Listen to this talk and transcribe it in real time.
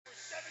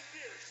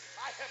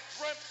have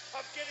dreamt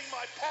of getting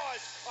my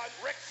paws on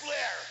Ric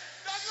Flair.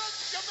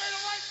 Douglas, you made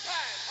a right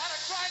pass out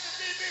of trying to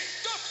be me.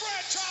 The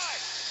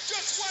franchise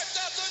just wiped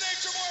out the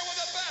Nature Boy with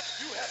a bat.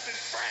 You have been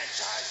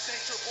franchised,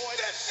 Nature Boy.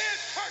 This is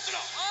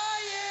personal. I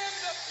am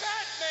the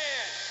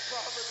Batman.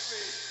 Promise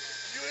me,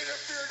 you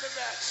interfere in the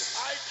match.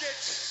 I get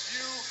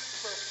you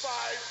for 5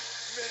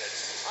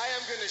 minutes. I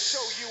am going to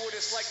show you what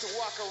it's like to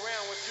walk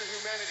around with your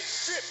humanity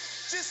stripped,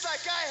 just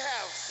like I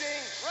have,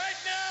 Sting. Right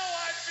now,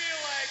 I feel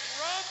like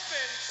rump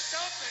and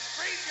stump and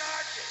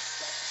graveyard.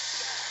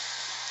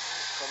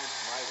 Coming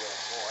to my way,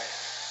 boy.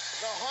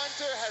 The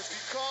hunter has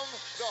become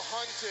the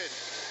hunted.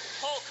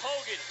 Hulk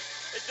Hogan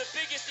is the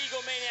biggest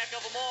egomaniac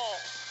of them all.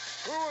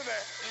 Who in the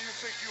hell do you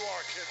think you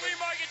are, kid? Free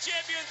Market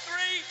Champion 3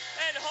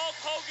 and Hulk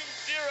Hogan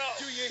 0.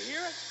 Do you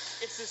hear it?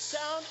 It's the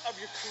sound of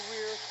your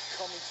career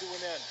coming to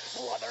an end,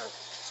 brother.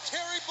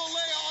 Terry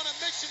Bollea on a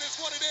mission is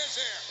what it is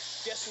here.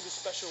 Guess who the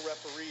special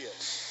referee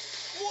is?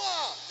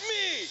 Moi,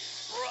 me,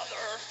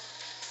 brother.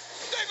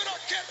 David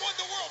Arquette won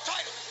the world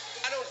title.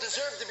 I don't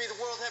deserve to be the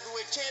world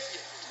heavyweight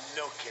champion.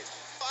 No kidding.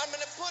 I'm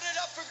going to put it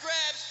up for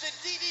grabs to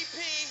DDP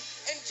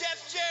and Jeff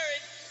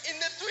Jarrett in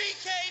the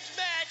 3-cage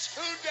match.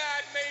 Who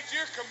died made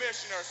your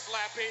commissioner,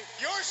 Slappy?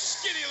 Your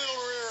skinny little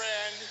rear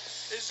end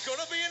is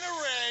going to be in the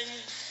ring.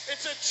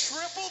 It's a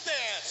triple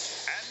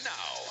dance. And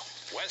now,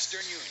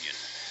 Western Union,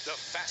 the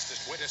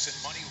fastest way to send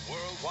money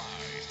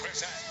worldwide,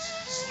 presents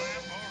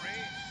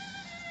Slamboree.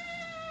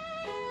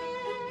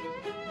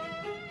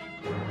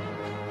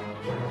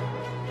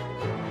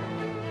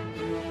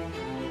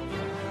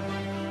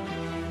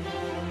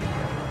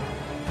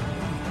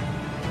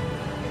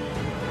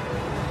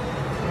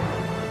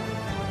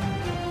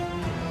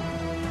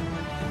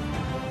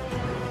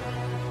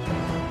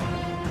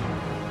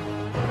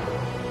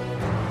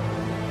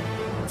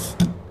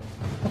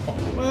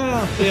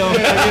 Well, you know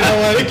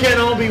what? It can't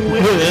all be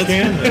winners,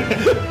 can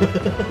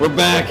they? We're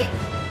back.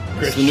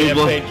 Chris It's the New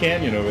Blood, Champagne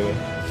Canyon over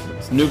there.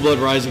 it's the New Blood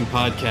Rising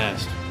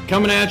podcast.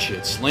 Coming at you.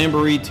 It's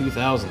Slamboree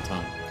 2000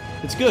 time.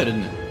 It's good,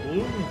 isn't it?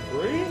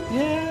 Gluten-free?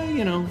 Yeah,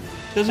 you know.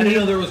 I Doesn't didn't know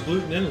mean, there was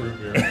gluten in root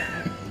beer.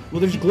 well,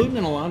 there's gluten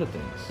in a lot of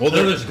things. Well,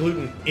 there's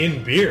gluten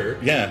in beer.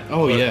 Yeah.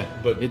 Oh But- yeah,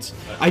 but it's.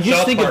 I just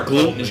South think Park of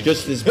gluten told me. as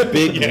just this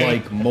big, Yeah.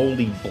 like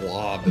moldy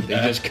blob that they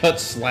just cut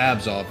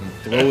slabs off and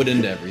throw it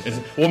into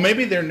everything. Well,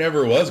 maybe there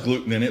never was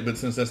gluten in it, but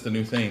since that's the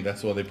new thing,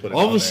 that's why they put it All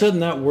on of a there. sudden,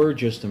 that word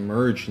just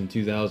emerged in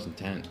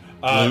 2010.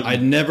 Gluten.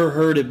 I'd never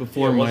heard it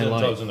before It in my wasn't until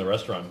I life. was in the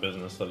restaurant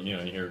business that you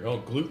hear, oh,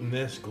 gluten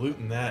this,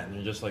 gluten that, and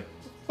you're just like,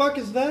 fuck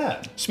is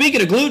that?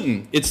 Speaking of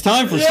gluten, it's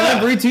time for Yeah.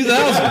 Slamboree 2000.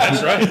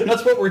 That's right.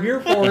 That's what we're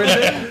here for,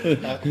 isn't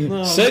it?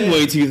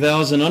 Segway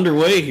 2000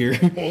 underway here.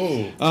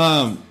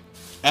 Whoa.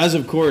 As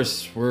of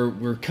course,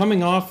 we're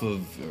coming off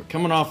of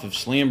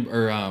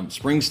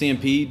Spring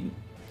Stampede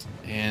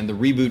and the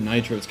reboot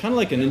Nitro. It's kind of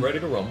like Ready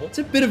to rumble. it's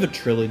a bit of a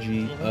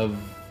trilogy of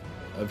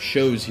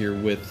shows here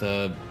with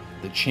the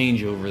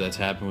changeover that's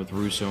happened with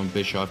Russo and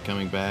Bischoff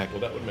coming back. Well,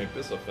 that would make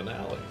this a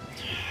finale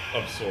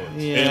of sorts.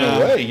 Yeah.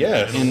 In a way,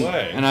 yes. In a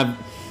way. And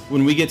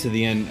when we get to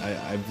the end,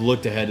 I've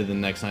looked ahead to the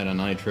next night on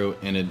Nitro,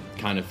 and it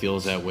kind of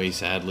feels that way,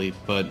 sadly.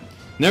 But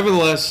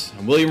nevertheless,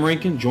 I'm William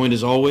Rankin, joined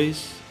as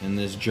always in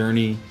this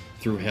journey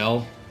through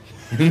hell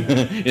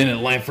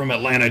from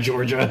Atlanta,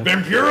 Georgia.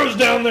 Vampiro's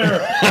down there!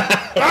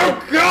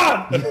 Oh,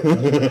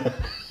 God!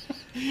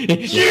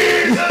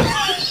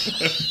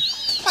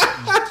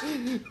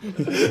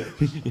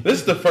 This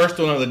is the first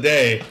one of the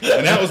day,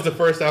 and that was the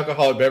first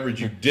alcoholic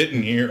beverage you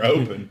didn't hear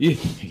open. You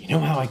know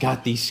how I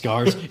got these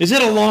scars? Is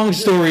it a long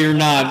story or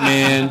not,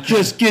 man?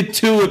 Just get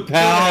to it,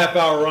 pal.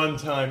 2.5-hour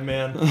runtime,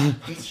 man.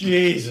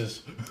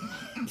 Jesus.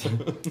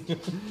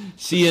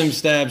 CM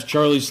Stabs,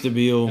 Charlie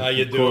Stabile. How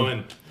you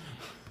doing?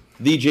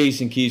 The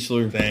Jason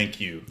Kiesler. Thank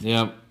you.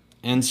 Yep.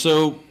 And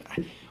so,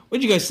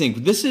 what do you guys think?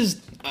 This is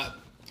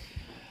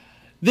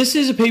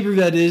a paper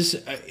that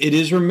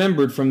is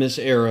remembered from this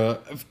era,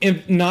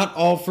 and not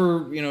all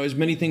for as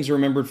many things are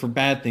remembered for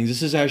bad things.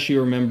 This is actually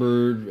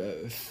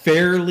remembered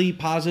fairly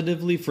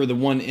positively for the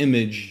one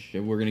image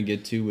that we're gonna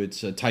get to.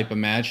 It's a type of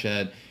match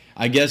that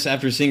I guess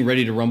after seeing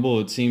Ready to Rumble,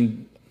 it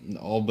seemed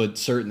all but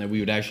certain that we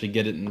would actually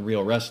get it in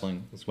real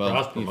wrestling. Well,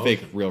 cross-promotion.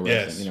 fake real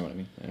wrestling. Yes. You know what I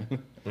mean?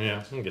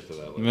 Yeah, we'll get to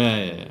that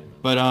later. Yeah.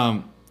 But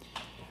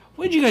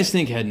what did you guys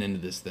think heading into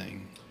this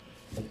thing?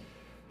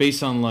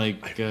 Based on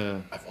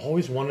I've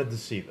always wanted to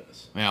see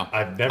this. Yeah.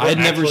 I'd never I'd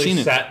actually never seen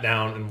it. sat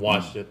down and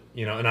watched it,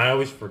 and I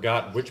always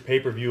forgot which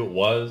pay-per-view it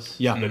was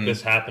that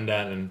this happened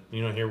at, and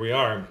here we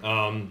are.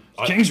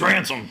 King's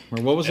Ransom,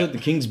 or what was it? The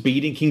King's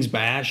Beating, King's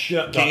Bash.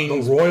 The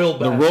King's- Royal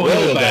Bash. The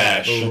Royal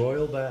Bash. The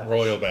Royal Bash.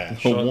 Royal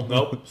Bash.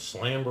 Nope,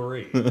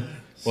 Slamboree.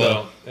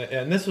 So,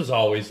 and this was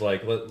always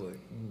like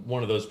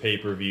one of those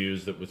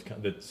pay-per-views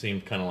that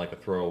seemed kind of like a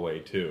throwaway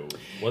too,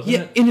 wasn't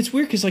Yeah, it? and it's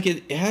weird because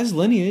it has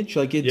lineage.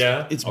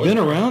 It's Oh, been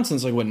yeah. around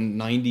since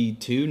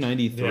 92,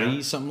 93,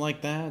 Yeah. something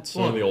like that. It's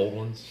one of the old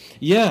ones.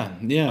 Yeah.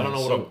 I don't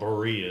know what a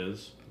beret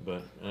is.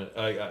 but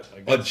A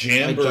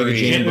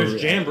jamboree.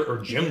 There's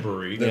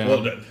Jamboree. Yeah.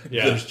 Well,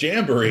 there's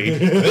jamboree.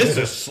 This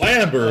is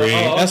slamboree.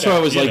 Oh, That's why I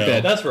was like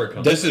that. That's where it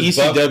comes. This is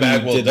Buff ECW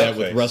Bagwell did that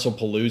with Duckface.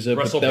 WrestlePalooza.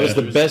 But that was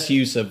the WrestlePalooza. best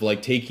use of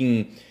like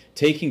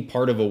taking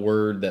part of a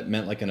word that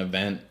meant like an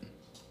event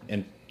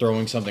and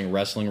throwing something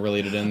wrestling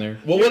related in there.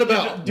 Well, what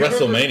about Do you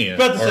remember- WrestleMania?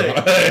 About to say, Or-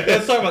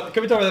 let's talk about.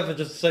 Can we talk about that for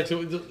just a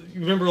second? So, you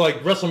remember,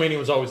 like WrestleMania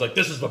was always like,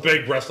 this is the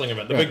big wrestling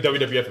event, the big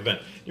WWF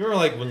event. You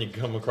remember, like when you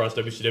come across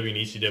WCW and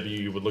ECW,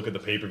 you would look at the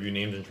pay-per-view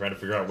names and try to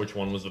figure out which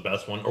one was the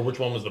best one or which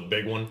one was the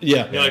big one.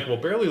 Yeah. And you're like, well,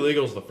 Barely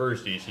Legal is the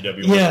first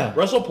ECW. one. Yeah.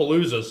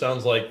 WrestlePalooza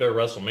sounds like their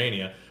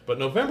WrestleMania, but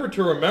November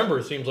to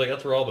Remember seems like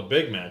that's where all the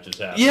big matches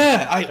happen.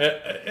 Yeah,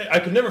 I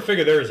could never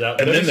figure theirs out.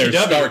 And then there's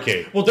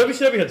Starrcade. Well,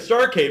 WCW had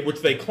Starrcade,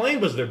 which they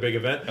claimed was their big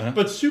event,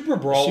 but Super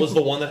Brawl was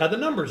the one that had the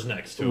numbers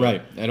next to it.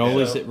 right. It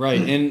always Yeah. right,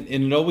 and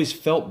it always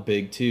felt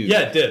big too.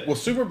 Yeah, it did. Well,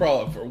 Super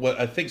Brawl.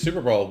 I think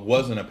Super Brawl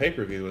wasn't a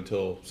pay-per-view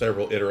until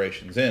several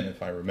iterations in,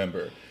 if I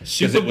remember. 'Cause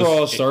Super it was-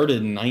 Brawl it- started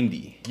in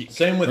 '90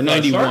 Same with or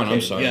 '91. I'm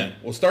Starrcade. sorry. Yeah.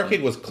 Well,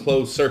 Starrcade was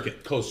closed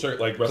circuit. Closed circuit,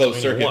 like Closed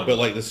WrestleMania circuit, 1. but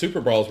like the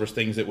Super Brawls were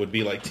things that would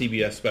be like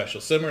TBS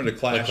special, similar to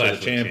Clash Clash of of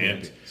the the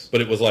Champions. Champions.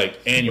 But it was like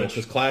annual Which-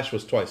 because Clash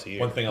was twice a year.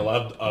 One thing I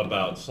loved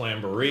about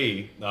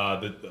Slamboree,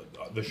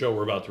 the show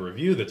we're about to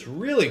review, that's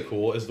really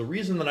cool, is the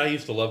reason that I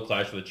used to love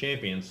Clash of the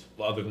Champions,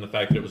 other than the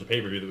fact that it was a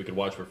pay-per-view that we could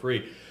watch for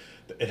free.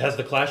 It has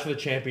the Clash of the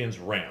Champions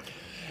ramp.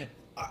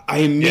 I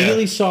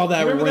immediately Yeah. saw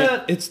that Remember ramp.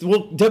 that? It's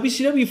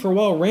WCW for a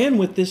while ran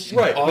with this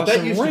Right, awesome but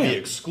that used ramp. to be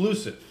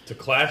exclusive to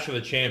Clash of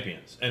the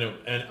Champions, and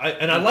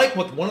I like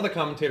what one of the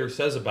commentators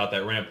says about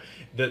that ramp,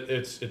 that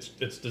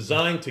it's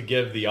designed to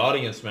give the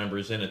audience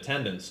members in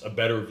attendance a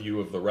better view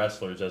of the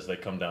wrestlers as they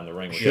come down the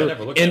ring. Which I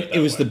never looked and at it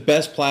that was way. the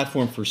best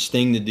platform for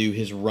Sting to do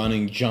his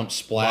running jump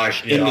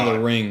splash My into God. the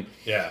ring.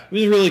 Yeah. It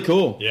was really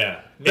cool.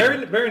 Yeah,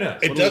 very nice.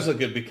 It does look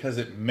good because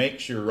it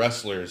makes your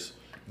wrestlers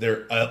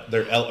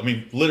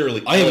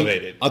literally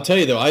elevated. I'll tell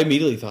you though, I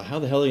immediately thought, how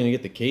the hell are you gonna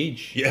get the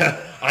cage? Yeah,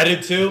 I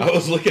did too. I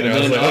was looking at it. I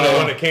was And like, then, oh.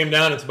 When it came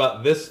down, it's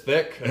about this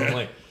thick, and I'm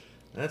like,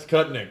 that's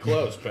cutting it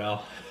close,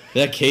 pal.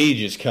 That cage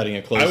is cutting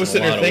it close. I was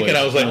in sitting a there lot of thinking,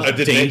 ways. I was like, The most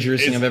did they-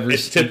 dangerous thing it's- I've ever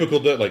It's seen. typical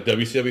to like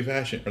WCW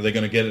fashion. Are they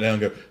going to get it down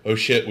and go, oh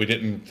shit, we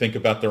didn't think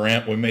about the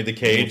ramp. We made the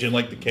cage and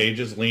like the cage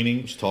is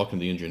leaning. Just talking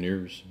to the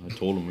engineers. I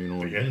told them,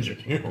 The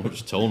engineer. I was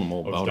just telling them all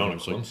I was about down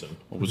it. at I was,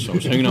 Clemson. I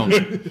was hanging out.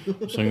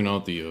 I was hanging out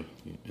at the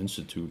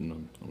institute,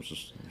 and I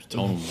was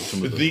telling them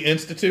some of The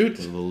Institute.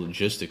 the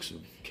logistics of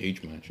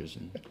cage matches.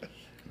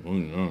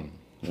 And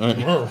all right.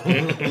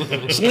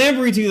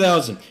 Slamboree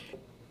 2000,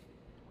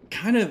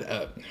 kind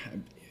of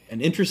an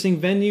interesting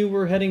venue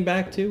we're heading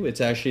back to. It's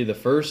actually the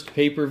first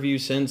pay-per-view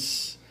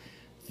since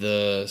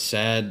the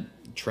sad,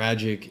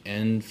 tragic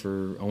end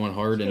for Owen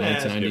Hart in I'm gonna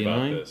ask you about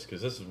 1999. this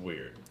because this is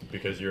weird.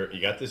 Because you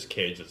got this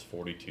cage that's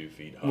 42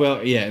 feet high.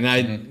 Well, yeah, and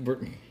and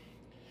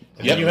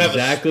then you have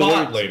a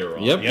spot later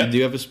on. Yep, you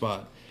do have a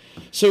spot.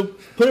 So,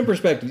 put in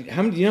perspective,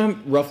 do you know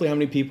roughly how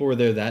many people were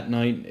there that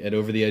night at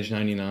Over the Edge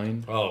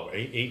 99? Oh,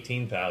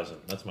 18,000.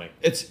 That's my.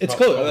 It's probably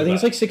close. I think about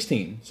it's like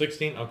 16.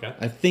 16. Okay.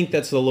 I think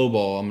that's the low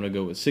ball. I'm going to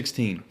go with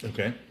 16.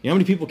 Okay. You know how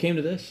many people came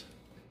to this?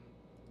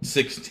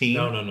 16.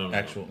 No.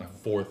 Actual.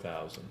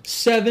 4,000.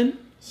 7.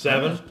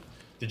 7.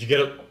 Did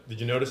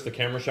you notice the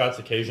camera shots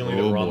occasionally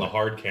that Oh, were on boy. the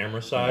hard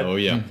camera side? Oh,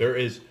 yeah. There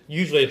is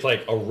usually it's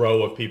like a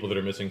row of people that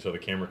are missing so the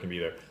camera can be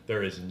there.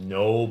 There is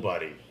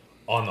nobody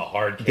on the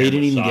hard camera They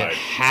didn't even side. get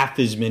half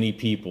as many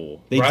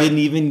people. They Right. didn't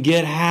even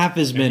get half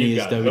as And many you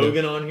as got WWE.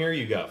 Hogan on here.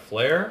 You got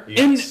Flair. You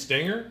And- got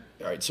Stinger.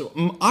 All right, so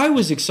I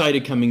was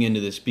excited coming into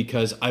this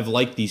because I've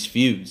liked these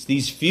feuds.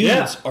 These feuds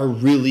Yeah. are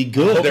really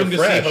good. They're Hoping to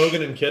fresh. see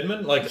Hogan and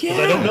Kidman, like because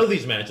I Yeah. don't know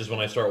these matches when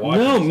I start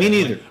watching. No, this me thing.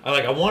 neither.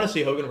 I want to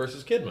see Hogan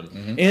versus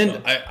Kidman.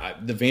 And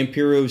the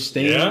Vampiro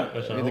Sting, Yeah,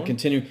 that's another the one.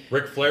 continue.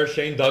 Ric Flair,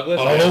 Shane Douglas.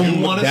 Oh, I do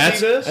want to That's-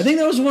 see this. I think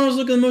that was the one I was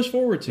looking the most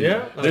forward to.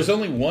 Yeah. There's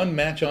only one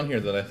match on here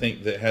that I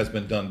think that has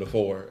been done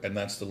before, and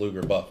that's the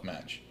Luger Buff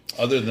match.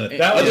 Other than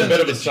that was other a bit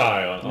than of a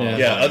sigh on. Yeah.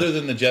 Yeah, other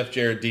than the Jeff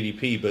Jarrett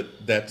DDP, but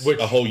that's Which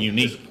a whole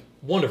unique. is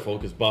wonderful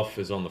because Buff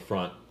is on the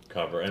front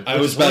cover, and I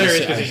it's was about to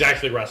hilarious say- because he's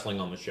actually wrestling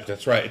on the show.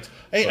 That's right.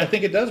 Hey, I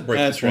think it does break.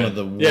 That's the one trend.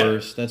 of the Yeah.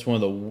 worst. That's one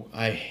of the.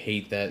 I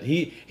hate that.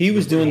 He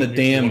was doing the You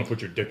damn. want to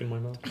put your dick in my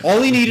mouth?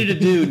 All he needed to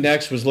do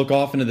next was look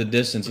off into the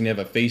distance and have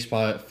a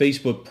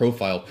Facebook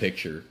profile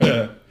picture.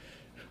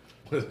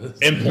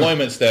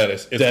 Employment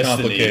status. It's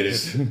Destiny. complicated.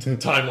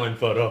 Timeline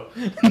photo.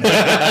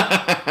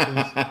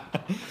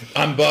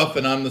 I'm buff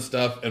and I'm the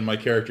stuff, and my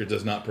character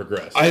does not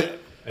progress. I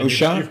And was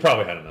shocked. You've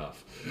probably had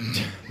enough.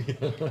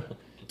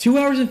 2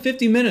 hours and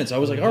 50 minutes. I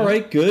was like, all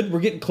right, good. We're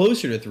getting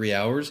closer to 3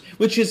 hours,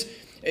 which is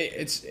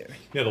it's.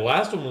 Yeah, the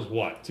last one was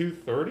what,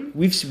 2:30?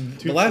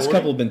 The last 240?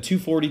 couple have been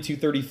 240,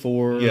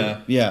 234.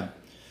 Yeah. yeah.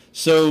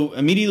 So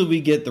immediately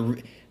we get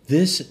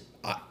this.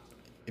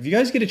 If you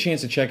guys get a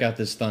chance to check out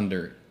this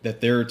Thunder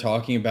that they're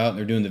talking about and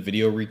they're doing the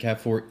video recap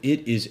for,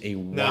 it is a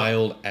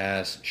wild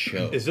ass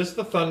show. Is this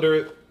the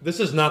Thunder This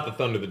is not the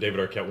Thunder that David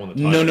Arquette won the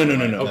title.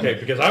 No. Okay,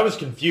 because I was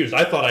confused.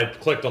 I thought I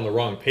clicked on the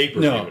wrong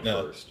pay-per-view at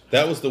first.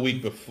 That was the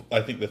week before.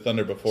 I think the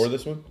Thunder before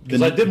this one.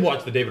 Because I did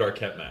watch the David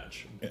Arquette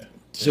match. Yeah.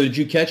 So did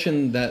you catch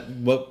in that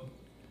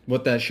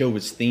what that show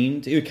was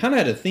themed? It kind of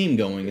had a theme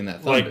going in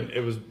that Thunder. Like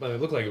it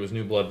looked like it was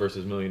New Blood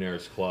versus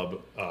Millionaires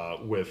Club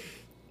with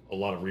a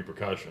lot of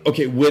repercussions.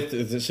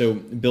 Okay, so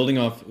building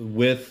off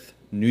with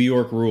New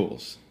York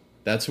rules.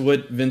 That's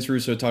what Vince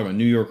Russo talked about,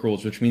 New York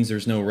rules, which means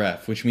there's no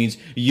ref, which means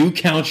you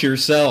count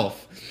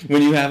yourself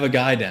when you have a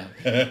guy down.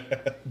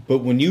 But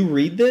when you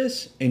read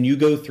this and you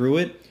go through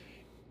it,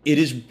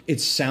 it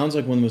sounds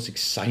like one of the most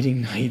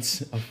exciting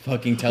nights of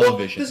fucking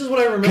television. Well, this is what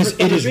I remember. Because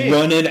it is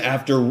running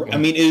after, I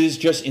mean, it is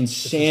just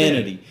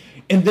insanity.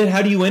 And then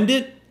how do you end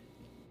it?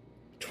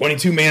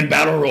 22-man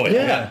battle royal.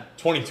 Yeah.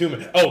 22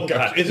 minutes. Oh,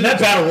 God. Isn't that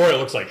Battle Royal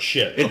looks like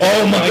shit.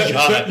 Oh, my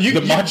God.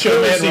 The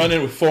Macho Man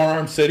running with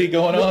Forearm City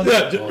going on.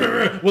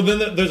 Well,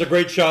 then there's a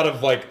great shot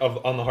of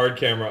on the hard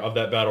camera of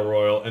that Battle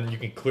Royal, and you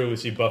can clearly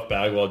see Buff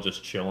Bagwell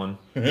just chilling,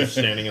 just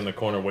standing in the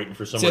corner waiting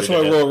for somebody. See,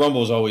 that's why Royal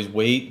Rumble is always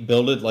wait,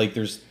 build it like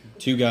there's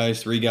 2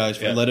 guys, 3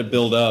 guys, let it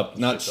build up,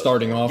 not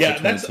starting off. Yeah,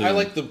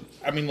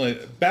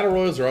 Battle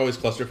Royals are always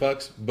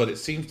clusterfucks, but it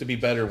seems to be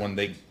better when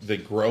they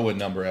grow in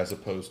number as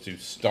opposed to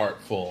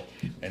start full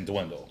and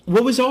dwindle.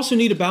 What was also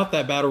neat about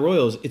that Battle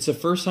Royal is it's the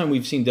first time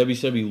we've seen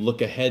WCW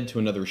look ahead to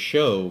another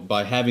show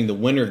by having the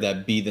winner of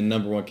that be the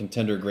 #1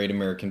 contender, Great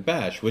American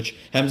Bash, which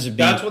happens to be...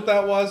 That's what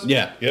that was?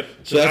 Yeah. Yep.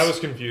 So I was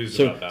confused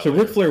about that. So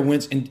Ric Flair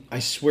wins, and I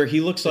swear he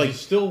looks like...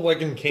 He's still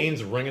like in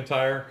Kane's ring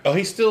attire. Oh,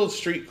 he's still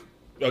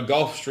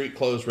golf street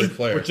clothes Ric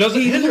Flair. Which doesn't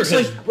hinder looks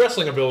his like-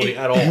 wrestling ability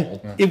at all.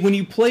 When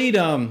you played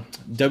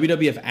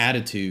WWF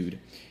Attitude,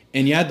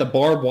 and you had the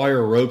barbed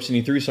wire ropes, and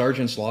he threw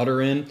Sergeant Slaughter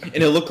in,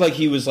 and it looked like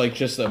he was like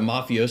just a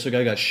mafioso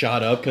guy got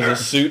shot up because of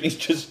his suit, and he's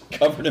just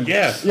covered in...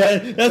 Yeah.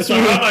 That's So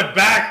what on my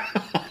back.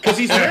 Because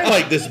he's wearing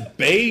like this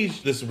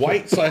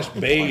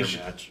white/beige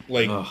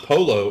like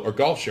polo or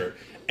golf shirt,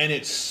 and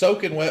it's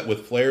soaking wet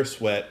with Flair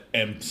sweat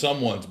and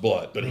someone's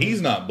blood, but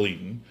he's not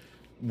bleeding,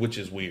 which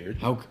is weird.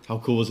 How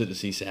cool was it to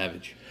see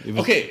Savage? It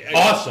was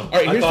Awesome. All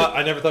right,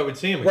 I never thought we'd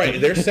see him again. Right,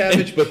 they're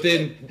Savage, but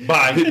then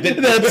Bye.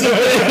 That's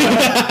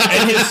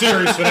And his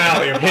series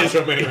finale of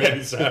Macho Man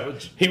Randy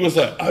Savage. he was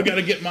like, I got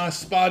to get my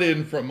spot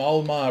in from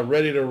all my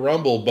Ready to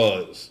Rumble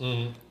buzz.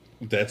 Mm-hmm.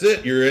 That's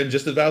it. You're in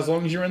just about as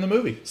long as you're in the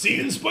movie. See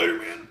you in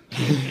Spider-Man.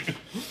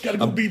 Gotta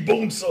go be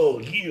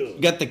Bonesaw here.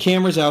 Got the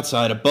cameras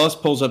outside. A bus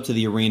pulls up to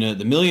the arena.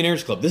 The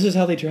Millionaires Club. This is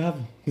how they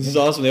travel. This is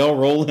awesome. They all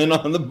roll in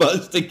on the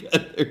bus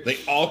together. They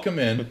all come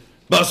in.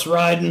 Bus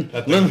riding.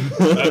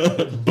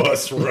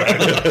 Bus ride.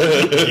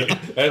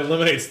 That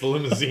eliminates the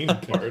limousine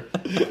part.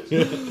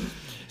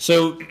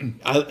 So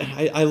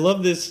I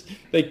love this.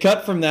 They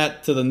cut from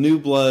that to the New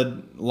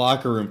Blood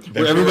locker room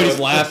where everybody's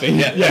laughing.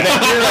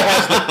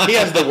 Yeah. He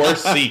has the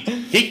worst seat.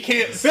 He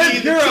can't see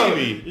the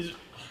TV.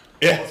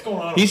 Yeah. What's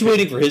going on? He's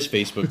waiting for his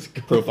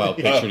Facebook profile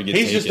picture to get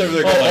He's taken. just over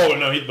there going,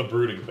 No, he's the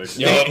brooding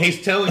picture.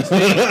 He's telling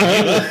Steve, you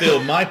will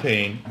feel my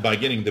pain by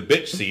getting the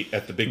bitch seat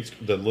at the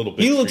little bitch.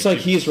 He looks street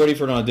like he is ready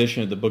for an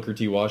audition at the Booker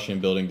T. Washington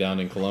building down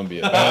in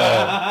Columbia.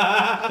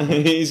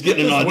 He's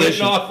getting an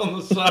Waiting audition. off on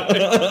the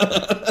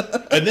side.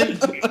 And then,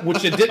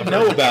 which I didn't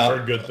know Heard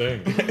about, good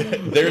thing.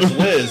 there's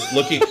Liz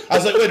looking. I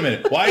was like, wait a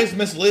minute, why is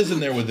Miss Liz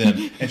in there with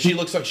them? And she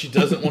looks like she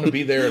doesn't want to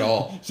be there at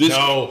all.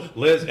 No,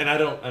 Liz, and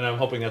I'm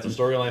hoping that's a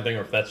storyline thing,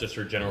 or if that's just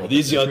her general.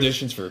 These the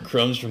auditions for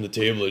Crumbs from the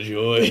Table of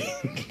Joy.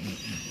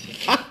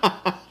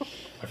 I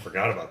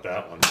forgot about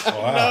that one.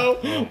 Wow.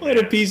 No, what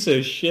a piece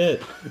of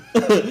shit.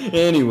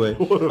 Anyway,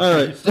 all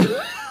right.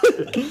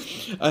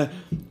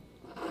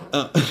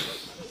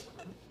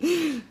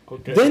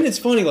 Okay. Then it's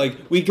funny, like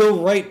we go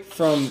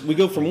from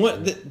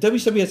what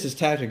WCW has this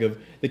tactic of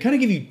they kind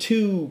of give you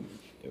 2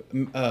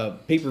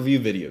 pay-per-view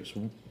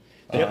videos.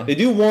 They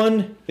do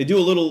one, they do a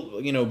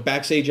little,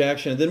 backstage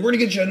action, and then we're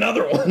gonna get you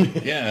another one.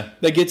 Yeah.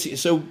 That gets you.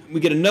 So we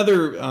get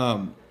another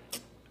one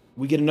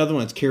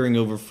that's carrying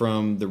over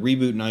from the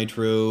reboot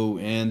Nitro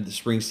and the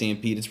Spring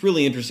Stampede. It's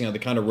really interesting how they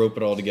kind of rope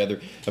it all together.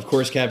 Of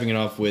course, capping it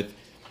off with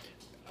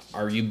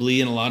arguably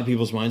in a lot of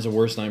people's minds the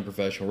worst night in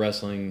professional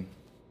wrestling,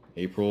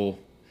 April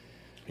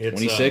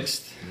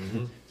 26th,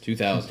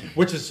 2000.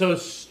 Which is so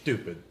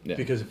stupid Yeah.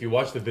 because if you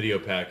watch the video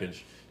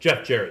package,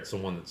 Jeff Jarrett's the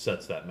one that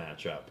sets that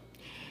match up.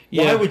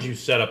 Yeah. Why would you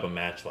set up a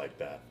match like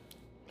that?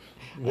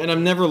 And I've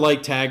never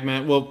liked tag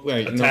match. Well,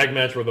 Tag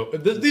match where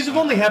these have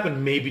only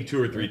happened maybe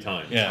 2 or 3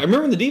 times. Yeah. I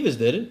remember when the Divas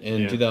did it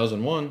in Yeah.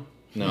 2001.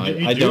 No,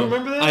 You I do don't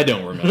remember that? I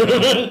don't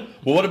remember.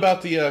 Well, what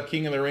about the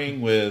King of the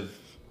Ring with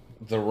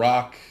The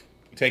Rock,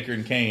 Taker,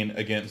 and Kane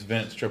against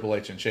Vince, Triple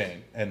H, and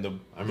Shane? And the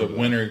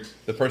winner,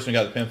 the person who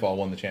got the pinfall,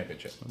 won the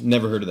championship.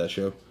 Never heard of that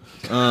show.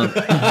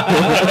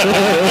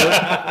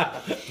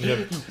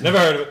 Never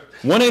heard of it.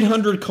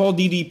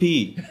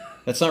 1-800-CALL-DDP.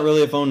 That's not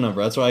really a phone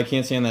number. That's why I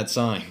can't stand that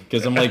sign.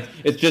 Because I'm like,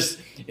 it's just,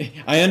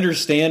 I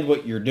understand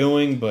what you're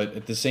doing, but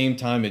at the same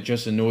time, it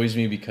just annoys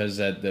me because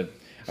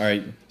All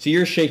right. So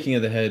your shaking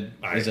of the head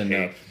is I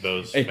enough. hate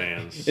those Hey,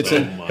 fans it's so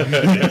a- much.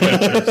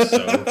 They're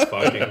so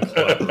fucking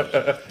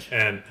clever.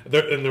 And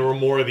there were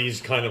more of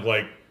these kind of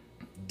like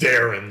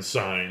Darren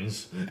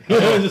signs.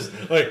 Just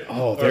like,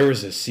 Oh, there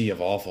was a sea of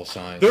awful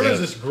signs. there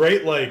was this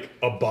great like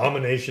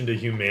abomination to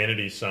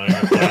humanity sign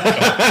of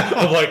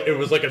like it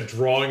was like a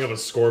drawing of a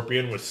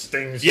scorpion with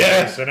Sting's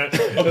face in it.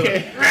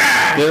 Okay.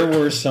 There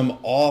were some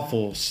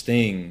awful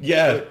Sting.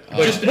 Yeah.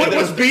 Just what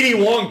was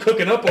BD Wong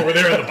cooking up over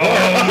there in the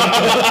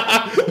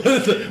bar?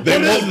 They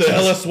won't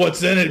tell us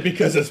what's in it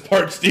because it's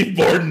part Steve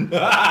Borden.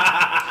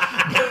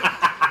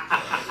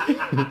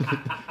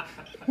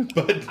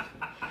 But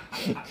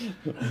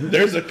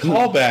there's a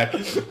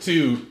callback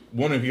to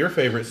one of your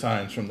favorite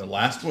signs from the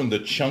last one, the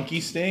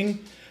chunky Sting.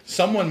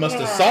 Someone must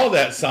have saw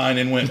that sign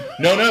and went,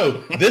 no,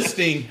 this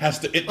Sting has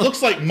to, it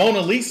looks like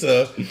Mona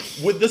Lisa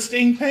with the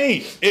Sting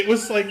paint. It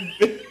was like,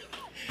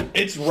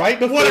 it's right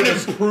before What an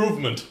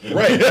improvement!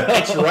 Right,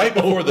 it's right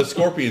before the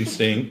Scorpion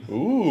Sting.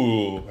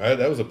 Ooh,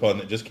 that was a pun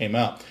that just came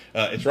out.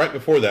 It's right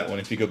before that one.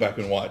 If you go back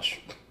and watch,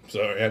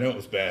 sorry, I know it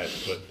was bad,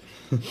 but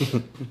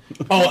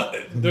Oh,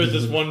 there's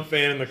this one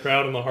fan in the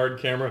crowd in the hard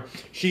camera.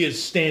 She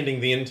is standing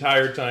the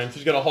entire time.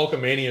 She's got a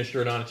Hulkamania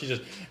shirt on, and she's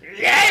just,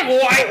 yeah,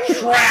 white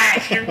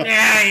trash,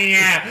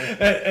 yeah.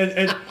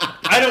 And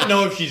I don't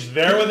know if she's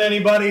there with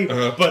anybody,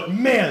 but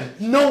man,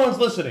 no one's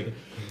listening.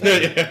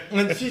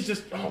 And she's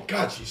just, oh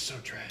god, she's so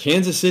trash.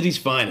 Kansas City's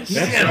finest.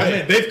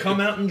 Man, they've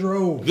come out and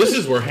drove. this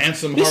is where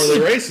Handsome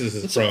Harley Races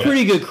is It's from. a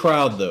pretty good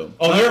crowd, though.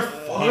 Oh, they're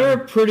fun. They're a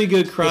pretty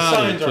good The crowd,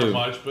 signs aren't too.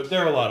 much, but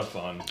they're a lot of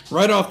fun.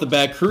 Right off the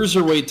bat,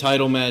 cruiserweight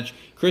title match.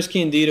 Chris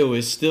Candido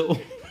is still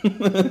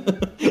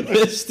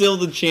is still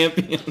the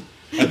champion.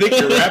 I think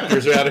your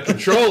Raptors are out of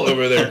control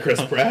over there,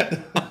 Chris Pratt.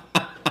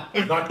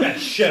 Knock that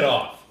shit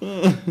off.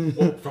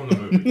 From the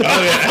movie.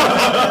 Oh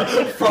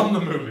yeah. From the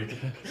movie.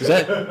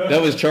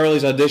 That was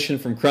Charlie's audition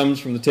from Crumbs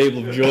from the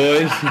Table of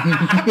Joys.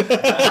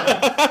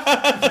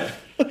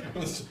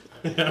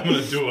 I'm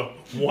going to do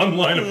one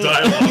line of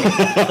dialogue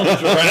from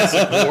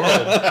Jurassic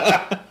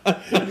World.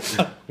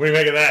 What do you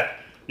make of that?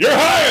 You're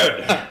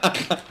hired!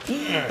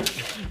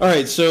 All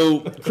right, so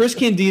Chris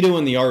Candido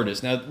and the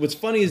Artist. Now, what's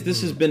funny is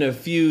this has been a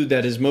feud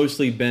that has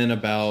mostly been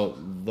about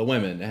the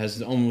women. It has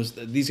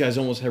these guys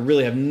almost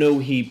really have no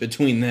heat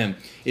between them.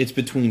 It's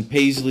between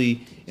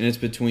Paisley and it's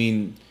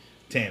between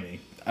Tammy.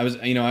 I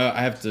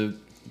have to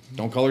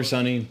don't call her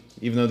Sunny,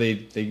 even though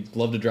they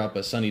love to drop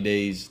a Sunny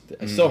Days.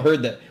 I still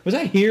heard that. Was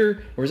that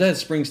here or was that at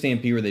Spring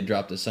Stampede where they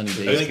dropped a Sunny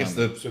Days? I think it's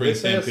comment? the Spring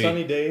Stampede.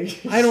 Sunny day?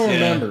 I don't Yeah.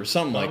 remember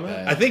something like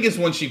that. I think it's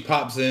when she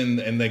pops in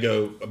and they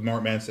go,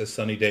 Mark Man says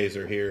sunny days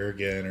are here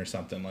again or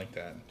something like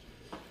that.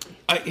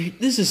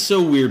 This is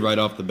so weird right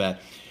off the bat.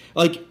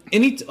 I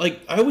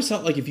always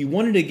thought like if you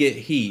wanted to get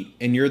heat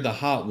and you're the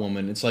hot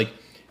woman, it's like,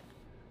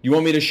 you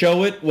want me to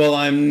show it? Well,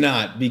 I'm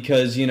not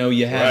because you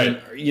haven't,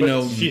 But you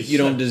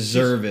don't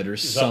deserve it or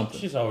something.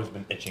 She's always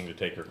been itching to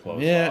take her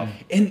clothes Yeah, off.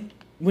 and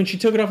when she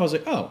took it off, I was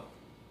like, oh,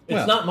 It's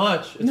well. not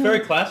much. It's very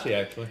classy,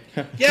 actually.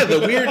 Yeah, the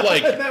weird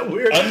like Isn't that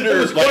weird? under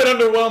It was quite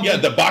underwhelming. Yeah,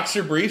 the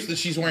boxer briefs that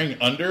she's wearing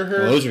under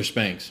her. Well, those are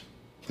Spanx.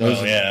 Those,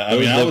 Oh, yeah.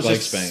 those I look was like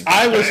just- Spanx.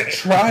 I was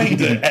trying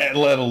to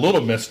let a little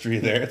mystery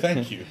there.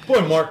 Thank you. Boy,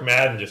 Mark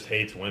Madden just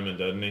hates women,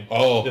 doesn't he?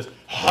 Oh. Just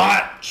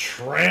hot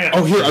tramp.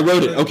 Oh, here I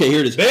wrote it. Okay,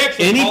 here it is. They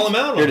actually call him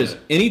out Here on it is. it.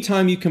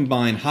 Anytime you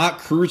combine hot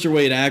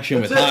cruiserweight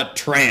action with That's it. hot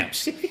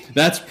tramps,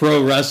 that's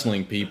pro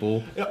wrestling,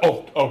 people.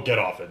 Oh, get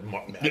off it,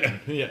 Mark Madden.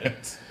 Yeah.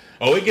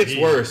 Oh, it gets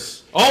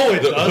worse. Oh,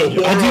 it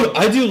does.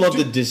 I do love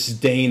the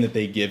disdain that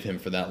they give him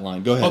for that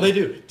line. Go ahead. Oh, they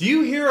do. Do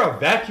you hear a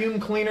vacuum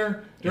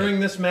cleaner during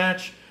this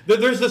match?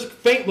 There's this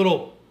faint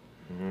little.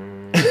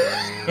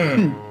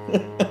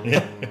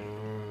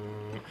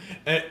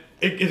 And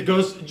it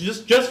goes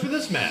just for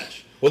this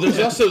match. Well,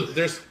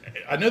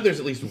 I know there's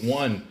at least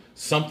one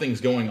something's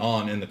going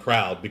on in the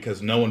crowd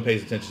because no one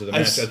pays attention to the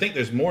match. I think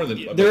there's more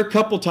than There are a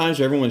couple times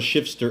where everyone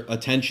shifts their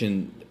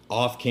attention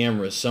off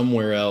camera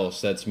somewhere else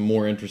that's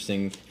more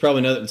interesting.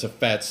 Probably know that it's a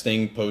Fat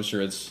Sting poster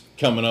that's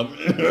coming up.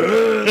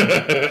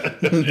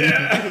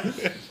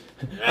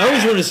 I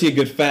always want to see a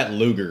good Fat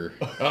Luger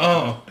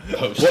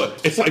poster.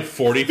 What? It's like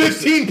 40%.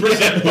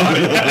 15%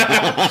 body.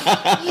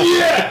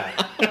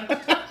 Yeah.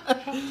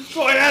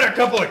 So I had a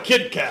couple of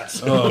Kit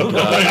Kats. Oh,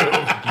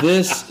 God.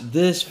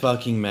 This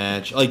fucking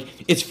match. Like,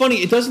 it's funny,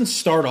 it doesn't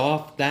start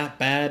off that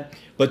bad,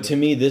 but to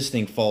me this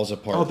thing falls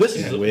apart. Oh, this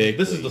is quickly.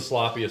 the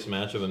sloppiest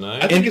match of the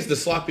night. I think it's the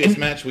sloppiest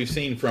match we've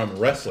seen from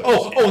wrestlers.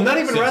 not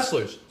even Since-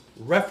 wrestlers,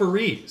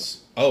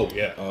 referees. Oh,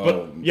 yeah.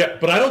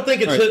 But I don't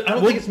think it's All right, I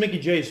don't think it's Mickey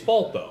J's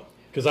fault though,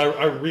 because I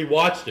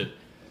rewatched it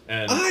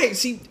and I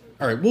see.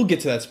 All right, we'll get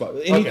to that spot.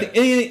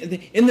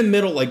 Anything in the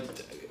middle, like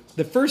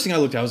the first thing I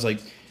looked at, I was like,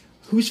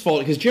 "Whose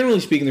fault?" Because generally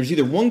speaking, there's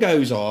either one guy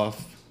who's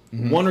off,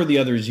 one or the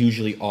other is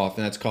usually off,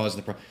 and that's caused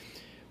the problem.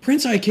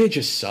 Prince Ikea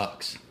just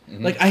sucks.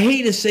 Like I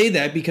hate to say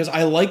that because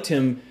I liked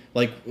him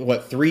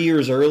 3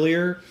 years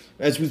earlier,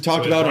 as we've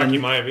talked about Rocky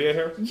on. Maivia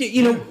here. He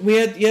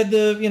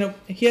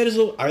had his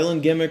little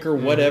island gimmick or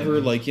whatever.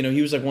 Like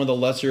he was like one of the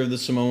lesser of the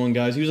Samoan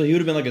guys. He would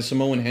have been like a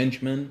Samoan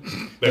henchman.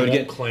 They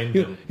won't claim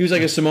him. He was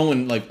like a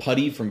Samoan like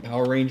Putty from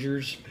Power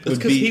Rangers. It's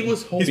because he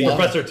was He's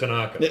Professor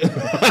Tanaka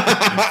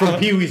from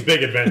Pee-wee's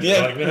Big Adventure.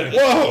 Yeah.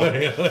 Whoa!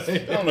 I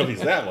don't know if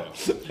he's that low.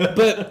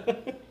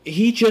 But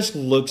he just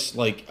looks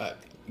like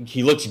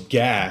he looks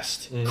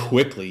gassed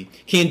quickly.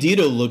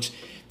 Candido looks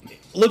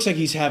like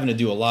he's having to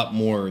do a lot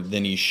more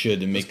than he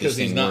should to make this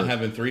thing work. Because he's not work.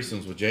 having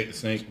threesomes with Jake the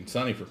Snake and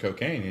Sonny for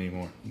cocaine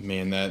anymore.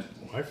 Man, that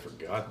I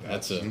forgot that.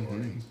 that's a.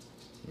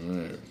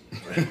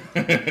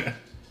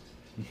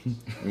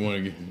 You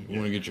want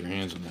to get your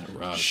hands on that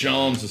rock.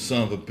 Sean's a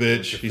son of a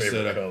bitch. He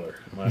said, color.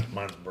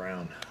 Mine's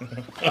brown.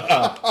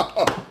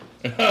 God.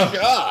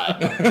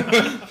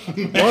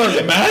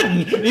 Mark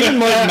Madden. Even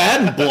Mark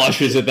Madden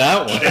blushes at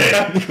that one.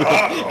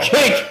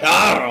 Hey,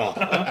 Carl.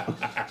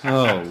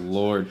 Oh,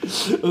 Lord.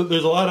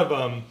 There's a lot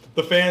of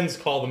the fans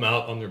call them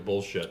out on their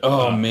bullshit.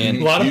 Oh, man.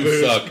 A lot of You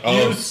boos. suck.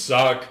 You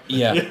suck.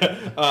 Yeah.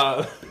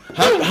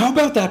 How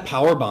about that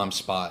powerbomb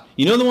spot?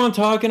 You know the one I'm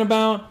talking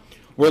about?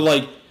 Where,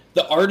 like,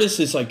 the artist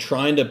is, like,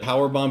 trying to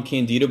powerbomb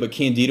Candido, but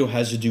Candido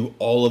has to do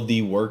all of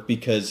the work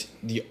because,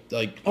 he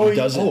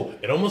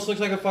doesn't... It almost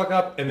looks like a fuck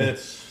up, and then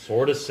it's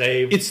sort of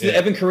saved. It's the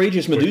Evan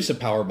Courageous Medusa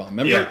powerbomb.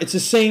 Remember? Yeah. It's the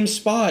same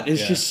spot.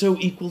 It's just so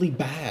equally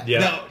bad. Yeah.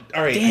 Now,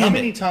 all right, Damn how it.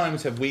 many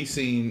times have we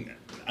seen,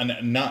 and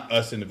not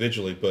us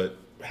individually, but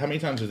how many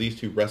times have these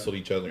two wrestled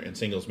each other in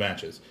singles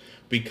matches?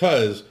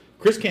 Because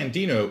Chris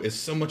Candido is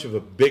so much of a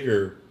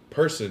bigger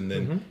person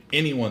than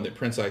anyone that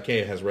Prince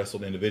Ikea has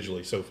wrestled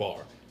individually so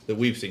far that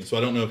we've seen. So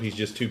I don't know if he's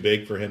just too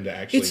big for him to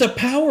actually... It's a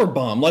power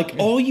bomb. Like,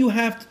 all you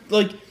have to...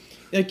 Like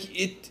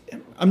it...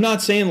 I'm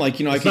not saying, like,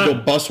 you know, I could go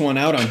bust one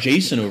out on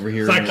Jason over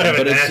here. It's not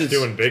Kevin but Nash it's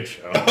doing Big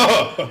Show.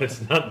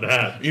 It's not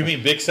that. You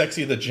mean Big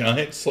Sexy the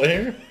Giant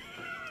Slayer?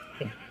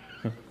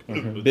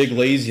 Big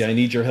Lazy, I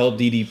need your help,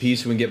 DDP,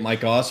 so we can get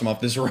Mike Awesome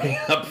off this ramp.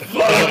 No.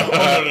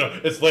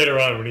 It's later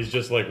on when he's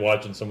just like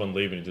watching someone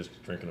leave and he's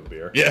just drinking a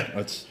beer. Yeah.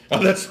 That's...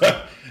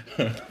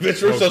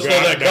 Vince Russo stole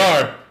that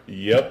car.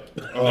 Yep.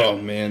 Oh,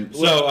 man.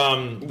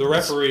 So, the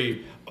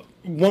referee...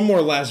 One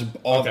more last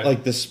off, Okay.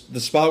 like, the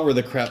spot where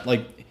the crap,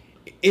 like,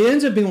 it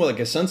ends up being, like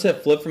a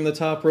sunset flip from the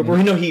top rope, where,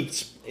 you know,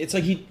 it's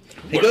like he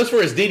goes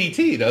for his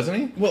DDT, doesn't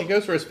he? Well, he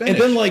goes for his finish.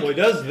 and then, like, Well, he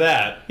does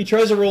that. he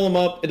tries to roll him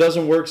up, it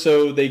doesn't work,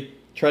 so they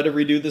try to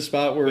redo the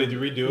spot where They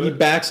redo he it?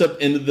 backs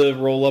up into the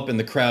roll up, and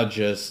the crowd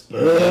just...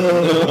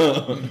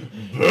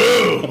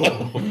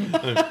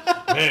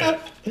 Man,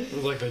 it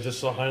was like they just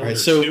saw Highlander Right,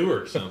 so 2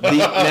 or something.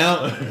 the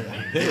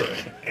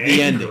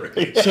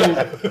ending.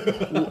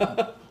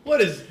 So, What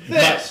is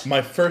this?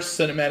 my first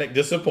cinematic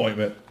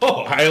disappointment.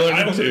 Oh,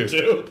 Highlander 2.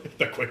 2.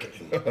 The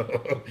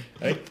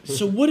quickening.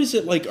 so what is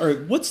it like? All right,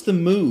 what's the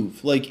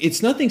move? Like,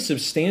 it's nothing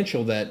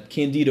substantial that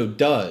Candido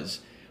does,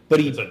 but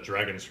he... It's a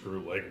dragon screw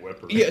leg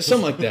whip. Yeah,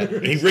 something like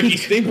that. He Ricky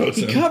Steamboats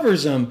He him.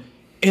 covers him,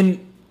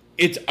 and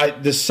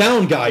the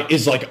sound guy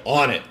is like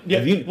on it.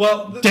 Have you-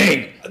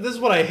 dang. This is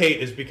what I hate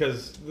is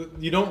because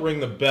you don't ring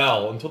the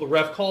bell until the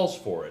ref calls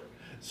for it.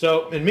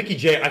 So, and Mickey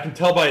J, I can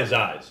tell by his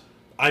eyes.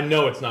 I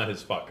know it's not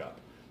his fuck up.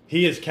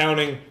 He is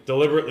counting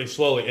deliberately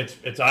slowly. It's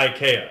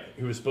Ikea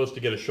who is supposed to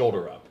get a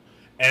shoulder up,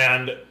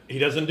 and he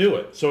doesn't do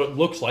it. So it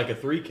looks like a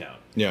 3 count.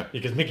 Yeah.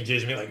 Because Mickey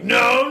J's gonna be like,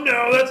 no,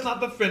 that's not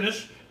the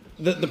finish.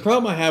 The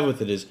problem I have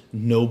with it is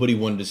nobody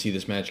wanted to see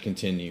this match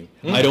continue.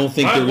 I don't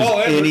think there was Well,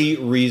 any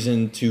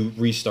reason to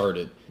restart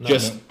it.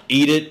 Just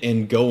eat it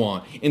and go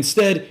on.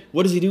 Instead,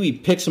 what does he do? He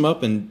picks him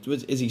up and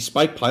is he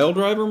Spike pile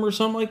driver him or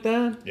something like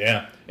that?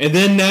 Yeah. And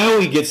then now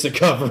he gets to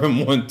cover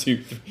him 1,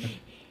 2, 3.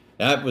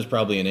 That was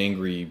probably an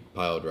angry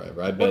pile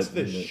driver. I bet. What's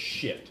this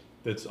shit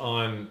that's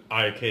on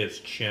Ikea's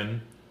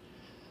chin?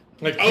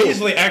 Like,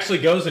 Paisley actually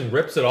goes and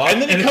rips it off,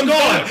 And then it it's comes gone.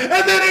 back.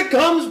 And then it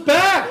comes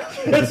back.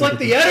 It's like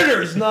the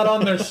editor is not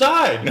on their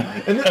side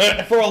and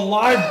then, for a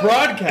live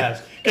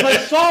broadcast. Because I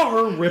saw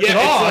her rip it Yeah,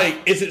 off. it's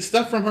like, is it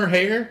stuff from her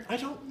hair? I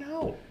don't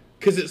know.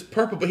 Because it's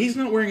purple, but he's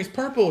not wearing his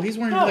purple. He's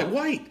wearing No. like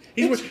white.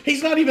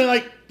 He's not even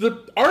like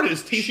the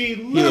artist. She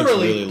looks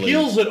literally really late.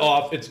 peels it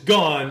off. It's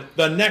gone.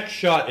 The next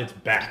shot, it's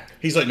back.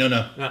 He's like, no.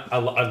 I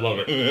love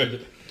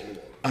it.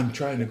 I'm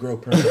trying to grow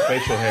permanent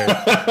facial hair.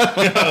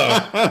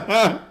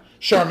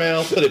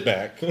 Charmel, put it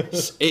back.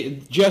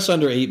 Just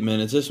under 8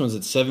 minutes. This one's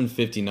at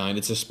 7:59.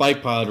 It's a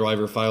spike pile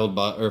driver followed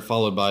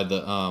by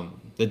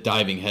the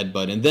diving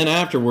headbutt, and then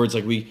afterwards,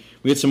 like we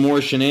had some more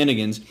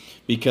shenanigans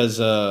because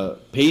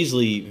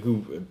Paisley,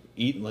 who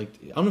I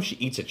don't know if she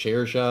eats a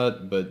chair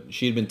shot, but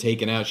she had been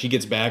taken out. She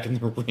gets back in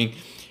the ring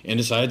and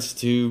decides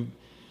to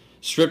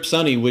strip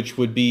Sonny, which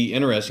would be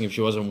interesting if she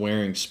wasn't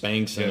wearing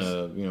Spanx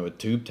and a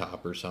tube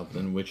top or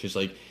something, which is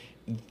like.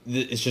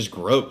 It's just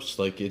gross.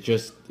 Like it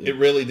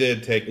really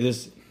did take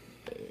this.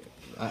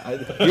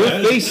 Your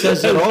face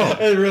says it all.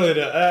 It really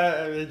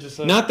does.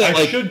 Not that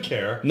I should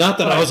care. Not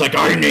that I was like,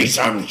 I need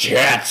some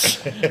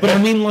jets. But I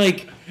mean,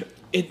 like,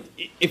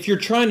 if you're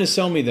trying to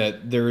sell me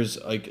that there's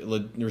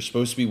there's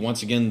supposed to be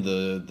once again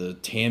the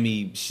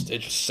Tammy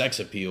Stitch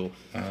sex appeal,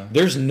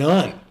 there's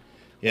none.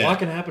 Yeah. A lot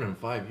can happen in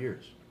 5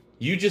 years.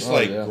 You just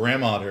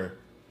grandma'd her.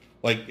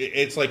 Like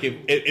it's like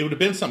it would have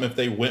been something if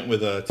they went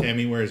with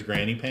Tammy wears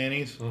granny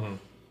panties. Mm-hmm.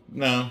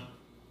 No,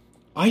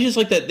 I just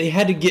like that they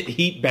had to get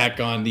heat back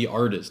on the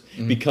artist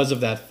because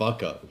of that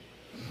fuck up.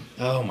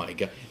 Oh my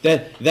god,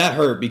 that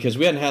hurt because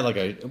we hadn't had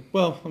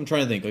I'm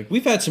trying to think, like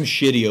we've had some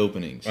shitty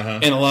openings,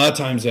 and a lot of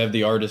times they have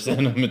the artist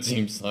in them. It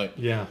seems like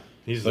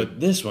but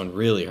this one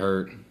really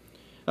hurt.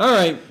 All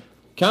right,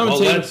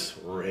 commentator. Well, let's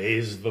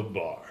raise the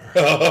bar.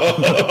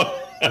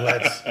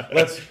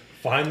 let's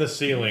find the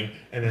ceiling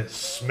and then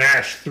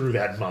smash through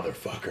that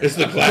motherfucker. It's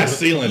the glass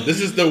ceiling. This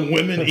is the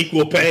women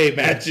equal pay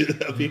match.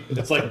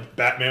 It's like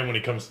Batman when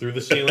he comes through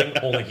the ceiling,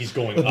 only he's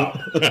going up.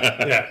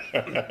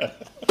 Yeah.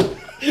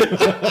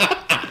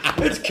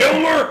 It's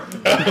Kilmer!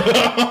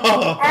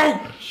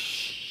 Oh,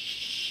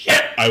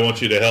 shit! I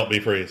want you to help me,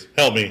 Freeze.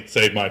 Help me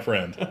save my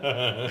friend.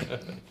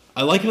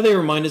 I like how they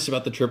remind us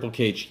about the triple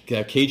cage.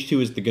 Cage 2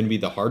 is going to be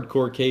the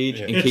hardcore cage,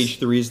 and Cage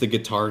 3 is the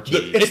guitar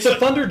cage. It's the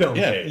Thunderdome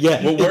cage.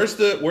 Yeah. Well, where's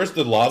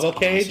the lava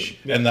cage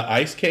and the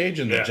ice cage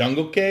and the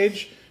jungle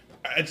cage?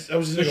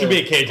 There should be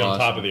a cage on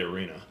top of the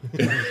arena.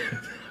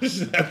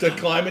 Just have to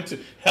climb into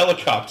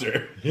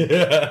helicopter.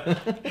 Yeah.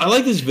 I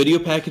like this video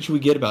package we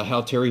get about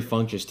how Terry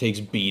Funk just takes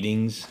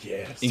beatings.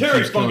 Yes.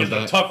 Terry Funk is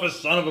the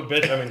toughest son of a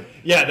bitch. I mean,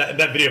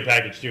 that video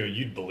package too,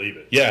 you'd believe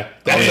it. Yeah,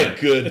 that's a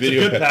good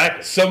video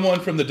package.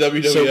 Someone from the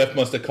WWF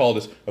must have called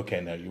us. Okay,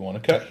 now you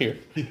want to cut here.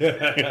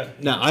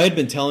 Now, I had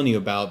been telling you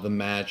about the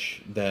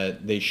match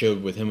that they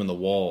showed with him on the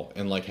wall,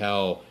 and like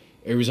how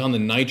it was on the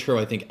Nitro,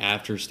 I think,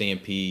 after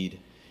Stampede.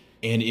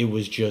 And it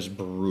was just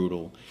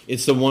brutal.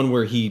 It's the one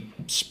where he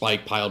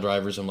spiked pile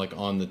drivers him like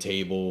on the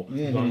table.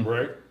 Doesn't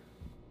break?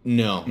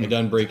 No, it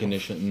doesn't break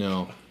initially.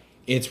 No.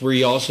 It's where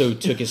he also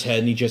took his head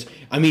and he just,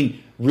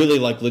 really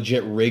like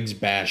legit Riggs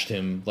bashed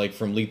him like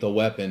from Lethal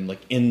Weapon,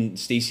 like in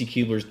Stacy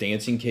Keibler's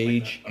dancing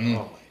cage.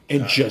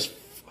 And just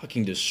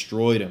fucking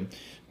destroyed him.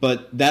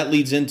 But that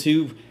leads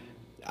into,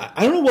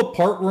 I don't know what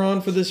part we're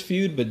on for this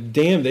feud, but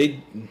damn,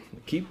 they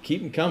keep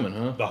them coming,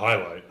 huh? The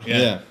highlight.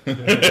 Yeah.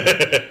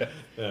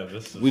 Yeah,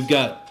 this is... We've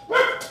got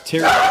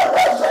Terry.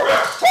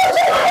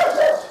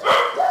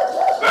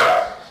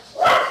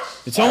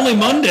 It's only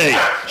Monday.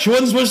 She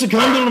wasn't supposed to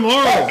come till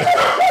tomorrow.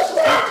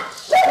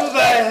 Who the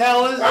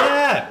hell is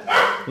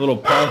that? Little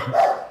Paul.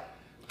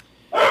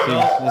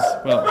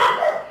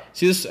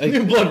 See this?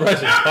 New Blood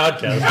Wrestling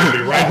Podcast. We'll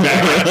be right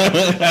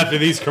back after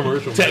these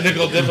commercials.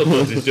 Technical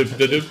difficulties.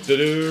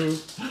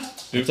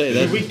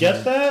 Did we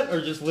get that,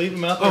 or just leave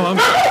them out there? I'm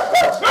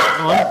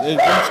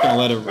just gonna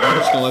let it. I'm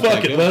just gonna let Fuck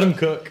that it, go. let him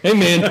cook. Hey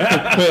man,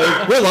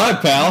 we're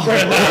live, pal.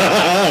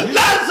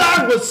 That's what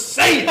I was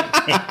saying.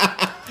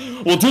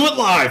 We'll do it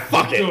live.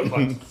 Fuck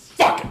it.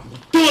 Fuck it.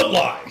 Do it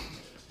live.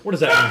 What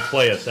does that mean?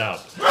 Play us out.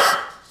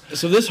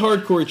 So this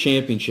hardcore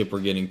championship we're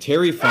getting,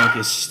 Terry Funk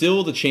is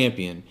still the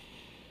champion,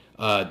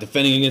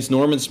 defending against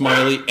Norman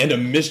Smiley and a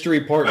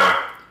mystery partner.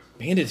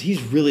 Bandit,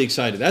 he's really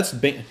excited. That's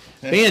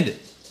Bandit.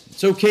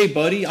 It's okay,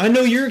 buddy. I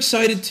know you're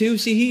excited too.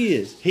 See, he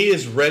is. He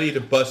is ready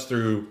to bust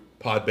through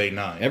Pod Bay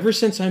 9. Ever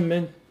since I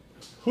met...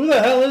 Who the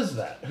hell is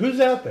that? Who's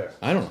out there?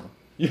 I don't know.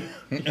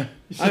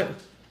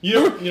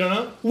 You don't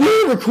know?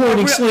 We're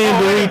recording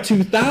Slamboree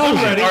 2000.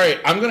 All right,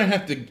 I'm going to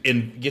have to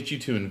get you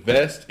to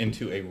invest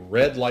into a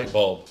red light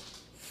bulb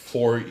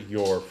for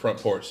your front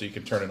porch so you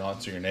can turn it on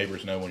so your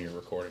neighbors know when you're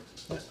recording.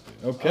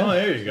 Okay. Oh,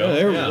 there you go.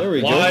 There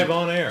we go. Live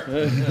on air.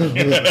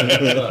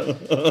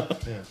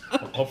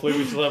 Hopefully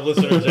we still have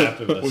listeners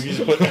after this. We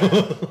just put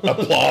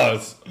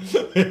applause.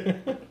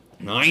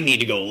 I need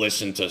to go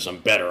listen to some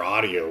better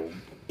audio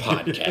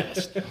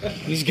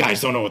podcast. These guys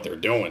don't know what they're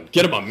doing.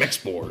 Get them a mix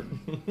board.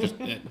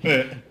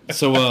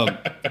 So,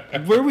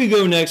 where do we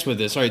go next with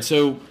this? All right,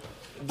 so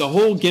the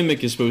whole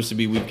gimmick is supposed to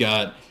be we've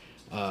got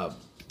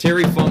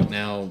Terry Funk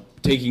now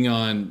taking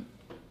on,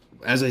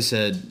 as I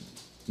said,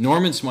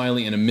 Norman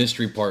Smiley and a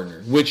mystery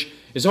partner, which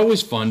is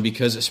always fun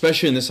because,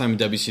 especially in this time of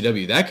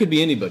WCW, that could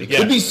be anybody. It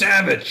could be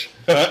Savage.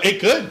 It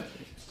could.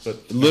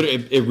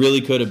 Literally, it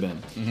really could have been.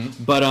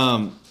 Mm-hmm. But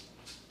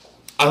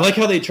I like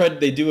how they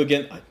do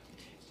again.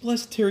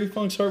 Bless Terry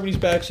Funk's heart when he's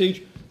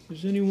backstage.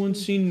 Has anyone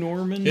seen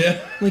Norman? Yeah.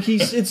 Like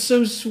it's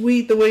so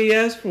sweet the way he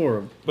asked for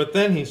him. But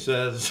then he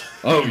says,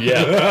 "Oh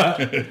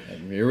yeah."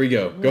 Here we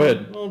go. Go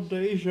ahead. Well,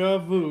 deja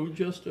vu,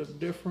 just a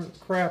different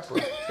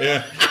crapper.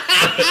 Yeah.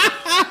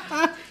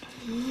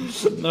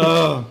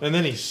 And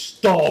then he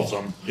stalls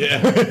him.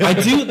 Yeah. I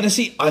do.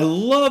 See, I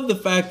love the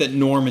fact that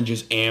Norman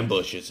just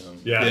ambushes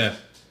him. Yeah.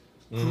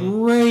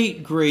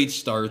 Mm-hmm. Great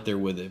start there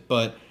with it.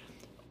 But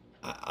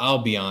I'll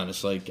be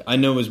honest, like, I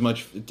know as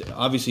much.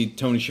 Obviously,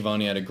 Tony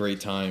Schiavone had a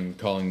great time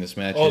calling this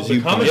match. Oh,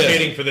 the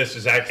commentating for this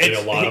is actually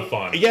a lot of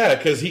fun. Yeah,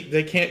 because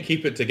they can't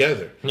keep it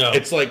together. No.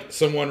 It's like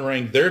someone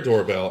rang their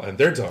doorbell and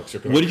their dogs are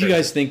going What did crazy. you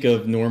guys think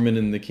of Norman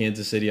and the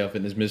Kansas City outfit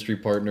and his mystery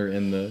partner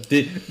and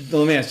the...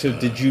 let me ask, so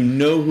did you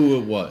know who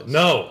it was?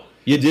 No.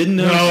 You didn't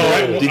know?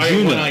 No. Did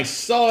you know? When I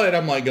saw it,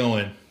 I'm like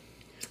going...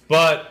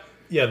 But,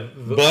 yeah,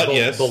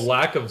 yes. the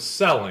lack of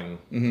selling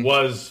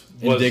was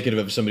indicative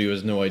of somebody who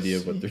has no idea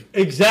what they're...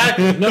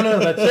 Exactly. No,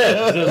 that's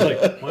it.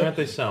 It's like, why aren't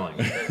they selling?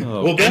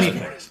 Well,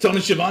 that's Tony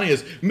Schiavone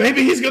is.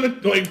 Maybe he's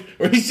going to,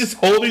 or he's just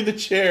holding the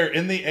chair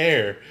in the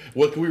air.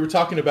 What we were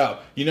talking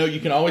about, you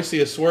can always see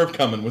a swerve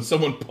coming when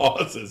someone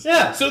pauses.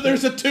 Yeah. So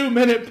there's a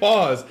 2-minute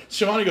pause.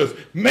 Schiavone goes,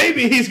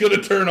 maybe he's going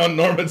to turn on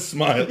Norman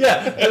Smiley.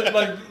 Yeah,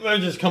 like they're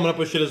just coming up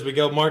with shit as we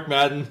go. Mark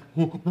Madden,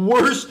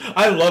 worst.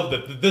 I love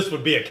that this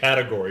would be a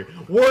category.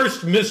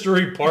 Worst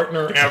mystery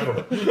partner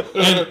ever.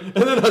 and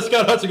then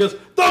Scott Hudson goes,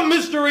 the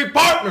mystery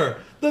partner,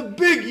 the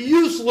big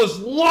useless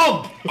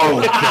lump.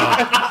 Oh,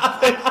 God.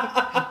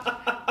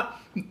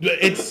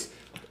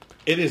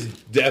 It is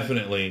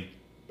definitely.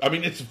 I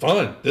mean, it's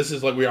fun. This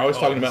is like we're always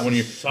talking about when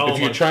if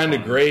you're trying to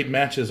grade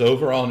matches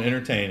overall and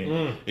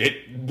entertaining. It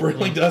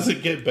really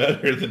doesn't get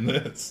better than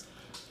this.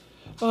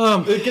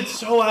 It gets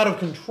so out of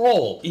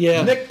control.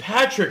 Yeah. Nick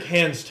Patrick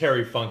hands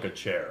Terry Funk a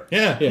chair.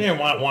 Yeah.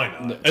 Why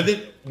not? And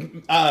then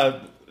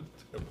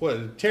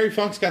Terry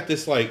Funk's got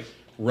this like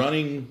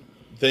running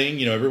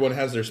thing. Everyone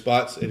has their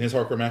spots in his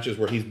hardcore matches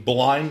where he's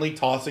blindly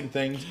tossing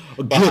things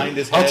behind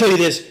his head. I'll tell you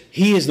this: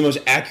 he is the most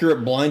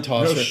accurate blind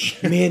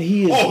tosser. Man,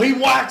 he is. Oh, he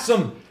whacks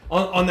him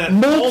on that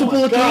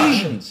multiple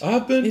occasions.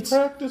 I've been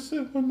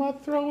practicing with my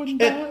throwing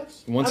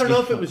dice. I don't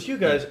know if it was you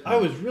guys. I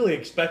was really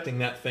expecting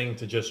that thing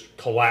to just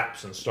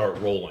collapse and start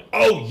rolling.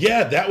 Oh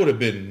yeah, that would have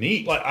been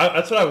neat. Like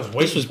that's what I was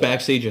waiting. This was for.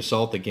 Backstage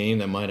Assault, the game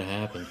that might have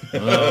happened.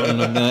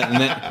 And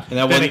that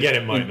then again,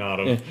 it might not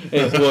have.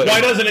 Why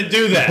doesn't it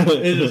do that?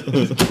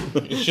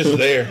 It's just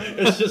there.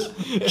 It's just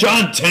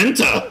John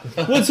Tenta.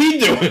 What's he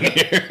doing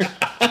here?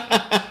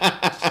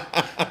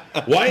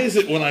 Why is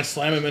it when I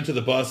slam him into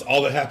the bus,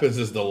 all that happens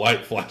is the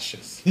light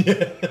flashes? You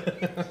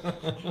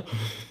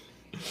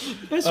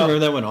guys remember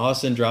that when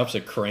Austin drops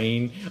a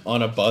crane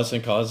on a bus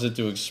and causes it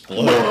to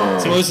explode?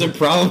 It's the most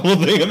improbable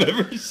thing I've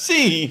ever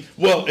seen.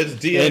 Well, it's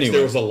DX. Anyway.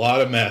 There was a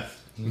lot of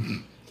meth.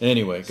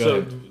 Anyway, go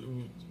ahead.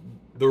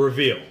 The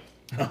reveal.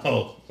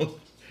 Oh.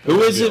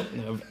 Who is it?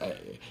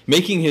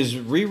 Making his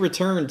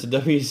re-return to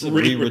WCW.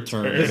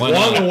 Re-return. His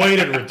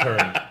long-awaited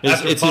return.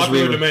 It's his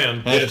popular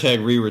demand.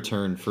 Hashtag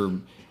re-return for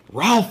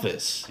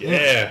Ralphus.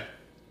 Yeah.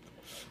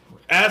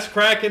 Ass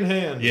crack in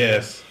hand.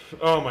 Yes.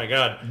 Oh my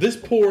God. This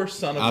poor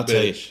son of a bitch. I'll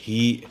tell you,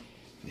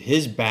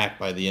 his back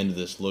by the end of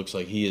this looks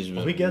like he has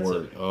been he gets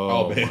worked. it.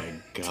 Oh man.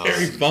 my God.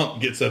 Terry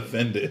Funk gets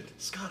offended.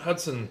 Scott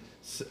Hudson,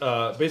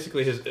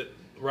 basically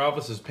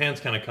Ralphus's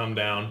pants kind of come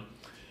down.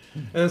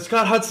 And then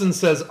Scott Hudson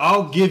says,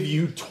 I'll give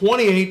you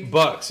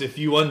 $28 if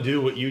you undo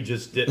what you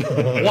just did.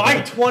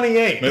 Why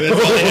 28? That's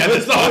all he had in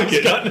his That's all he's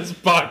pocket. got in his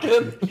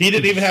pocket. He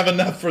didn't even have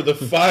enough for the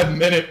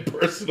 5-minute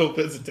personal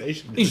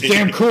visitation. These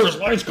damn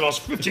Coors Lights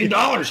cost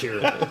 $15 here.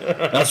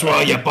 That's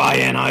why you buy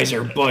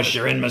Anheuser-Busch.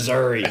 You're in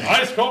Missouri.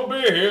 Ice cold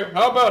beer here.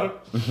 How about it?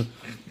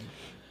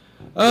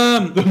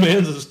 The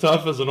man's as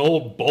tough as an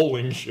old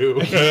bowling shoe.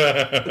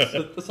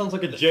 That sounds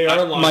like a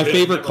JR line. My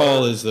favorite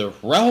call is the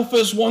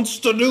Ralphus wants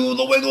to do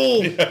the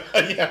wiggle.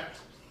 Yeah.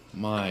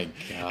 My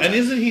God. And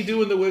isn't he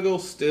doing the wiggle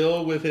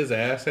still with his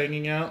ass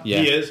hanging out?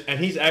 Yeah. He is, and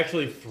he's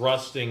actually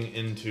thrusting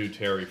into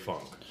Terry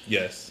Funk.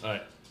 Yes.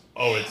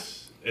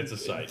 It's a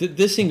sight.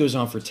 This thing goes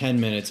on for 10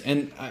 minutes,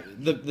 and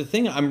the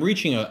thing, I'm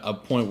reaching a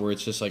point where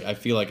it's just like, I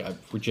feel like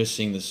we're just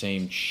seeing the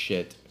same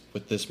shit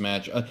with this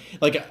match.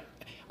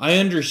 I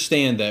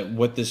understand that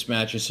what this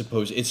match is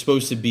it's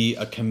supposed to be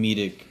a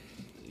comedic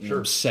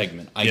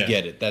segment. I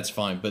get it. That's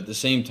fine. But at the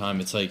same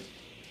time, it's like,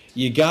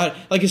 you got,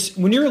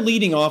 when you're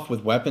leading off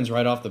with weapons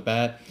right off the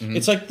bat,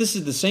 it's like this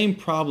is the same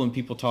problem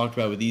people talked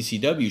about with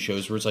ECW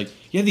shows where it's like,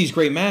 you have these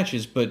great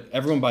matches, but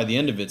everyone by the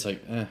end of it's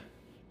like,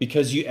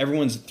 because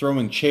everyone's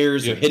throwing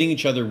chairs or hitting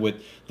each other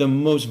with the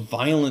most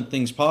violent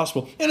things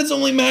possible, and it's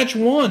only match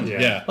one.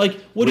 Yeah. Like,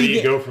 Where do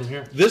you go from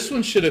here? This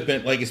one should have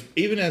been,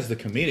 even as the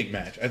comedic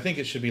match, I think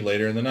it should be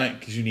later in the night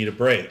because you need a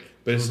break.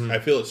 But I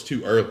feel it's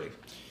too early.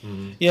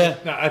 Mm-hmm. Yeah.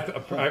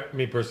 No,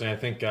 me personally, I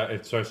think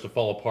it starts to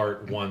fall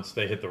apart once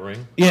they hit the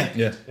ring.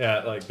 Yeah.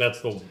 Yeah,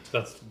 that's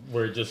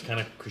where it just kind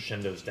of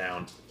crescendos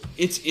down.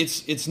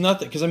 It's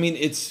nothing, because I mean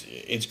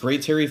it's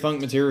great Terry Funk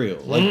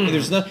material. Like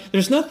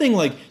there's nothing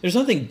I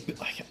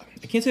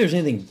can't say there's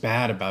anything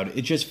bad about it.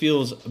 It just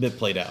feels a bit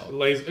played out.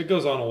 It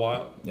goes on a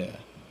while. Yeah.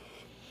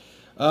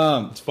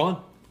 It's fun.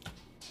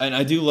 And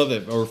I do love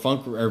that.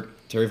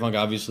 Terry Funk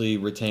obviously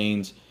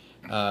retains.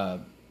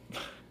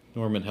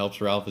 Norman helps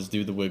Ralphus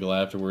do the wiggle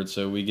afterwards,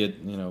 so we get,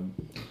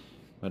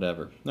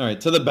 whatever. All right,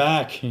 to the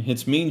back.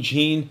 It's Mean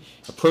Gene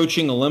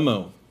approaching a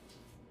limo.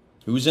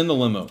 Who's in the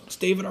limo? It's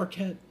David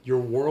Arquette. Your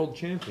world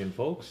champion,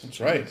 folks. That's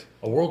right.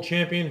 A world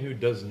champion who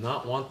does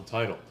not want the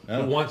title.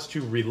 No. Who wants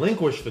to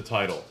relinquish the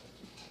title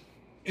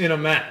in a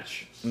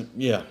match.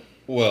 Yeah.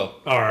 Well,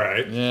 all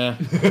right. Yeah.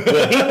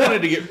 Well, he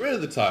wanted to get rid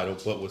of the title,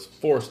 but was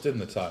forced in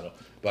the title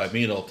by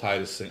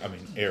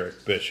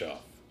Eric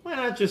Bischoff. Why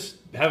not just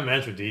have a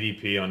match with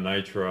DDP on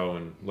Nitro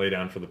and lay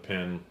down for the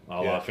pin, a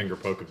la finger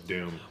poke of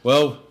doom?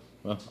 Well,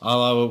 I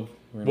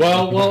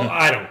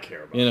don't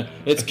care about that.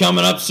 It's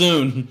coming up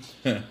soon.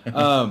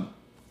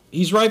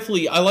 He's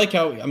rightfully. I like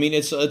how. I mean,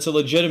 it's a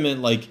legitimate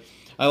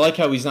I like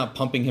how he's not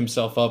pumping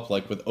himself up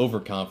like with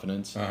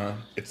overconfidence.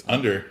 It's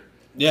under.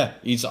 Yeah,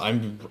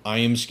 I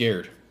am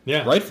scared.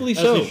 Yeah, rightfully as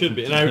so. he should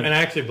be, and I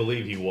actually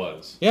believe he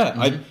was. Yeah,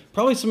 I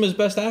probably some of his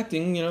best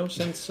acting,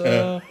 since.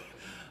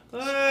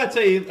 I'd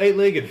say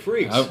Eight-Legged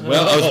Freaks. I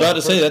was about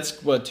to say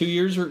that's what 2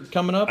 years are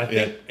coming up. I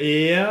think,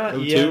 yeah,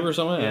 2 or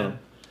something. Yeah.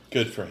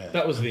 Good for him.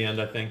 That was the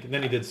end, I think. And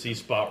then he did See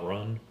Spot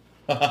Run.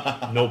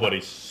 Nobody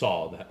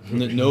saw that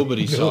movie.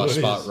 Nobody saw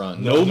Spot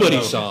Run.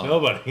 Nobody saw.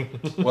 Nobody.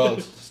 Well,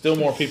 still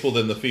more people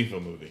than the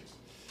FIFA movie.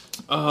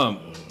 I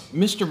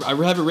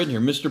have it written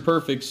here. Mr.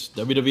 Perfect's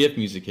WWF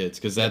music hits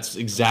because that's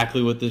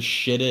exactly what this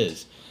shit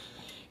is,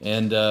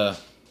 and the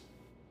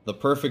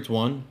perfect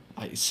one.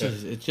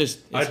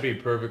 I'd be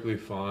perfectly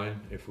fine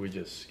if we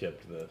just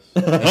skipped this.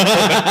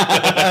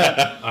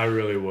 I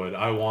really would.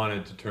 I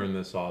wanted to turn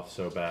this off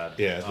so bad.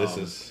 Yeah,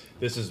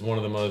 this is one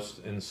of the most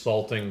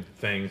insulting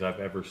things I've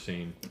ever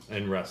seen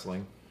in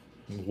wrestling.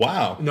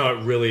 Wow. No,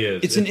 it really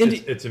is.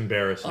 It's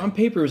embarrassing. On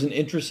paper, it was an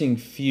interesting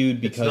feud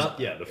because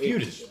the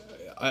feud is.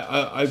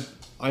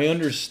 I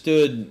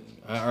understood,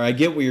 or I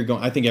get where you're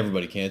going. I think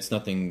everybody can. It's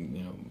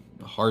nothing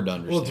hard to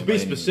understand. Well, to be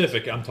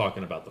specific, I'm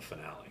talking about the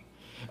finale.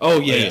 Oh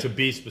yeah, to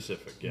be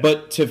specific. Yeah.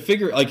 But to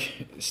figure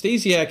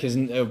Stasiak has,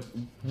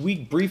 we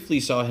briefly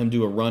saw him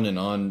do a run-in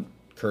on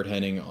Curt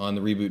Hennig on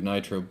the reboot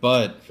Nitro,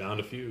 but found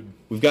a feud.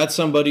 We've got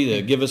somebody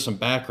to give us some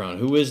background.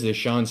 Who is this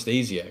Shawn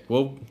Stasiak?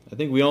 Well, I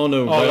think we all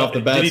know right off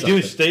the bat. Did he do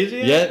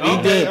Stasiak? Yeah,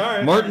 he did.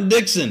 Right, Martin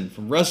Dixon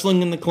from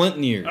Wrestling in the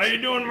Clinton years. How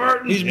you doing,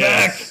 Martin? He's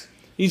back.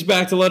 He's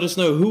back to let us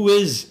know who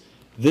is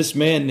this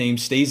man named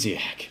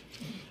Stasiak,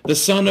 the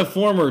son of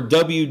former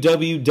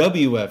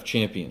WWF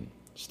champion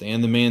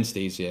Stan the Man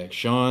Stasiak.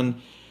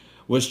 Shawn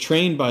was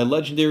trained by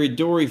legendary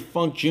Dory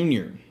Funk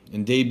Jr.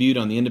 and debuted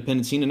on the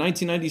independent scene in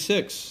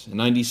 1996. In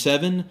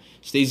 1997,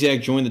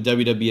 Stasiak joined the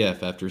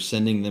WWF after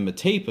sending them a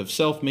tape of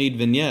self-made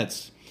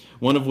vignettes,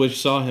 one of which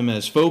saw him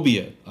as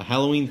Phobia, a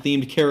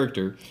Halloween-themed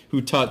character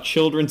who taught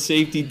children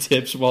safety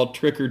tips while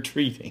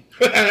trick-or-treating.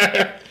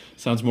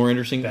 Sounds more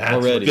interesting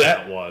already.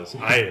 That was.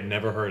 I had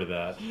never heard of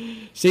that.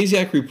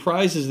 Stasiak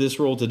reprises this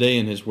role today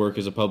in his work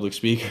as a public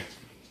speaker.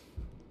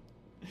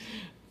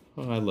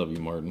 Oh, I love you,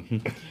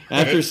 Martin.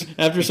 After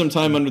some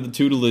time under the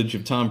tutelage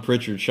of Tom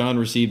Pritchard, Shawn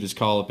received his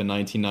call-up in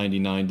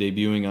 1999,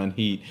 debuting on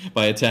Heat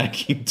by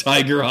attacking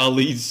Tiger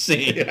Ali's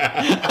Singh. You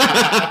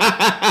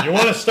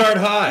want to start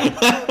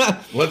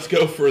high. Let's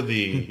go for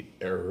the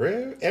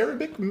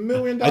Arabic $1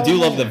 million. I do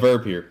love the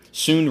verb here.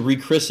 Soon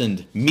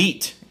rechristened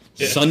Meat.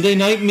 Yeah. Sunday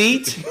Night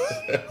Meat?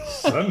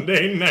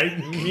 Sunday Night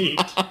Meat.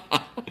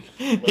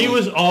 He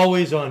was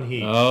always on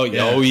Heat. Oh,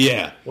 yeah. Oh,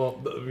 yeah.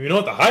 Well, you know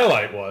what the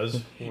highlight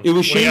was? It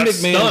was Shane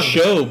McMahon's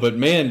show, but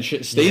man,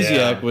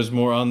 Stasiak was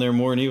more on there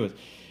more than he was.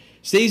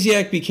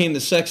 Stasiak became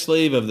the sex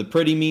slave of the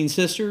Pretty Mean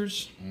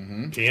Sisters.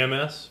 Mm-hmm.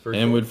 TMS.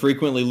 And would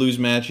frequently lose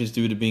matches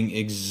due to being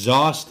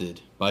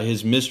exhausted by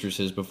his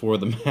mistresses before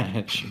the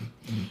match.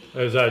 It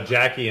was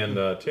Jackie and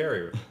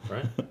Terry,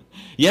 right?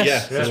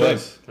 Yes, that's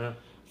right. Yeah.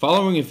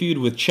 Following a feud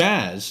with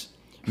Chaz,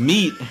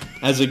 Meat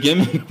as a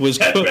gimmick was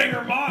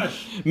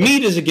cooked.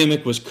 Meat as a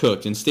gimmick was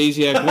cooked, and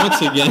Stasiak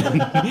once again,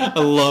 I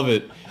love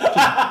it.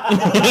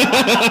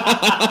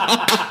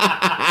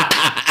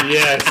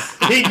 Yes,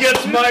 he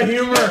gets my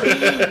humor.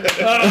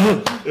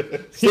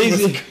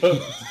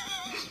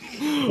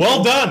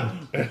 Well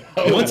done.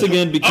 Once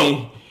again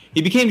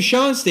he became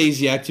Shawn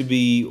Stasiak to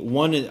be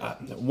one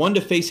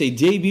to face a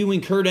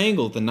debuting Kurt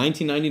Angle at the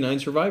 1999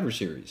 Survivor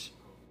Series.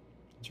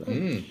 That's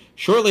right.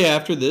 Shortly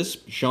after this,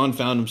 Shawn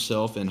found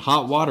himself in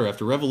hot water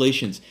after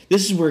Revelations.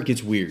 This is where it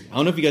gets weird. I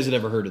don't know if you guys had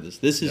ever heard of this.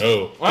 I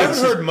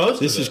haven't heard most of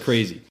this. This is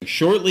crazy.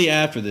 Shortly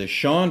after this,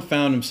 Shawn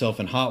found himself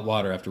in hot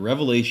water after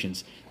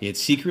Revelations. He had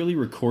secretly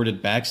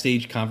recorded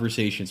backstage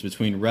conversations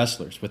between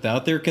wrestlers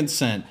without their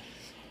consent,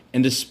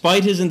 and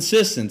despite his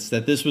insistence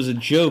that this was a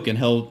joke and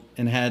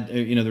had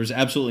there was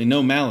absolutely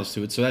no malice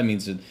to it. So that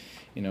means that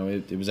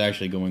it was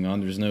actually going on.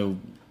 There's no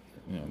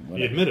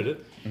he admitted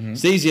it. Mm-hmm.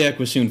 Stasiak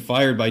was soon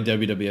fired by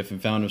WWF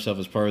and found himself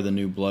as part of the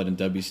New Blood in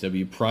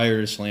WCW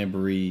prior to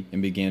Slamboree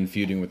and began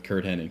feuding with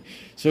Curt Hennig.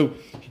 So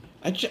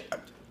I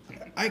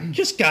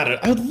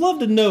would love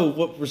to know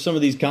what were some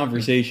of these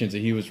conversations that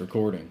he was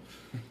recording.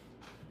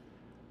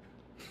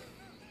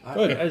 I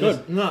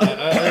don't know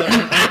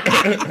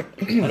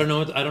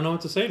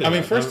what to say to that. I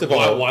mean, first of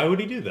all, why would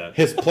he do that?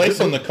 His place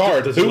on the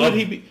card. Who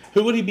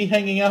would he be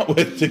hanging out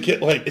with to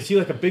get like? Is he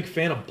like a big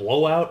fan of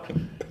Blowout,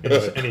 and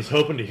he's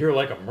hoping to hear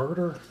like a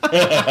murder?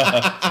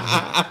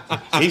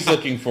 He's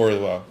looking for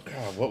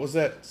God. What was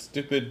that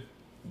stupid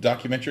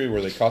documentary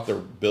where they caught the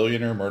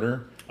billionaire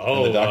murderer?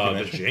 Oh,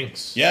 the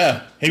Jinx.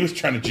 Yeah, he was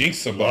trying to jinx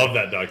somebody. Love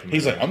that documentary.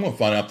 He's like, I'm going to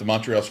find out if the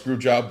Montreal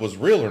Screwjob was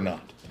real or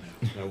not.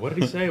 What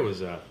did he say? It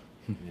was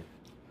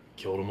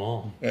killed them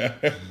all.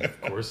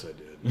 Of course I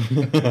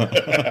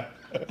did.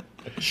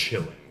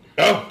 Chilling.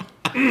 Oh.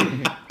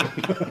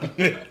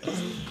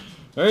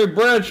 Hey,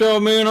 Bradshaw,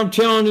 man, I'm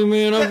telling you,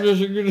 man, I'm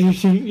just,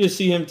 you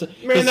see him.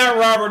 Man, that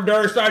Robert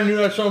Durst, I knew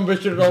that son of a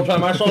bitch the whole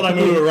time. I saw that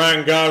movie with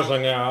Ryan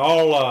Gosling. I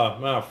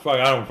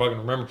don't fucking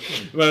remember.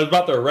 But it was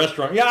about the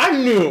restaurant. Yeah, I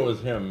knew it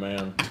was him,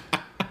 man.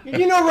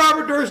 You know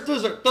Robert Durst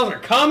does a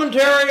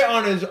commentary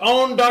on his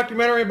own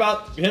documentary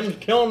about him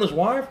killing his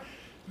wife?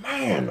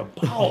 Man, the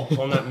balls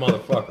on that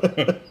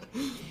motherfucker.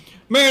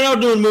 Man, I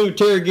was doing a movie with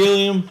Terry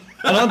Gilliam.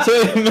 And I'll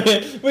tell you,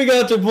 man, we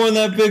got to a point in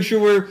that picture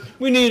where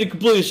we needed to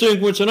complete a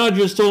sequence, and I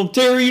just told him,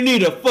 Terry, you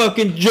need a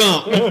fucking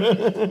jump.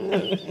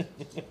 Oh,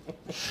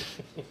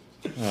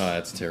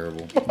 that's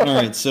terrible. All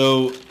right,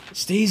 so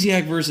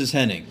Stasiak versus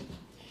Hennig.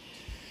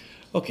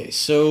 Okay,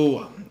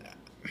 so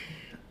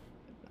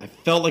I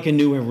felt like I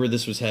knew where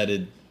this was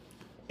headed,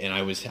 and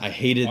I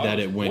hated that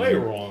it went way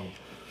wrong.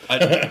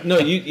 No,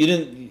 you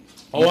didn't.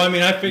 Oh, I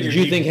mean, I figured.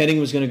 Did you think Hennig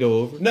was going to go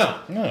over?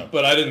 No,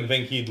 but I didn't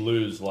think he'd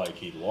lose like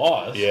he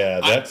lost. Yeah,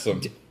 that's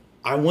some.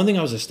 One thing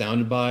I was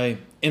astounded by,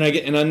 and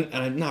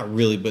I'm not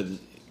really, but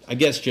I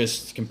guess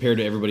just compared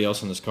to everybody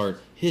else on this card,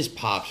 his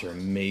pops are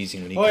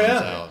amazing when he comes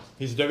out.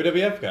 He's a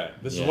WWF guy.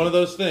 This is one of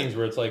those things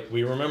where it's like,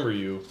 we remember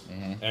you,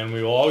 and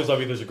we will always love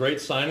you. There's a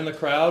great sign in the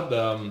crowd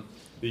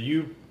that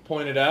you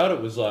pointed out. It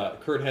was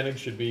Curt Hennig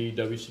should be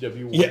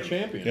WCW World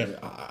Champion.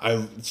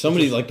 Yeah.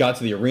 Somebody got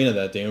to the arena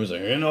that day and was like,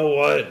 you know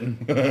what?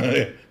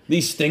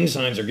 These Sting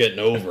signs are getting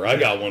over. I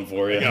got one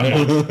for you.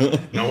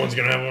 No one's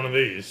gonna have one of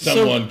these.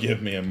 Someone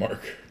give me a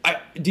marker.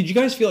 Did you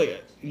guys feel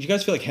like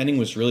Hennig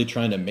was really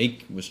trying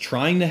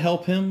to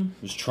help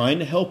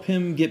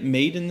him get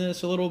made in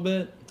this a little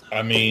bit?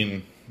 I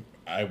mean,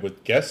 I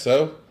would guess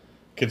so,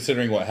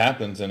 considering what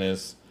happens and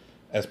is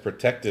as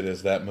protected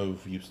as that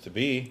move used to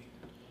be.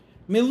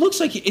 I mean, it looks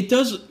like it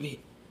does.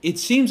 It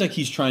seems like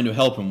he's trying to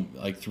help him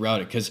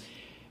throughout it, because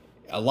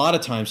a lot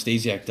of times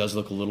Stasiak does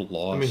look a little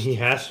lost. I mean, he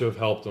has to have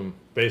helped him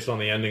based on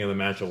the ending of the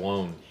match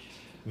alone.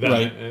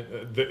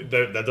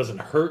 That doesn't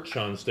hurt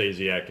Shawn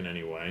Stasiak in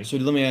any way. So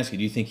let me ask you: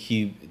 do you think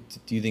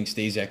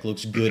Stasiak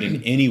looks good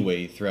in any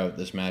way throughout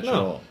this match at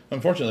all?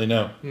 Unfortunately,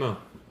 no. No,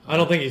 I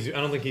don't think he's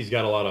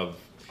got a lot of.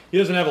 He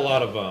doesn't have a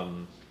lot of.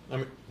 I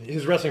mean,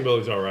 his wrestling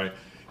ability's all right,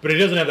 but he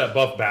doesn't have that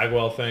Buff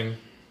Bagwell thing.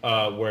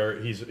 Where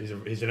he's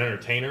an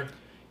entertainer,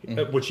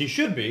 which he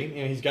should be.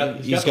 You know, he's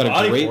got the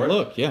body a great for it.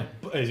 look. Yeah,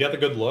 he's got the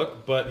good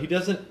look, but he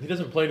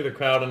doesn't play to the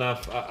crowd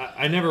enough.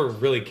 I never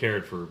really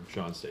cared for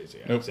Shawn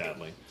Stasiak,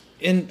 sadly.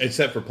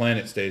 Except for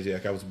Planet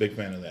Stasiak, I was a big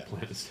fan of that.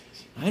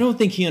 I don't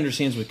think he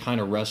understands what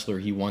kind of wrestler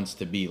he wants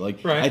to be.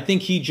 I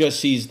think he just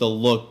sees the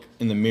look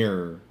in the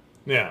mirror.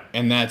 Yeah,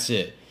 and that's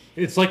it.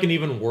 It's like an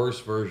even worse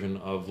version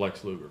of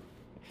Lex Luger.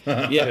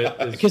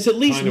 Yeah, because at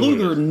least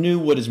Luger knew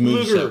what his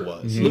moveset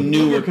was. He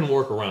knew Luger can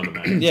work around a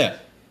match. Yeah.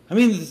 I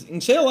mean, you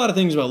can say a lot of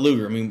things about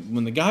Luger. I mean,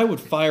 when the guy would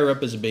fire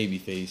up as a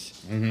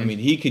babyface, I mean,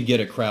 he could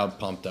get a crowd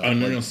pumped up.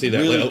 And we're going to see that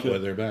later.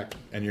 They're back.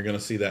 And you're going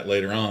to see that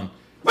later on,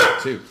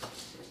 too.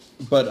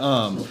 But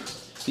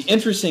the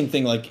interesting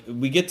thing,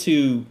 we get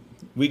to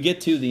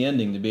the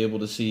ending to be able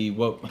to see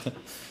what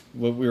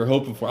we were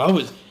hoping for.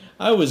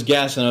 I was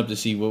gassing up to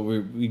see what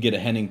we get a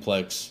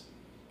Henningplex.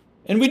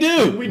 And we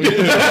do. We do.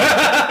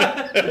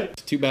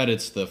 It's too bad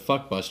it's the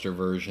Fuckbuster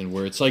version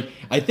where it's like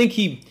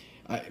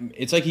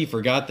it's like he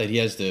forgot that he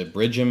has to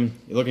bridge him.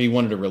 Look, he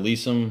wanted to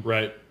release him.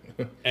 Right.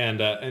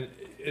 And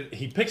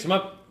he picks him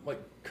up. Like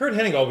Curt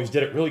Hennig always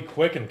did it really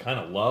quick and kind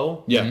of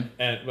low. Yeah.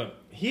 But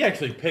he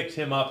actually picks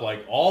him up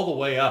all the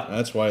way up.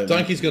 That's why.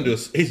 Donkey's going to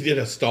he did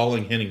a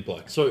stalling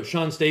Henningplex. So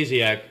Shawn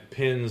Stasiak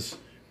pins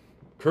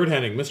Curt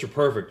Hennig, Mr.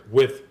 Perfect,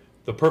 with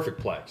the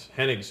Perfect Plex,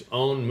 Hennig's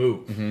own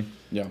move. Mm-hmm.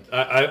 Yeah,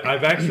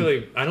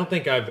 I don't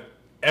think I've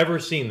ever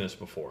seen this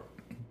before.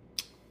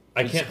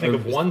 I can't think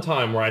of one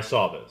time where I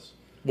saw this.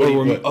 Where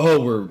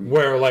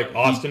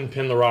Austin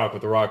pinned The Rock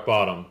with the Rock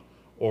Bottom,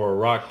 or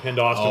Rock pinned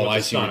Austin with the I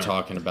see Stunner. what you're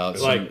talking about.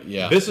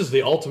 This is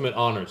the ultimate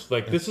honors.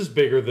 This is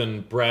bigger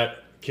than Bret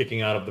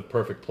kicking out of the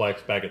Perfect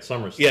Plex back at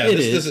SummerSlam. Yeah,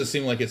 this doesn't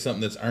seem like it's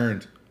something that's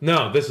earned.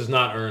 No, this is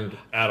not earned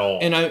at all.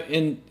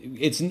 And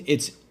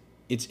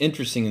it's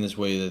interesting in this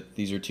way that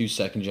these are two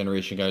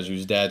second-generation guys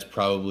whose dads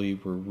probably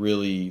were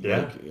really,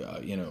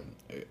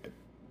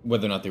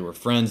 whether or not they were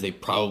friends, they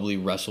probably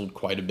wrestled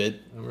quite a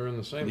bit. And we're in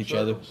the same with each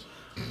circles.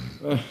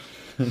 other.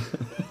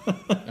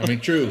 I mean,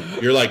 true.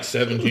 You're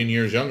 17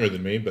 years younger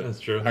than me, but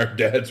that's true. Our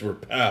dads were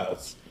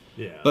pals.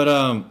 Yeah.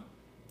 But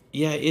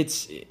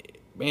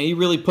he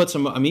really puts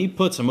him. I mean, he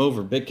puts him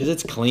over big because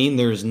it's clean.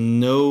 There's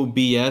no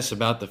BS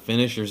about the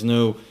finish. There's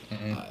no.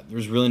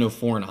 There's really no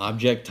foreign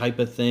object type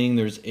of thing.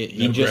 There's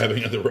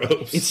grabbing of the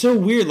ropes. It's so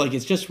weird.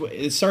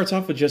 It starts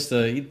off with just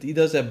he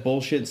does that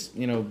bullshit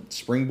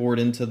springboard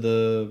into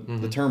the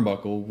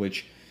turnbuckle,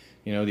 which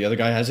the other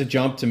guy has a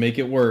jump to make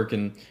it work,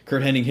 and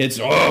Curt Hennig hits.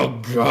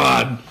 Oh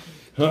God.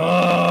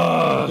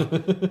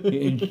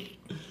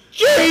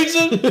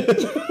 Jesus.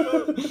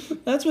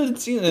 That's what it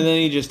seems. And then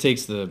he just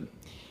takes the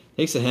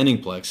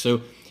Henningplex.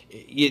 So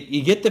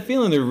you get the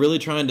feeling they're really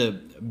trying to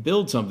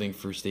build something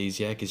for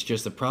Stasiak. It's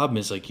just the problem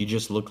is you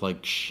just look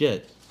like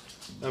shit.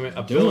 I mean,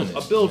 a build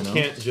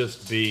can't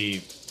just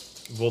be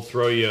we'll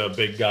throw you a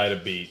big guy to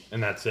beat,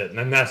 and that's it. And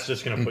then that's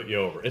just going to put you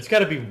over. It's got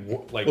to be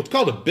like Well, it's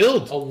called a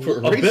build. For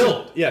a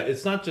build. Yeah,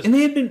 it's not just. And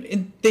they had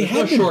been. They There's had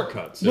no been,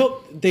 shortcuts.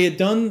 Well, they'd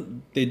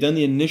done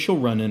the initial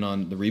run-in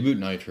on the reboot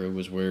Nitro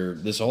was where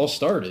this all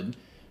started.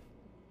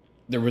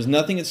 There was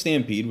nothing at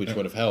Stampede, which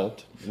would have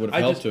helped. Would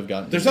have helped to have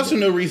gotten. There's also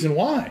no reason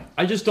why.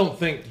 I just don't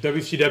think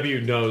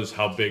WCW knows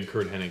how big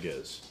Kurt Hennig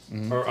is,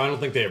 or I don't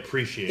think they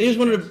appreciate. They just it.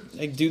 wanted to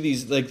like do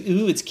these like,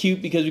 ooh, it's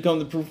cute because we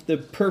call him the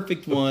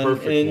perfect one,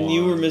 perfect and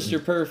you were one.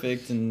 Mr.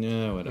 Perfect, and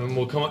whatever.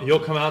 And you'll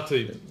come out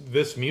to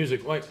this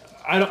music. Like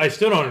I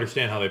still don't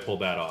understand how they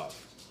pulled that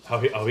off. How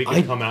he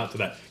can come out to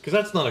that, because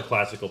that's not a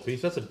classical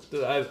piece. Isn't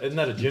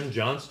that a Jim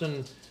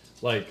Johnston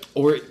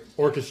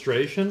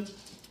orchestration?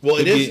 Well,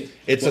 it is.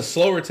 It's a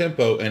slower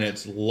tempo and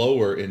it's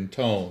lower in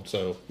tone.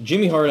 So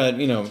Jimmy Hart had,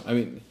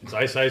 It's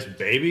Ice Ice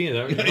Baby. Is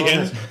that what you're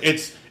yes,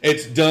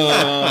 it's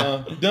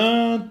dun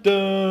dun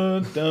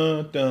dun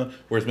dun dun.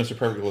 Whereas Mr.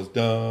 Perfect was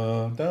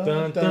dun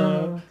dun dun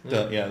dun.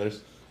 Yeah,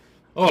 there's.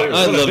 Oh,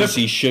 I'd love to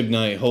see Suge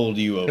Knight hold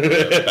you over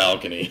the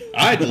balcony.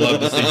 I'd love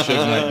to see Suge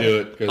Knight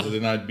do it, because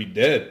then I'd be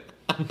dead.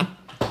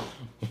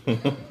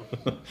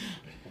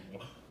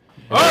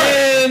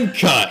 And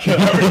cut.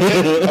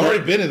 I've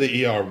already been to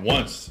the ER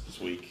once this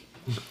week.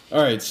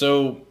 All right,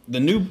 so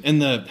New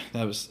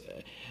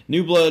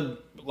Blood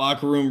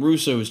locker room.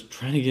 Russo is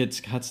trying to get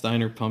Scott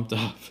Steiner pumped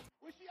up.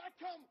 Well, see, I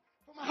come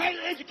from a highly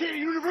educated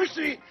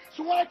university,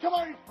 so when I come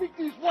out and speak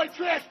to these white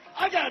trash,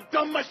 I gotta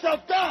dumb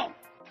myself down.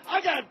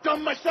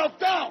 Dumb myself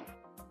down.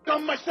 No, you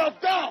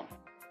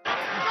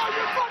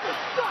fucking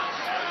suck.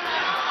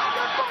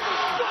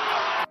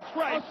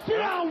 Right. Sit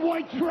down,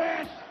 white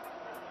trash.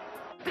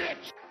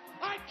 Bitch.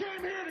 I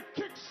came here to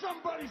kick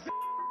somebody's ass.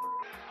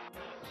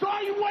 So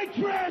all you white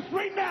trash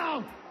right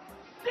now,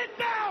 sit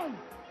down,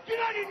 get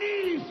on your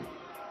knees,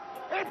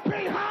 and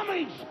pay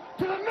homage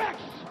to the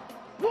next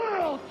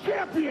world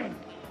champion.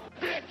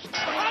 Bitch.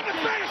 I'm the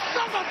greatest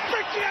son of a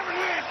bitch you ever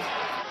lived.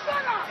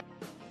 Shut up.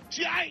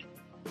 See,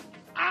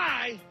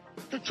 I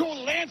control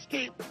the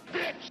landscape,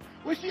 bitch.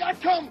 Well, see, I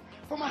come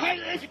from a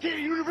highly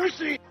educated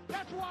university.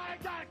 That's why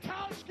I got a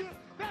college skill.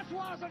 That's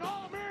why I was an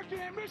All-American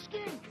at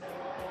Michigan.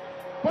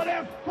 But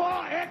at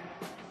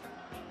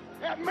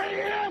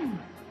Mayhem,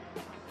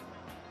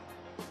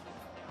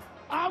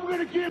 I'm going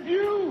to give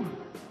you,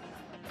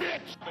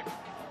 bitch,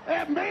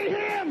 at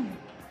Mayhem,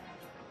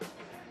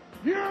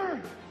 you're...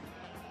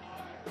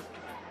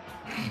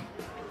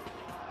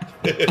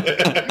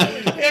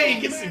 Yeah,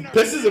 he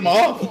pisses him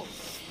off.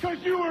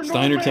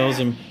 Steiner tells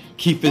him,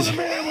 keep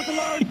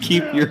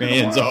your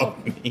hands off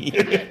me.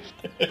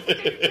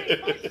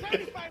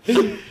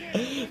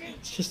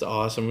 It's just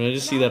awesome. And I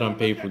just see that on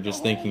paper,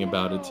 just thinking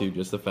about it too.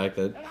 Just the fact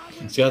that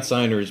Scott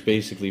Steiner is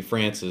basically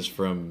Francis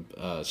from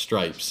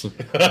Stripes.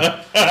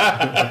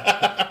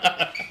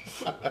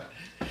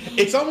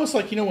 It's almost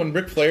like, when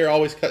Ric Flair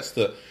always cuts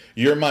the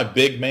 "you're my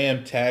big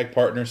man" tag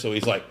partner, so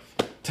he's like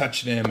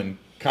touching him and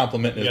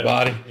complimenting his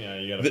body. Yeah,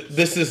 you gotta.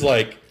 This is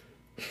like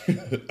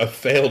a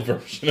failed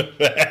version of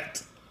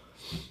that.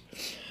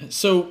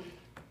 So,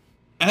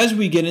 as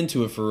we get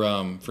into it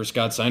for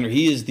Scott Steiner,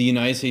 he is the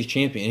United States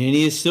champion, and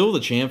he is still the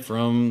champ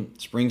from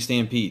Spring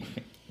Stampede.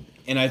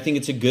 And I think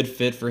it's a good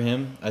fit for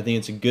him. I think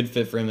it's a good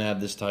fit for him to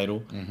have this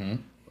title. Mm-hmm.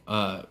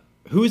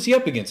 Who is he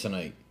up against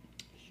tonight?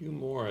 Hugh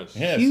Morris.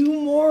 Yes.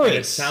 Hugh Morris. And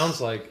it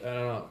sounds like, I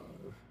don't know,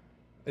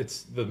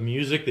 it's the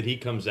music that he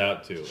comes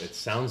out to. It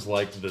sounds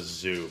like The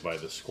Zoo by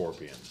the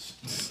Scorpions.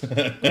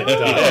 It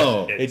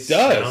does. It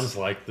sounds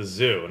like The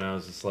Zoo. And I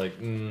was just like,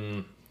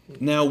 Now,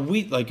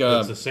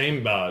 it's the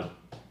same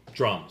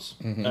drums.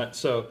 Mm-hmm.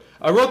 So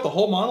I wrote the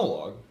whole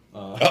monologue.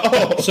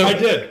 So I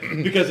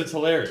did, because it's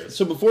hilarious.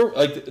 So before,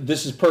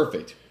 this is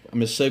perfect. I'm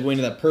going to segue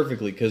into that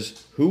perfectly,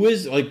 because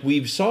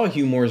we saw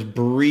Hugh Morris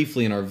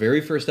briefly in our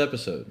very first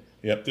episode.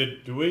 Yep.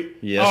 Do we?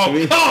 Yes.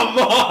 Oh, come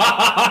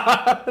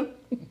on!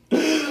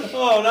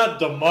 Oh, not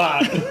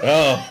Demott.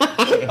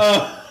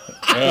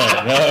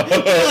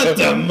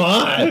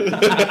 Demott.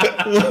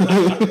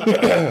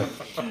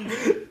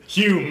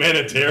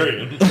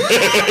 Humanitarian. The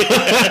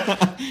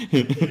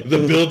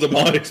Bill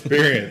DeMott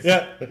experience.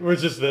 Yeah, we're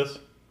just this.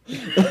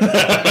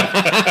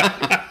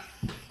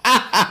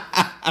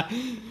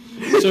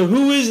 So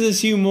who is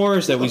this Hugh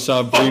Morris that we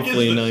saw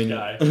briefly in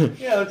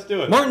 '90? Yeah, let's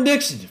do it. Martin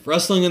Dixon,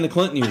 wrestling in the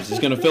Clinton years, is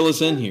going to fill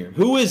us in here.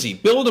 Who is he?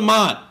 Bill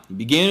DeMott. He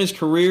began his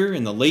career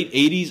in the late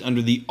 '80s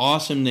under the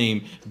awesome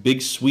name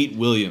Big Sweet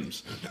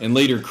Williams, and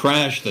later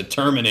Crash the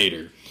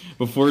Terminator,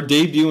 before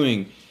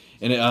debuting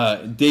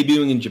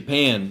in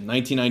Japan,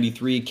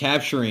 1993,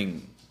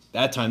 capturing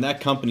that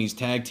company's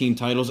tag team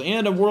titles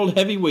and a World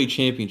Heavyweight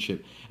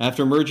Championship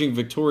after emerging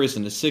victorious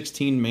in a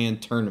 16-man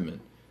tournament,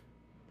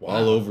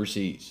 all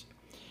overseas.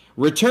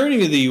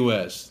 Returning to the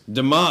U.S.,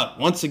 DeMott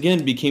once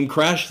again became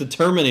Crash the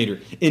Terminator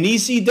in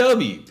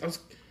ECW. I was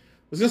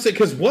going to say,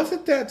 because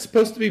wasn't that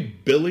supposed to be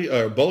Bully?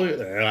 I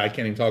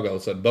can't even talk all of a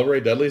sudden. Bubba Ray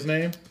Dudley's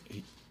name?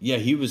 Yeah,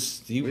 he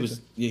was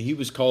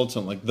called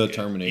something like the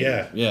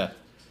Terminator. Yeah.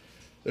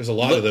 There's a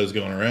lot of those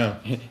going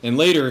around. And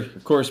later,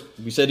 of course,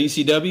 we said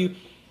ECW.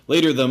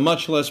 Later, the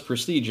much less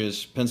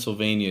prestigious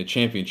Pennsylvania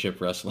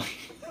Championship Wrestling.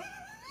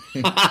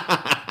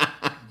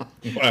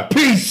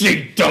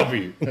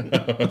 PCW!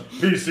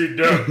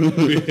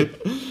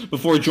 PCW.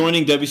 Before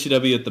joining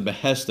WCW at the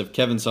behest of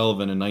Kevin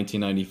Sullivan in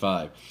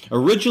 1995.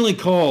 Originally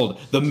called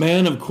the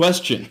Man of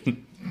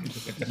Question,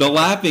 the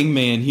Laughing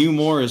Man, Hugh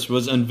Morris,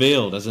 was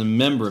unveiled as a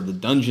member of the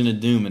Dungeon of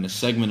Doom in a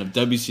segment of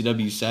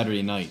WCW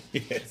Saturday Night.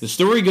 Yes. The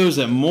story goes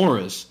that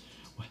Morris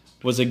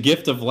was a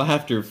gift of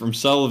laughter from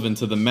Sullivan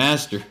to the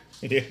Master.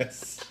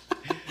 Yes.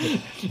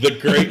 The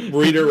great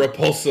Rita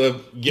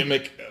Repulsa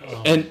gimmick.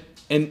 And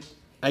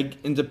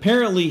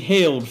apparently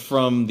hailed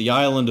from the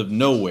island of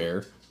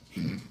nowhere.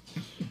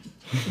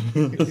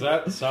 Is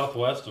that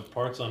southwest of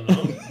Parts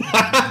Unknown?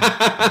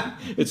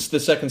 It's the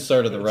second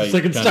start of the right.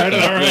 second start, all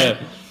right.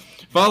 Yeah.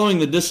 Following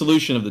the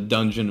dissolution of the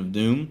Dungeon of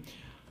Doom,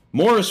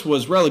 Morris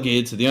was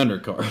relegated to the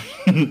undercard.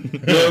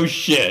 No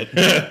shit.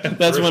 That's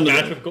First one of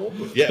match the, of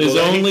Goldberg. Yeah, his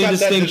well, only he's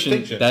got that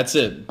distinction. That's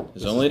it.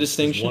 His only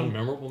distinction. One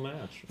memorable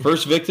match.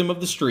 First victim of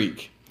the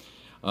streak.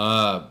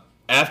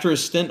 After a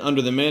stint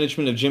under the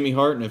management of Jimmy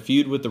Hart and a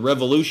feud with the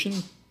Revolution,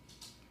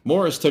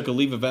 Morris took a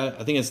leave of I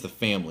think it's the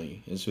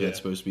Family is who that's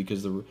supposed to be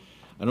because I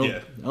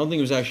don't think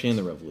it was actually in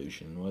the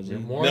Revolution, was it?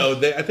 Morris? No,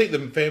 I think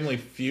the Family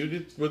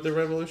feuded with the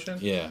Revolution.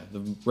 Yeah,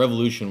 the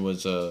Revolution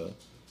was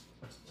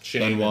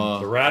Shane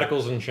Benoit. The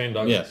Radicals and Shane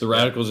Douglas. Yeah, the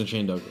Radicals and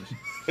Shane Douglas.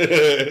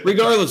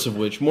 Regardless of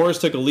which, Morris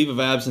took a leave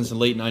of absence in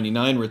late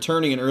 '99,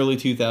 returning in early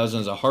 2000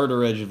 as a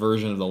harder-edged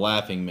version of the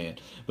Laughing Man.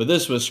 But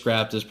this was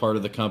scrapped as part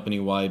of the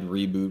company-wide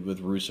reboot with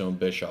Russo and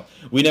Bischoff.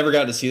 We never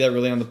got to see that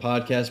really on the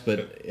podcast,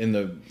 but in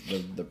the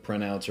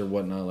printouts or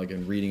whatnot, like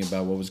in reading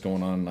about what was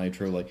going on in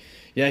Nitro, like,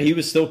 yeah, he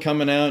was still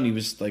coming out, and he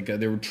was like,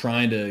 they were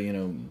trying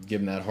to,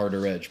 give him that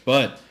harder edge.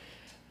 But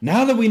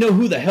now that we know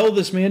who the hell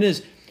this man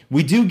is,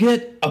 we do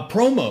get a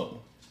promo,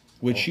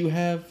 which you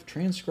have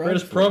transcribed.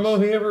 Greatest for us. promo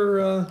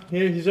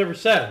he's ever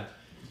said,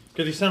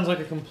 because he sounds like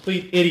a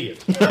complete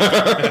idiot.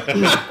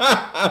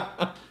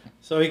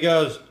 So he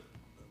goes,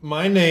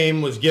 "My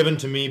name was given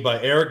to me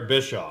by Eric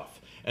Bischoff,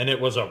 and it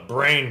was a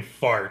brain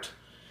fart.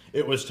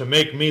 It was to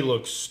make me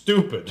look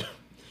stupid.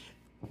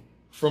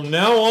 From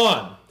now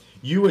on,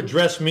 you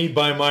address me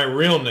by my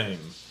real name,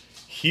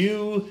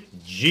 Hugh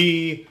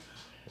G.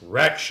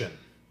 Rection.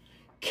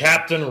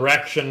 Captain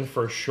Rection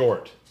for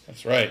short."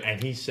 That's right.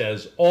 And he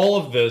says all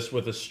of this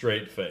with a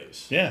straight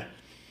face. Yeah.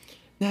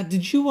 Now,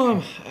 did you?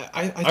 I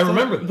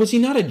remember this. Was he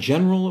not a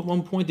general at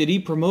one point? Did he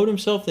promote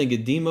himself and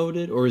get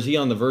demoted, or is he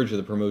on the verge of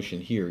the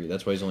promotion here?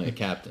 That's why he's only a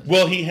captain.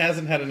 Well, he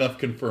hasn't had enough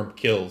confirmed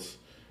kills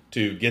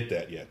to get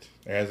that yet.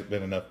 There hasn't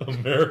been enough.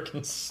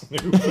 American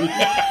Snoopy.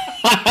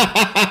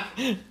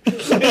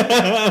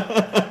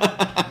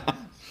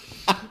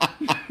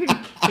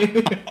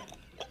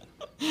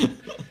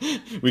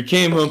 We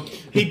came home.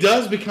 He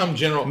does become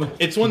general.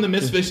 It's when the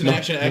Misfits in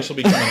Action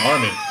actually become an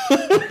army.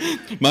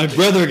 My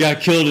brother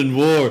got killed in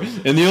war,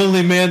 and the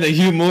only man that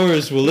Hugh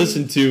Morris will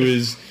listen to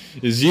is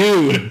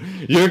you.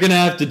 You're gonna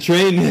have to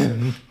train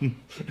him.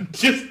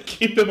 Just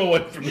keep him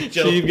away from each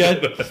other.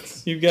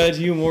 So you've got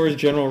Hugh Morris'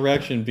 general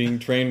reaction being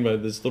trained by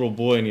this little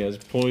boy, and he has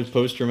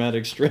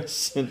post-traumatic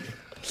stress.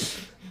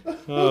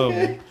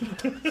 Okay.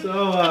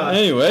 So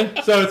Anyway,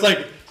 so it's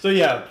like, so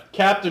yeah,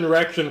 Captain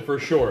Rection for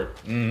short.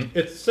 Mm-hmm.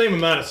 It's the same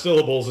amount of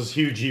syllables as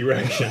Hugh G.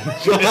 Rection.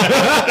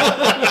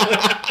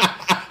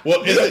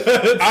 Well,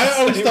 I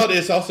always thought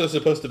it's also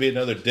supposed to be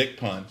another dick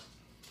pun.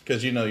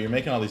 Because, you're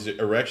making all these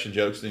erection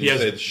jokes, and you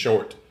say it's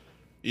short.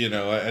 I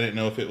didn't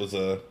know if it was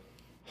a...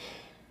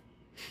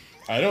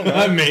 I don't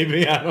know.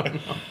 Maybe, I don't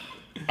know.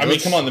 I mean,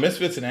 come on, the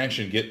Misfits in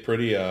Action get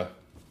pretty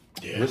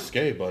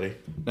risque, buddy.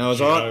 now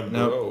as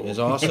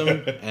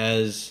awesome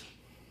as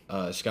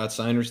Scott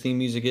Steiner's theme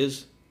music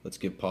is, let's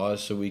give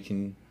pause so we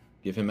can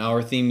give him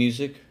our theme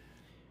music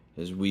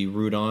as we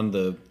root on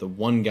the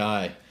one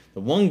guy. The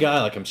one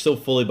guy, like, I'm still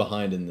fully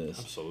behind in this.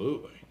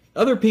 Absolutely.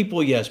 Other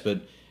people, yes,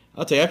 but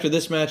I'll tell you, after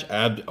this match,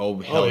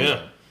 hell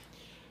yeah.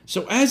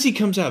 So as he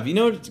comes out,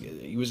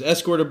 he was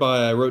escorted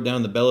by, I wrote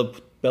down, the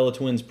Bella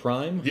Twins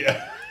Prime.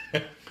 Yeah.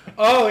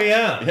 Oh,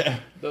 yeah.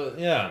 Yeah.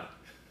 Yeah.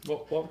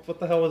 What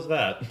the hell was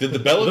that? Did the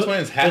Bella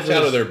Twins hatch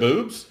out of their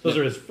boobs? Those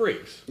are his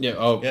freaks. Yeah.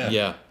 Oh,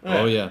 yeah.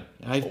 Oh, yeah.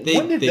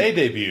 When did they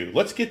debut?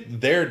 Let's get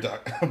their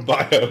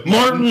bio.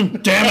 Martin,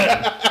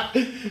 damn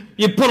it!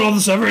 You put all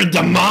this over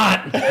into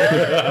Mott.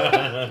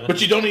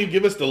 But you don't even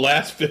give us the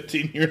last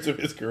 15 years of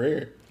his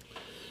career.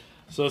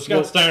 So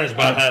Scott Steiner's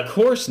about had. Of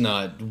course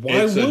not.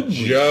 Why It's would a we?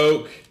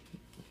 joke.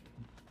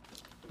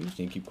 You just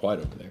need to keep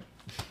quiet over there.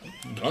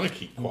 I'm gonna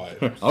keep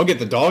quiet. I'll get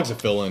the dogs to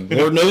fill in.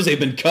 Lord knows they've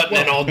been cutting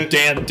it all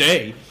damn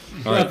day.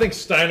 All I right. think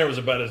Steiner was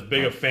about as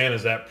big a fan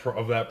as that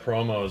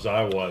promo as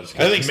I was.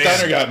 I think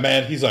Steiner got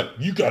mad. He's like,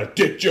 "You got a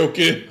dick joke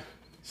in."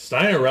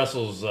 Steiner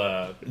wrestles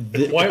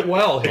quite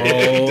well here.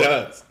 He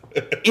does.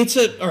 It's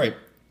all right.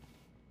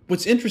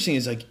 What's interesting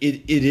is like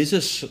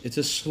it's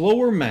a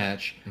slower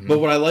match, but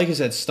what I like is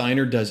that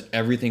Steiner does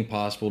everything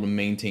possible to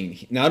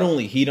maintain not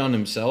only heat on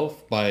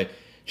himself by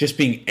just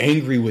being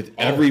angry with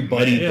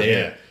everybody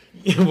there.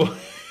 Yeah.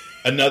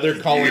 Another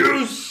calling.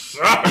 You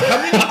suck.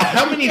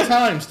 How many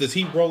times does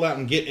he roll out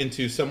and get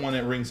into someone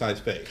at ringside's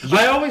face?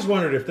 I always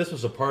wondered if this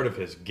was a part of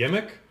his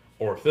gimmick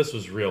or if this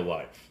was real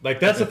life. Like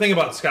that's the thing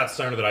about Scott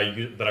Steiner that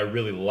I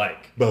really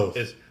like. Both.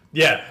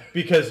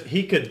 Because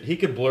he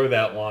could blur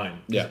that line.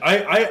 Yeah.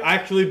 I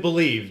actually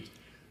believed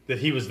that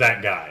he was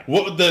that guy.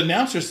 Well, the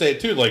announcers say it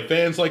too. Like,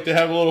 fans like to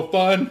have a little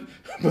fun,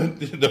 but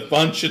the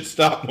fun should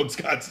stop when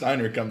Scott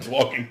Steiner comes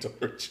walking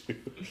towards you.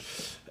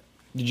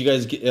 Did you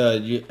guys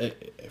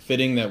get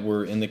fitting that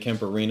we're in the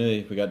Kemp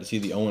Arena? We got to see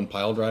the Owen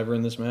pile driver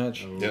in this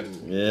match. Yep.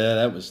 Yeah,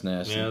 that was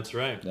nasty. Yeah, that's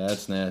right.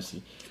 That's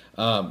nasty.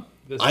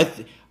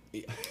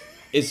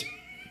 It's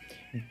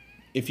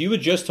if you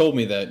had just told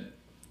me that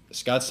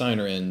Scott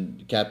Steiner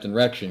and Captain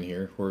Rection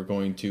here were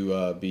going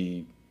to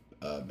be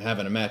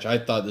having a match, I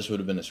thought this would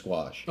have been a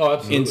squash. Oh,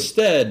 absolutely.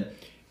 Instead,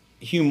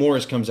 Hugh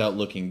Morris comes out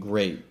looking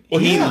great. Well,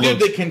 he they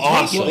looks can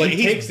awesome. Well,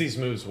 he takes these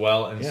moves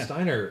well, and Yeah.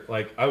 Steiner,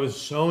 I was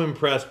so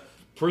impressed.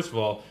 First of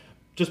all,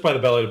 just by the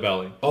belly to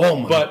belly. Oh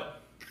my!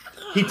 But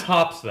he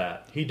tops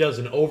that. He does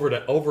an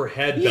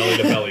overhead belly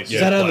to belly. Is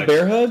that out of the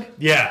bear hug?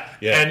 Yeah.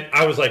 Yeah. And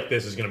I was like,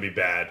 this is going to be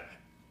bad.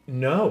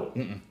 No.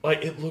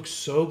 It looks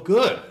so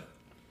good.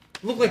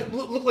 Look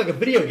like a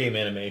video game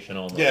animation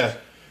almost. Yeah.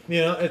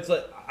 It's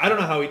like, I don't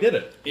know how he did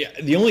it. Yeah.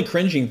 The only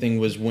cringing thing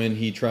was when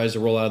he tries to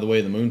roll out of the way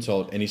of the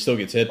moonsault and he still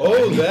gets hit. by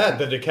it.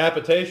 the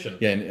decapitation.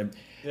 Yeah. And,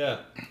 Yeah.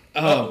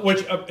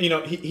 Which,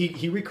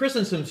 he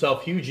rechristens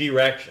himself Hugh G.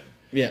 Rection.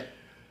 yeah.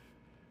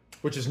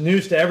 Which is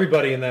news to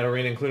everybody in that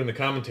arena, including the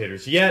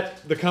commentators.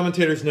 Yet, the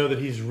commentators know that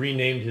he's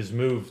renamed his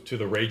move to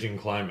the Raging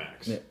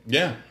Climax.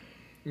 Yeah.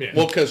 Yeah.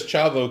 Well, because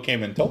Chavo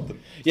came and told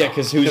them. Yeah,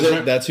 because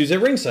that's who's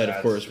at ringside,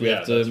 of course. We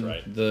have to that's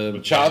right. the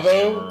With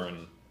Chavo, Hammer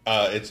and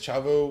it's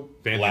Chavo,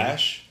 Van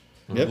Lash,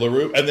 Yep.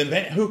 LaRue, and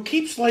then who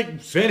keeps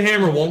Van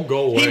Hammer won't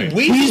go away.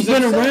 He's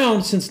been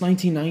around since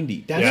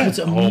 1990. That's Yeah. what's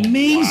Oh,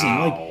 amazing.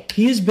 wow. Like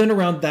he has been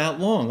around that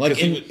long. Like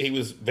He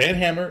was Van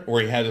Hammer,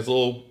 where he had his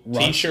little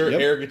T-shirt,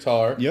 Yep. air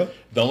guitar. Yep.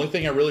 The only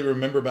thing I really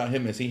remember about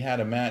him is he had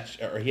a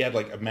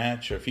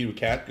feud with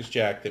Cactus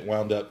Jack that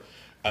wound up.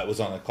 It was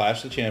on the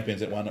Clash of the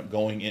Champions. It wound up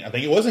going in. I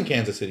think it was in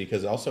Kansas City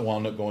because it also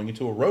wound up going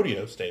into a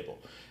rodeo stable.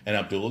 And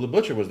Abdullah the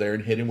Butcher was there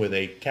and hit him with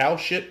a cow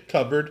shit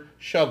covered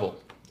shovel.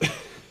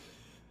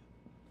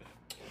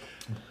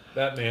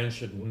 That man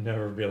should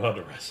never be allowed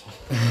to wrestle.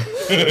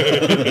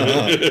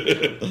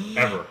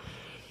 Ever.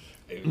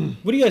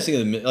 what do you guys think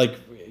of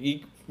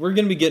the we're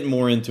going to be getting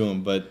more into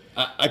him, but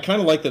I kind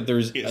of like that there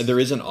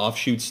is an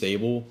offshoot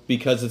stable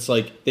because it's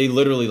like they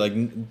literally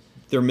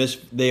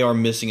they are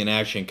missing in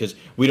action because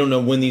we don't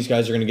know when these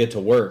guys are going to get to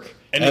work.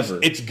 And ever.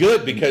 it's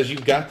good because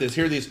you've got this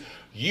here.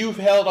 You've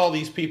held all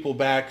these people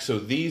back, so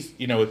these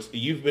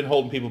you've been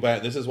holding people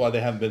back. This is why they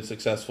haven't been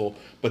successful.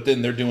 But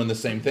then they're doing the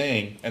same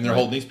thing and they're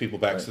holding these people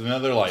back. Right. So now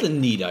they're like, it's a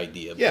neat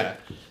idea. Yeah,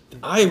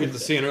 I get to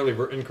see an early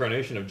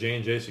incarnation of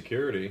J&J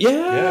Security.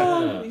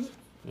 Yeah.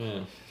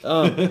 The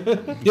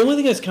only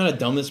thing that's kind of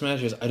dumb this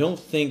match is I don't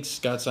think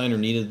Scott Steiner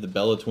needed the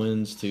Bella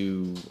Twins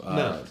to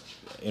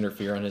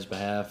interfere on his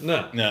behalf.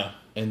 No.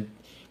 And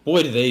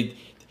boy, did they!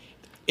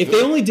 If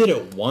they only did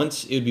it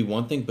once, it would be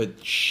one thing.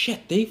 But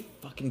shit, they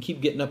fucking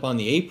keep getting up on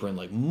the apron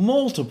like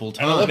multiple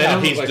I love times. how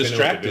don't he's look like they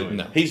know what distracted. they're doing.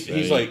 No.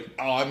 He's like,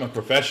 oh, I'm a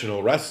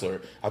professional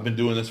wrestler. I've been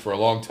doing this for a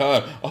long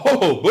time.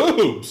 Oh,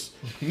 boobs!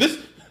 This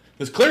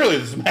clearly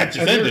this match has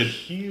And they're ended.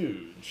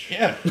 huge.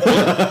 Yeah. The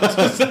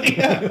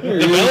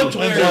Bella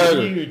Twins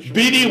are huge.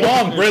 BD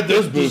Wong bred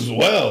those boobs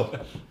well.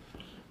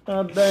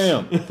 God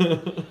damn.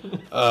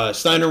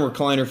 Steiner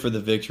recliner for the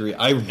victory.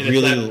 I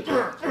really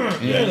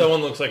That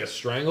one looks like a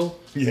strangle.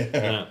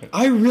 Yeah.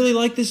 I really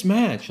like this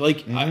match.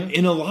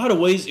 In a lot of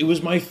ways, it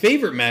was my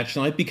favorite match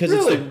tonight because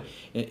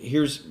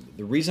here's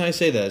the reason I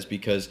say that is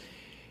because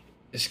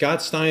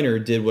Scott Steiner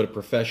did what a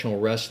professional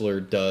wrestler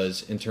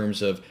does in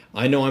terms of,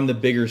 I know I'm the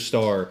bigger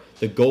star.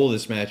 The goal of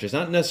this match is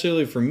not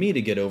necessarily for me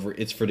to get over,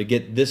 it's to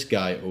get this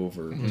guy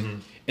over. Mm-hmm.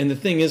 And the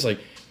thing is,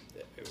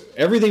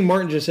 everything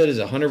Martin just said is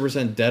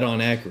 100% dead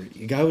on accurate.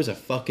 The guy was a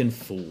fucking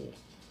fool.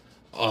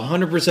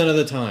 100% of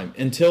the time.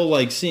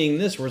 Until, seeing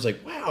this where it's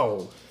like,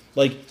 wow.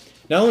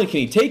 Not only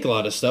can he take a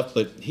lot of stuff,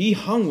 but he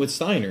hung with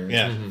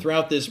Steiner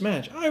throughout this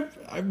match.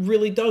 I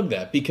really dug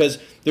that because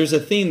there's a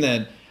theme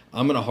that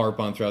I'm going to harp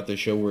on throughout this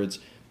show where it's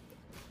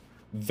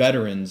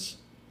veterans,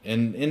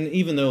 and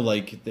even though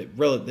they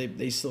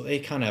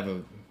kind of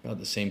have about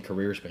the same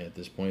career span at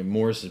this point.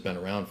 Morris has been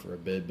around for a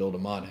bit, Bill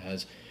DeMott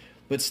has,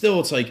 but still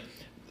it's like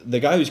the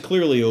guy who's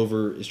clearly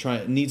over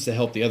needs to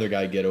help the other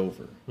guy get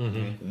over.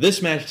 Mm-hmm.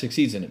 This match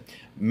succeeds in it.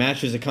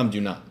 Matches that come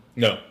do not.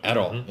 No. At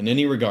all, in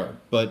any regard.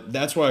 But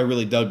that's why I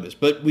really dug this.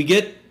 But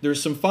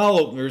there's some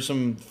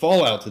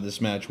fallout to this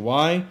match.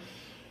 Why?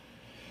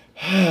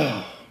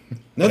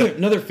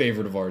 Another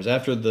favorite of ours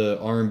after the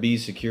R&B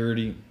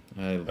security.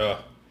 They're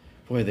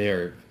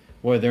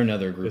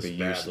another group of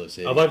useless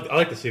idiots. I'd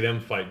like to see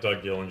them fight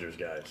Doug Gillinger's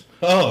guys.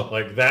 Oh,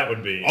 that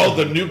would be. Oh,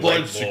 the New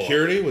Blood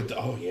security with.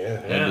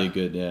 That'd be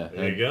good. Yeah,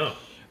 there you go.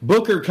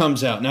 Booker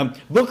comes out now.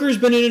 Booker's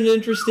been in an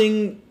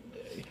interesting.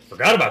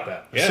 Forgot about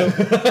that.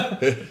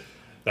 Yeah.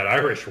 that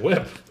Irish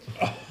whip.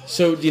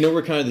 So, do you know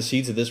where kind of the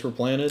seeds of this were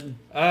planted?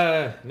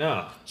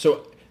 No.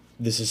 So,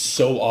 this is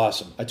so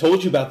awesome. I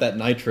told you about that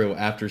Nitro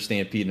after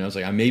Stampede, and I was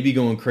like, I may be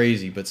going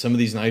crazy, but some of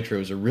these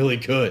Nitros are really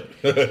good.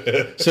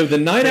 So, the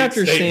night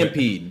after statement.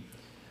 Stampede,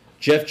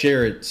 Jeff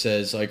Jarrett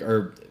says, like,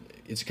 or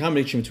it's a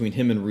combination between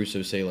him and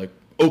Russo, say, like,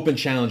 open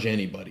challenge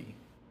anybody.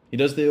 He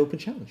does the open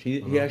challenge.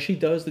 He actually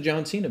does the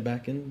John Cena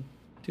back in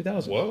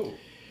 2000. Whoa.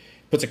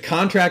 Puts a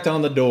contract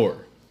on the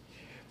door.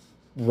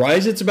 Right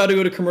as it's about to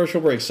go to commercial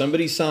break,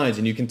 somebody signs,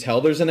 and you can tell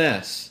there's an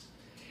S.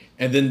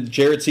 And then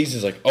Jarrett sees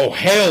is like, oh,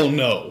 hell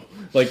no.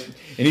 Like,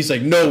 and he's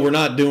like, no, we're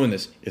not doing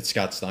this. It's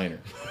Scott Steiner.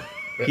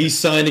 He's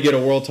signed to get a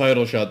world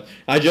title shot.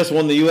 I just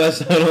won the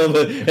U.S. title,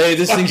 but hey,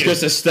 this thing's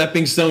just a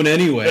stepping stone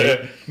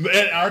anyway.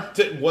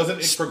 And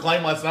wasn't it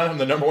proclaimed last night I'm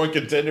the number one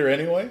contender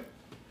anyway?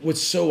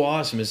 What's so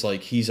awesome is,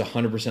 like, he's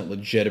 100%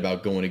 legit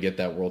about going to get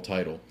that world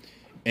title.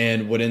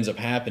 And what ends up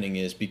happening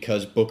is,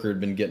 because Booker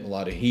had been getting a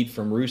lot of heat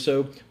from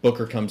Russo,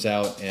 Booker comes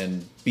out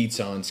and beats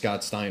on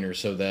Scott Steiner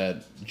so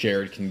that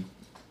Jarrett can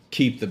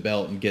keep the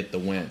belt and get the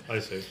win. I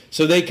see.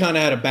 So they kind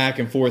of had a back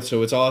and forth,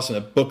 so it's awesome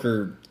that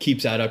Booker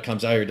keeps that up,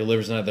 comes out here,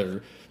 delivers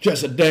another,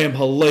 just a damn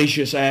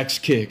hellacious axe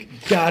kick.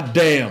 God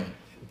damn.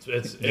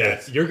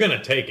 You're going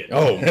to take it.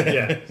 Oh.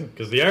 Yeah,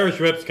 because the Irish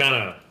whip's kind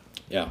of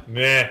Yeah.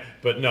 meh,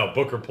 but no,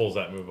 Booker pulls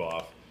that move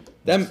off.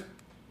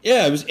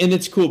 Yeah, it was, and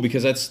it's cool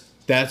because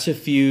that's a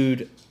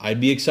feud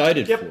I'd be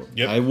excited for.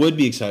 Yep. I would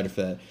be excited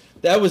for that.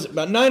 That was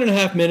about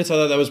 9.5 minutes. I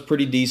thought that was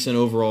pretty decent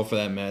overall for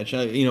that match.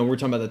 We're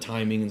talking about the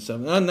timing and stuff.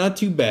 Not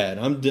too bad.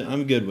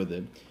 I'm good with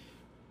it.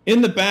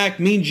 In the back,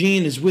 Mean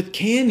Gene is with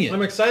Canyon.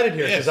 I'm excited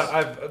here because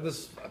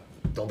Yes. I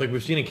don't think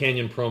we've seen a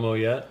Canyon promo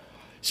yet.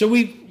 So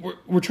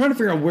we're trying to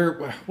figure out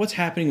what's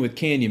happening with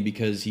Canyon,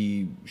 because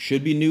he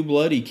should be new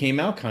blood. He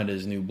came out kind of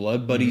as new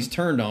blood, but he's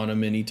turned on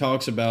him, and he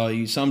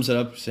sums it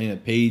up saying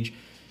that Page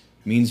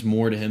means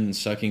more to him than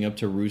sucking up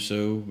to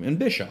Russo and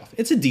Bischoff.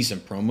 It's a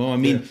decent promo. I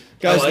mean,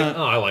 guys,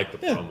 I like the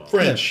promo.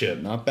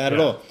 Friendship. not bad at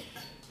Yeah. all.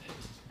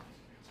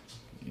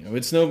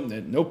 It's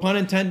no pun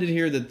intended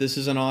here that this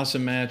is an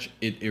awesome match.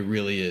 It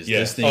really is.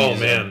 Yeah. This thing Oh, is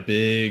man. a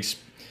big.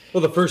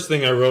 Well, the first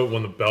thing I wrote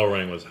when the bell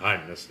rang was, I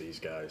miss these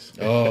guys.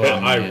 Oh,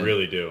 I man.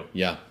 really do.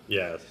 Yeah.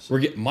 Yeah. We're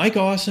getting Mike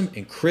Awesome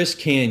and Chris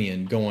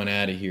Canyon going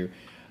at it here.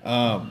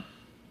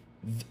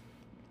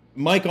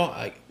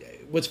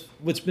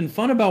 What's been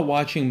fun about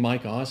watching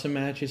Mike Awesome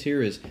matches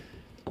here is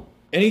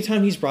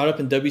anytime he's brought up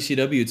in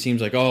WCW, it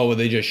seems like, oh, well,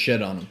 they just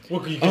shit on him. Well,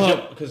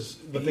 because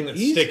the thing that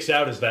he's- sticks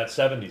out is that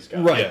 70s guy.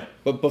 Right. Yeah.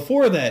 But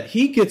before that,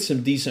 he gets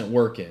some decent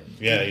work in.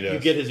 Yeah, he does. You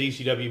get his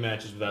ECW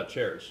matches without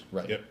chairs.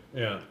 Right. Yep.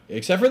 Yeah.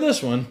 Except for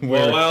this one.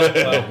 Where,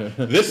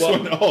 This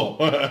one,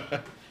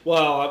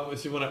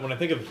 See, when I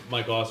think of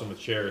Mike Awesome with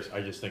chairs,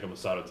 I just think of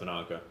Masato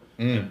Tanaka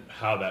and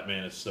how that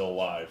man is still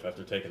alive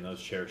after taking those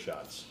chair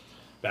shots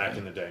back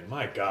in the day.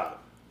 My God,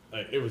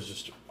 it was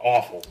just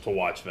awful to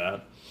watch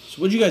that.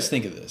 So what do you guys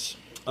think of this?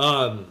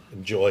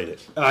 enjoyed it.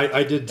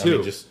 I did I too.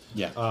 mean, just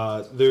Yeah.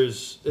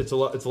 It's a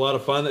lot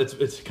of fun.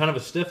 It's kind of a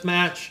stiff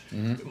match.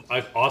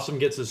 Awesome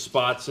gets his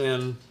spots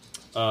in.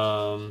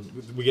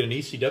 We get an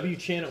ECW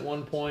chant at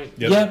one point.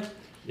 Yep. Yeah.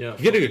 Yeah.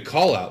 You get a good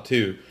call out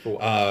too. For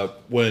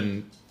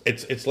When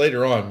it's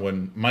later on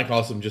when Mike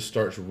Awesome just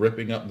starts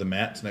ripping up the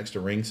mats next to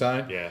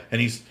ringside. Yeah.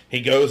 And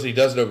he does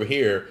it over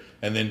here,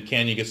 and then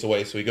Canyon gets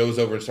away, so he goes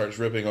over and starts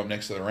ripping up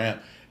next to the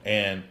ramp.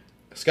 And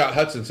Scott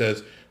Hudson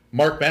says,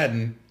 "Mark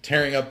Madden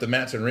tearing up the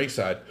mats in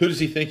ringside. Who does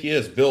he think he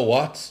is? Bill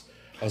Watts?"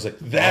 I was like,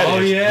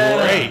 "That is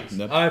great.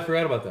 Yep. I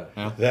forgot about that.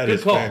 That Good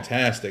is call.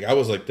 fantastic." I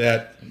was like,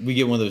 "That." We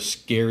get one of those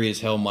scary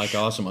as hell Mike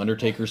Awesome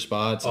Undertaker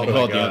spots. Oh I my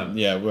call it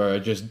God. where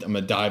I'm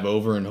gonna dive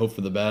over and hope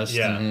for the best.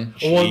 Yeah.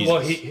 Mhm.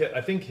 Well, Jesus.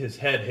 I think his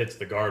head hits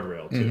the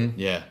guardrail too.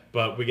 Yeah.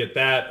 But we get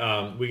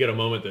that. We get a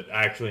moment that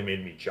actually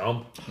made me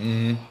jump.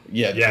 Yeah.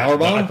 Yeah,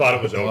 Powerbomb? I thought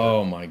it was over.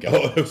 Oh my god.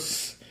 Oh, it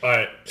was, All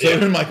right. so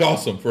did Mike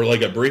Awesome for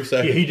like a brief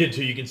second. Yeah, he did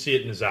too. You can see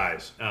it in his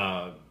eyes.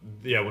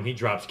 When he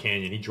drops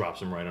Canyon, he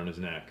drops him right on his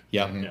neck.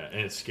 Yeah. Yeah,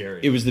 and it's scary.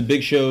 It was the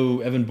Big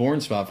Show Evan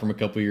Bourne spot from a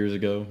couple years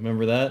ago.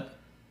 Remember that?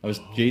 I was.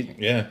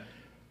 Yeah.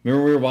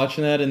 Remember we were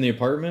watching that in the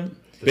apartment?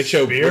 Big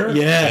Show. spear?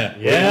 Yeah.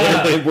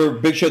 Yeah. Where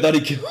Big Show thought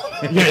he killed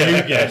him.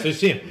 yeah. So you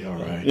see him. All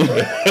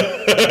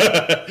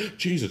right.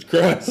 Jesus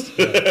Christ.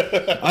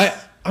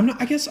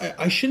 I guess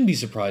I shouldn't be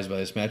surprised by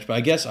this match, but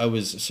I guess I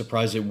was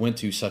surprised it went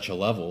to such a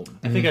level.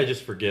 I think I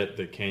just forget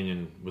that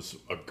Canyon was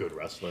a good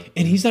wrestler.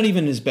 And he's not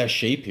even in his best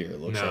shape here, it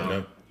looks No. like.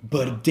 No.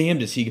 But damn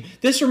does he.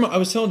 I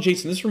was telling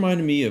Jason, this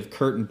reminded me of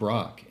Kurt and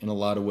Brock in a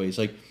lot of ways.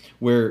 Like,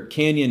 where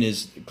Canyon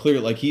is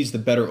clear, like he's the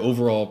better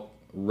overall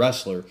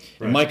wrestler.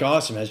 And Mike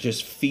Awesome has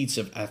just feats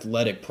of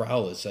athletic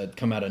prowess that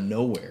come out of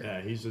nowhere.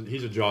 Yeah, he's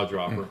a jaw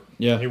dropper.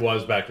 Yeah. He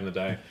was back in the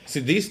day.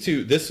 See, these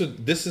two, this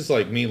is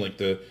like me, like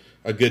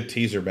a good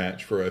teaser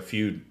match for a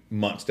few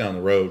months down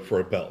the road for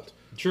a belt.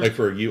 Sure. Like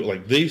for you,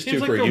 like these Seems two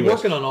like for they're US.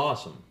 working on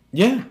Awesome,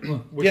 Yeah.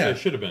 which Yeah. they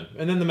should have been.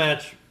 And then the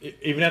match,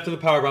 even after the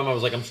powerbomb, I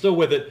was like, I'm still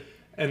with it.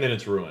 And then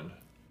it's ruined.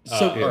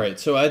 So all right,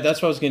 so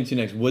that's what I was getting to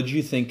next. What did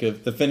you think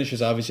of the finish?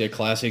 Is obviously a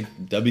classic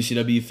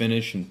WCW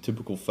finish in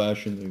typical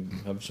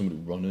fashion. They have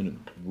somebody run in and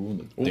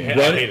ruin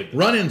it.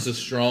 Run-in's a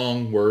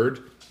strong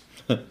word.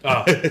 He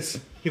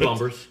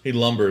lumbers. He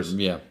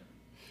lumbers.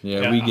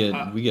 Yeah, we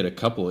get a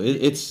couple. You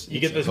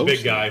get this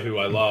big guy who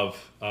I love,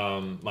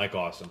 Mike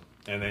Awesome,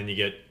 and then you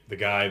get the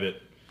guy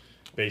that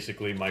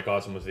basically Mike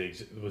Awesome was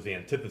the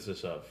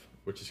antithesis of,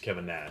 which is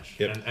Kevin Nash.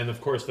 Yep. And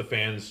of course the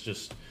fans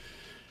just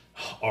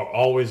are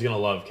always going to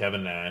love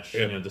Kevin Nash,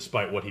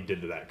 despite what he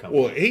did to that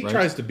company. Well, he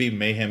tries to be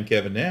Mayhem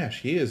Kevin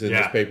Nash. He is in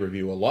this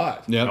pay-per-view a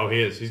lot. Yeah. Oh,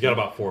 he is. He's got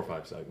about 4 or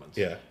 5 segments.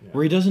 Yeah.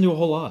 Where he doesn't do a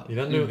whole lot. He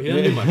doesn't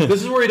do much.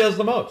 This is where he does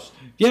the most.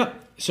 Yeah.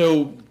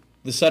 So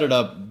to set it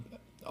up,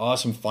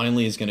 Awesome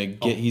finally is going to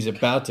get. He's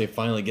about to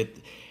finally get.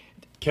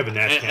 Kevin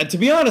Nash. And to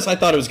be honest, I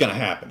thought it was going to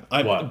happen.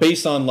 What?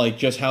 Based on like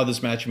just how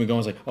this match had been going, I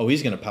was like, oh,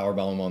 he's going to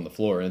powerbomb him on the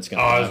floor, and it's going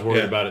to. I was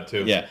worried about it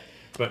too. Yeah.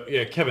 But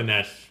Kevin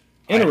Nash.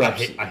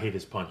 Interrupts. I hate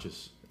his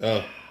punches.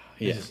 Yeah.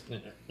 He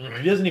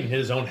doesn't even hit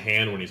his own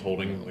hand when he's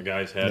holding the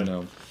guy's head.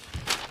 No.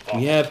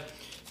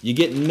 You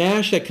get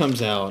Nash that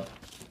comes out,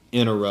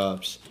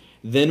 interrupts.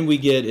 Then we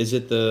get it's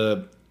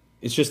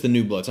just the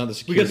new blood. It's not the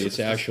security. It's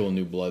the actual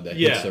new blood that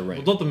hits the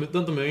ring. Well,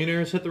 don't the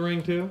Millionaires hit the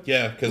ring too?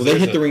 Yeah, because they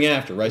hit the ring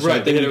after, right? So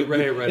right. they hit it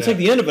right it's after. like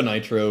the end of a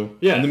Nitro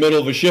in the middle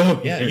of a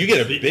show. Yeah, you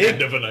get a big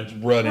end of a Nitro.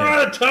 run in. We're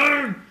out of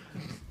time.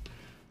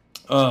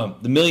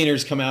 The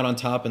Millionaires come out on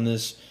top in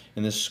this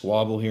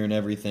squabble here and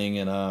everything,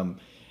 and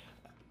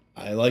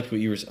I liked what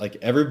you were like.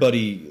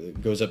 Everybody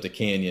goes up to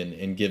Canyon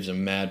and gives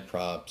him mad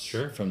props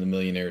from the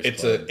Millionaires.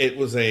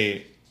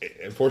 Unfortunately,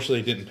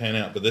 it didn't pan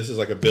out, but this is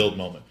like a build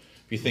moment.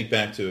 If you think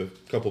back to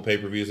a couple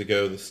pay-per-views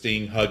ago, the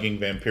Sting hugging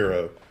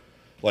Vampiro,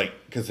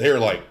 because they're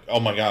like, "Oh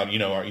my God,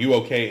 are you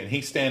okay?" And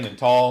he's standing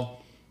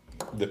tall.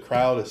 The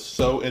crowd is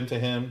so into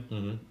him.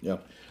 Mm-hmm. Yeah,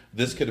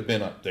 this could have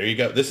been there. You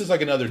go. This is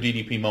like another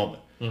DDP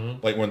moment,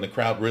 like when the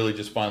crowd really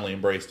just finally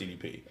embraced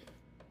DDP.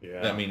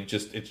 Yeah, I mean,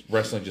 it's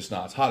wrestling just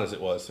not as hot as it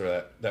was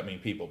for that many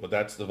people, but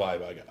that's the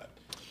vibe I got.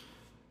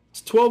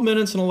 It's 12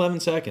 minutes and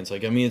 11 seconds.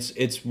 Like, I mean,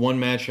 it's one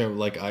match.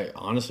 I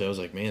honestly was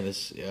like, man,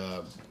 this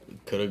would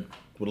have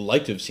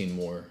liked to have seen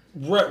more.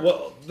 Right.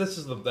 Well, this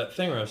is that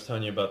thing where I was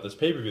telling you about this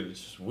pay-per-view that's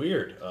just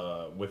weird.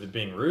 With it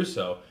being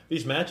Russo,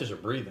 these matches are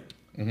breathing.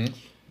 Mm-hmm.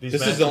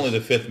 This is only the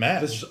 5th match.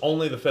 This is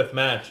only the 5th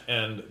match,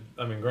 and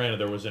I mean, granted,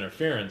 there was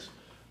interference,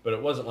 but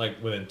it wasn't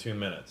like within 2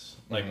 minutes.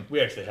 Like we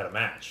actually had a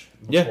match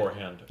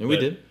beforehand. Yeah, we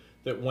did.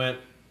 That went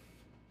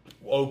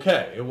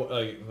okay.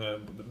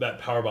 That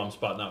powerbomb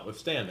spot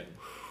notwithstanding.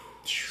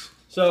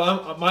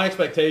 So my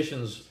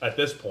expectations at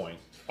this point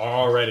are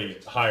already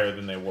higher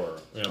than they were.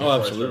 Before absolutely.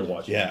 I started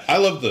watching. Yeah, I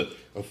love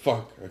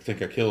fuck, I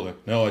think I killed him.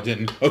 No, I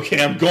didn't.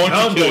 Okay, I'm going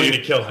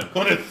to kill him.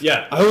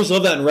 Yeah. I always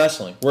love that in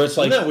wrestling, where it's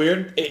like, isn't that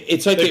weird?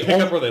 It's like they pick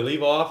up where they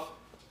leave off,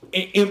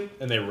 and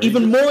they rage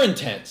even it. more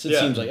intense. It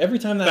seems like every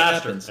time that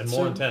faster happens, and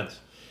more intense.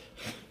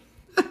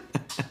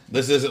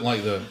 This isn't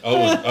like the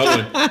Owen.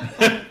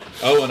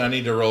 Owen, I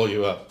need to roll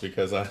you up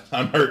because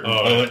I'm hurting.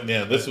 Owen,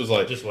 yeah, this was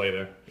like just lay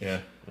there. Yeah.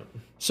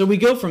 So we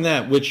go from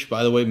that, which,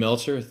 by the way,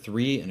 Meltzer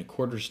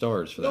 3.25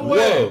 stars for that.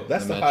 Whoa,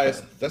 that's the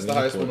highest. That's the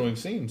highest one we've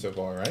seen so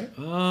far, right?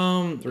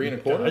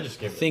 3.25. I just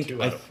gave it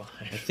 2 out of 5.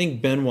 I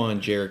think Benoit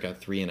and Jarrett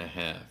got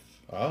 3.5.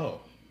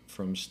 Oh,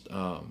 from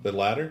the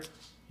ladder.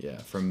 Yeah,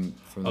 from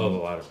the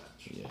ladder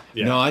match.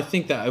 Yeah. No, I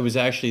think that it was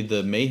actually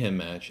the Mayhem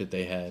match that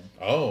they had.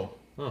 Oh.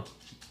 Huh.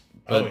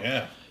 But,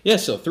 yeah. Yeah.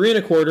 So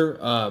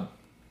 3.25.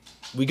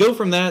 We go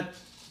from that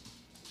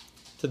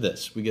to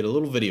this. We get a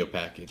little video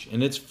package,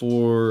 and it's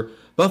for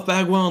Buff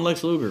Bagwell and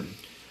Lex Luger.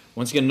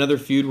 Once again, another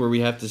feud where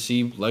we have to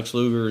see Lex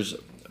Luger's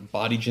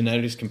body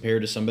genetics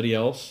compared to somebody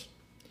else.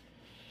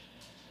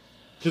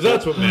 Because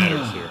that's what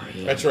matters here.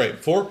 Yeah. That's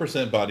right.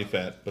 4% body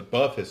fat, but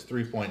Buff has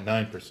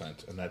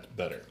 3.9%, and that's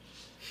better.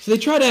 So they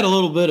tried to add a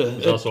little bit of.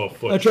 There's also a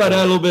foot. I tried to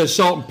add a little bit of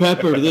salt and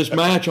pepper to this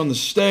match on the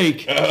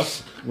steak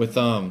with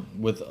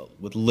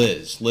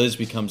Liz. Liz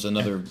becomes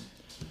another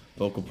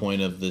focal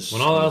point of this.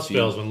 When all else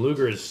fails, when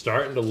Luger is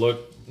starting to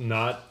look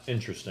not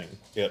interesting,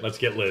 let's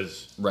get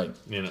Liz. Right.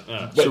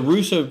 So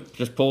Russo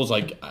just pulls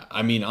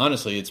I mean,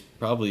 honestly, it's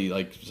probably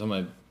like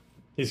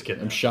he's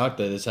kidding. I'm shocked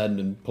that this hadn't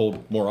been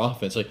pulled more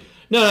often. It's like,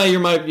 no,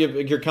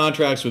 your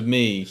contract's with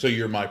me. So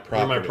you're my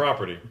property. You're my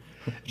property.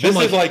 This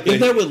is like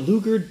isn't that what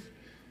Luger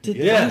did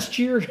last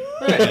year?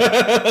 Right.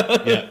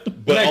 Yeah,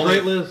 but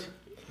great, Liz.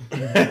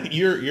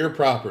 your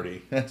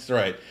property. That's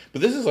right.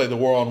 But this is like the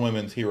war on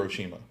women's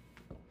Hiroshima.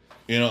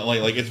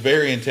 Like it's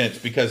very intense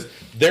because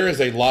there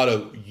is a lot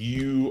of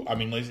you. I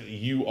mean,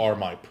 you are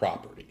my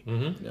property.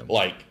 Mm-hmm. Yeah.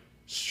 Like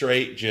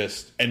straight,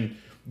 just and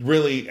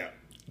really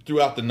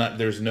throughout the night,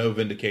 there's no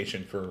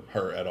vindication for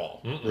her at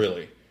all. Mm-mm.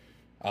 Really,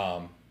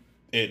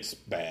 it's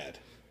bad.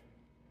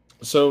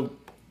 So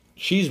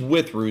she's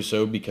with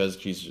Russo because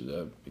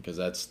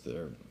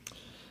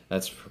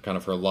that's kind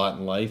of her lot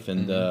in life,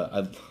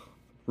 and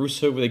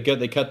Russo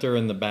they cut her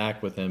in the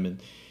back with him,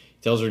 and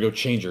he tells her to go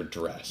change her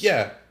dress.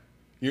 Yeah,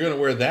 you're gonna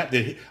wear that.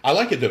 I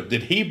like it though.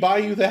 Did he buy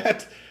you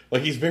that?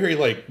 Like he's very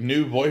like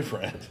new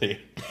boyfriend.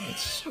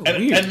 So and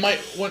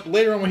weird.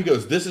 later on when he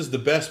goes, "This is the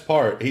best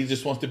part," he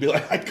just wants to be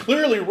like, "I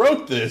clearly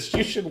wrote this.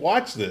 You should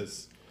watch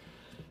this."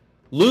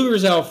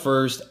 Luger's out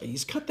first.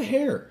 He's cut the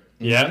hair.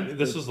 Yeah,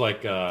 this was like,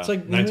 It's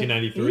like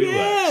 1993. Yeah,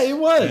 Lex. it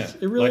was.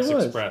 Yeah. It really Lex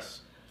was. Express.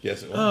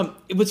 Yes, it was.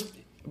 It was.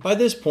 By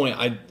this point,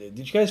 did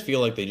you guys feel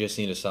like they just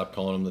need to stop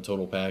calling him the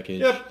total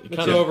package? Yep, It it's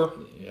kinda- over.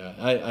 Yeah,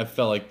 I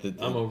felt like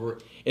that. I'm over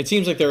it. It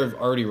seems like they're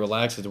already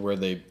relaxed to where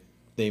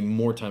they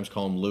more times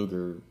call him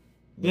Luger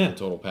than the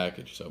total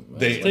package. So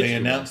They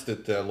announced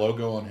that the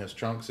logo on his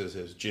trunks is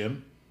his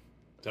gym.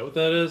 Is that what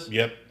that is?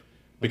 Yep.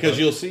 Because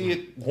you'll see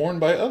it worn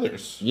by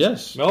others.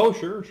 yes. Oh,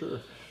 sure.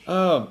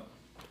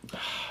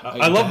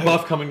 I love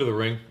Buff coming to the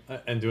ring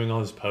and doing all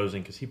his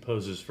posing because he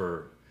poses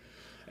for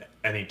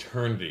an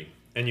eternity.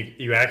 And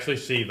you actually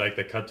see, like,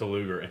 they cut to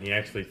Luger and he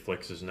actually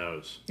flicks his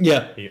nose.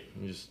 Yeah. He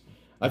just...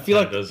 I feel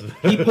like does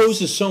he this.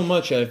 poses so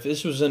much. If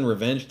this was in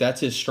Revenge, that's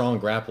his strong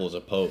grapple as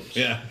a pose.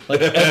 Yeah. Like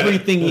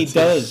everything he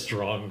does.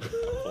 Strong.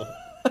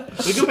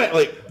 We go back,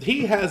 like,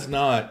 he has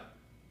not,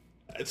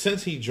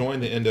 since he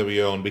joined the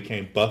NWO and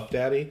became Buff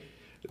Daddy,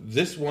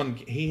 this one,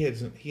 he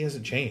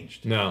hasn't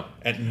changed. No.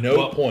 At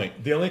no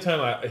point. The only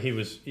time he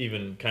was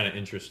even kind of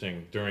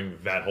interesting during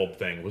that whole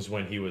thing was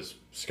when he was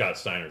Scott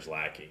Steiner's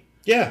lackey.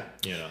 Yeah.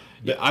 You know.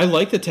 Yeah, I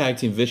like the tag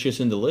team Vicious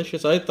and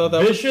Delicious. I thought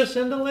that Vicious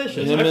and Delicious.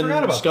 was him I and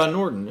forgot about Scott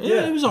Norton. Yeah,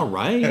 Yeah. it was all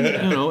right.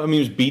 You know, I mean, it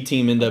was B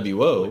Team NWO.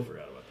 that. I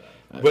forgot about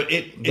that. But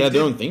They had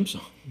their own theme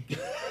song.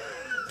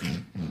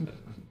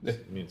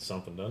 It means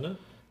something, doesn't it?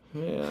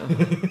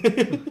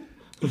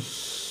 Yeah.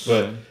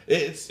 But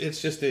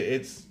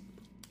it's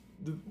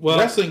Well,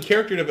 wrestling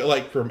character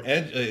like from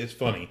Edge. It's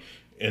funny.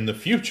 In the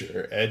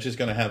future, Edge is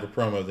going to have a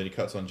promo that he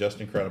cuts on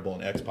Just Incredible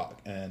and X-Pac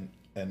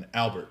and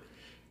Albert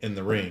in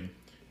the ring,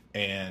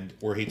 and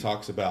where he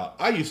talks about,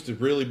 I used to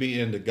really be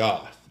into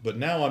goth, but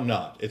now I'm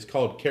not. It's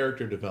called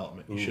character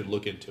development. You should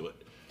look into it.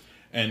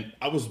 And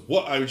I just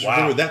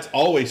remember that's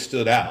always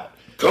stood out.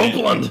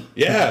 Copeland.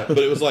 Yeah, but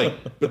it was like,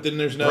 but then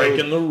there's no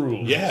breaking the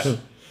rules. Yeah,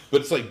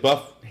 but it's like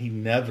Buff. He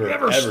never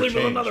ever sleep changed.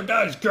 with another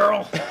guy's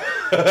girl.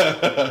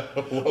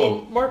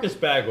 Well, Marcus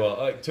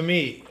Bagwell, to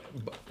me,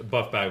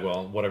 Buff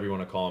Bagwell, whatever you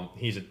want to call him,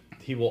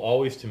 he will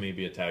always to me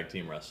be a tag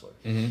team wrestler.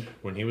 Mm-hmm.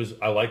 When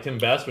I liked him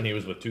best when he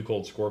was with Too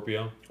Cold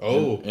Scorpio.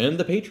 Oh, And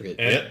the Patriot.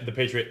 And the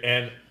Patriot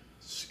and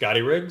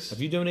Scotty Riggs. Have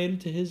you donated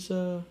to his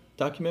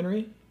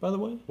documentary, by the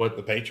way? What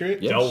the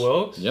Patriot. Yes. Del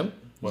Wilkes? Yep.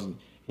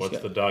 What's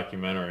the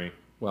documentary?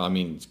 Well, I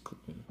mean, it's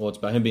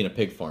about him being a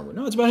pig farmer.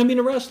 No, it's about him being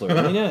a wrestler.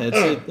 I mean, yeah,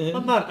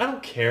 I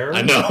don't care.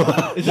 I know.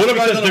 Is What it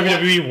about because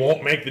another WWE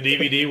won't make the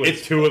DVD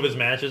with two of his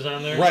matches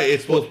on there? Right,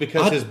 it's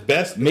because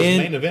his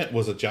main event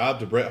was a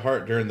job to Bret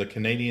Hart during the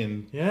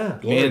Canadian. Yeah.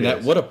 Glory Man,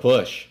 days. what a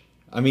push!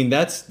 I mean,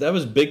 that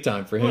was big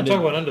time for I'm him. not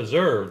talking about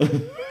undeserved.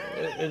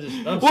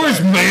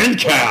 Where's Man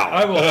Cow?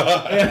 I will.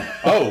 Yeah.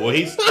 Oh well,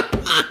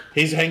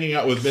 he's hanging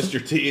out with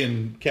Mr. T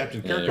and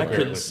Captain Kirk. I apparently.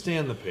 couldn't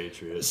stand the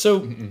Patriots.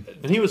 So,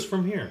 And he was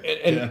from here.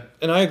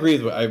 and I agree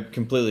with. I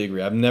completely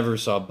agree. I've never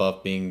saw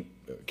Buff being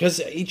because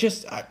he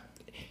just.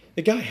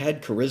 The guy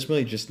had charisma.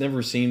 He just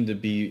never seemed to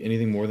be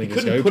anything more than He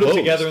this guy couldn't who put it posed.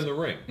 together in the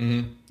ring.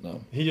 Mm-hmm.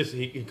 No.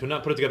 He could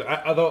not put it together.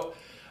 Although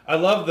I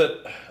love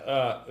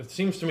that it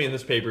seems to me in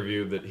this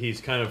pay-per-view that he's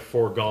kind of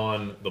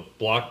foregone the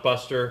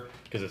blockbuster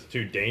because it's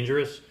too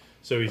dangerous.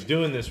 So he's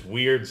doing this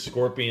weird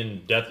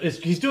Scorpion death.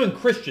 He's doing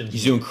Christians.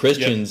 He's doing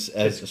Christians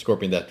as a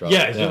Scorpion Death Drop.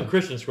 Yeah, he's doing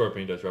Christian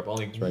Scorpion death drop.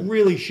 Only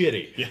really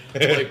shitty,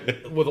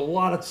 like with a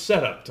lot of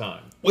setup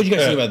time. What do you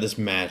guys think about this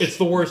match? It's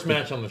the worst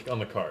match on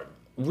the card.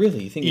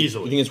 Really? You think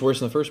Easily. You think it's worse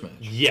than the first match?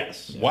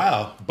 Yes.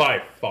 Wow.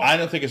 By far. I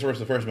don't think it's worse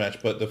than the first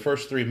match, but the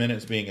first 3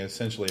 minutes being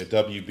essentially a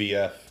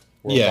WBF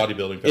World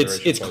Bodybuilding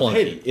Federation. It's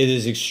clunky. It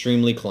is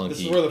extremely clunky. This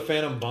is where the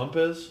Phantom Bump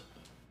is,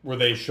 where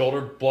they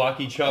shoulder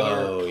block each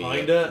other,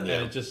 kinda, and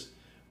it just.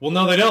 Well,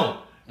 no, they don't.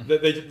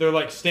 They're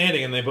like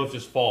standing and they both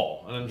just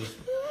fall,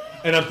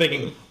 and I'm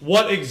thinking,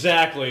 what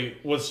exactly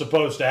was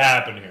supposed to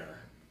happen here?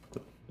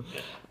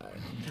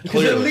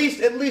 Because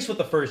at least with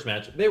the first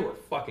match, they were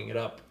fucking it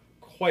up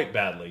quite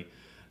badly,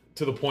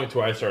 to the point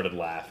where I started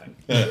laughing.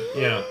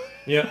 Yeah.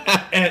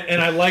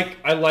 And I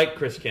like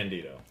Chris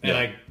Candido, and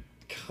I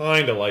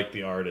kind of like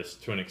the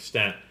artist to an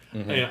extent.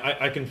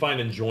 Mm-hmm. I can find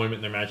enjoyment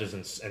in their matches,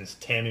 and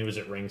Tammy was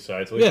at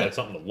ringside, so at least I had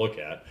something to look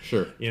at.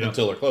 Sure.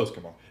 Until their clothes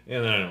come on.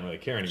 And then I don't really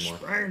care anymore.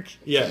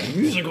 Yeah,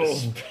 musical.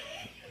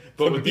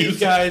 But with these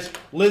guys,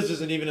 Liz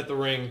isn't even at the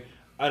ring.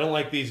 I don't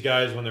like these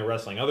guys when they're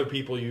wrestling other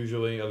people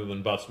usually, other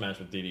than Buff's match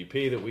with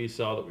DDP that we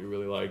saw that we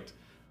really liked.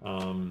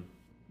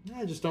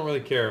 I just don't really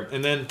care.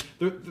 And then,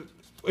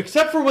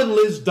 except for when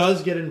Liz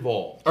does get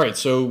involved. All right,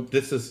 so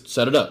This is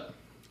set it up.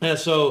 And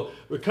so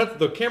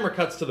the camera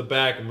cuts to the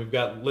back, and we've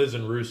got Liz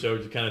and Russo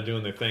just kind of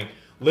doing their thing.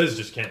 Liz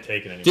just can't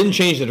take it anymore. Didn't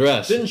change the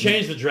dress. Didn't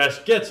change the dress.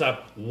 Gets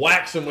up,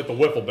 whacks him with the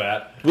wiffle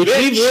bat. Which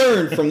we've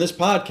learned from this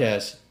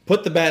podcast.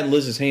 Put the bat in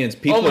Liz's hands.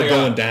 People are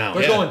going down.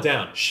 They're going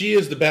down. She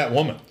is the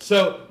Batwoman.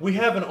 So we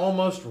have an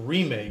almost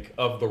remake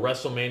of the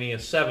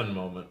WrestleMania 7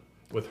 moment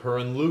with her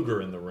and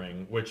Luger in the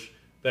ring, which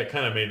that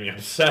kind of made me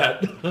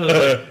upset. You're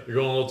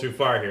going a little too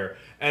far here.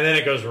 And then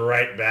it goes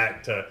right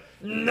back to,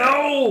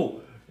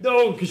 no,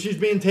 because she's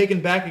being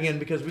taken back again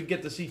because we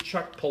get to see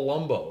Chuck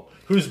Palumbo,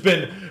 who's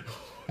been...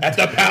 At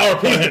the power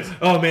plant.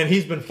 Oh, man,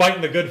 he's been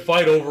fighting the good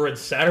fight over at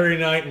Saturday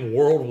Night and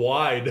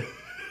Worldwide.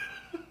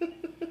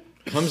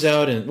 Comes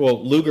out and,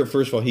 well, Luger,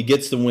 first of all, he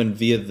gets the win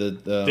via the...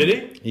 Did he? I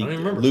don't even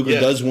remember. Luger Yeah.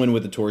 does win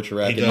with the torture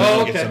rack. He in does.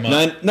 Oh, okay. Gets him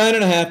up.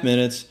 9.5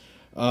 minutes.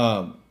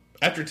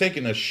 After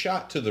taking a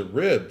shot to the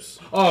ribs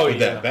Oh, with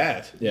yeah. that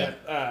bat. Yeah.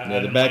 I The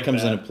didn't bat like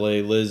comes that. into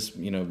play. Liz,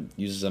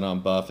 uses it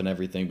on Buff and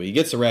everything, but he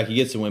gets the rack, he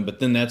gets the win, but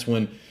then that's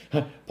when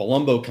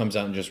Palumbo comes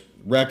out and just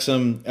wrecks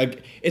him.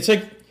 It's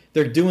like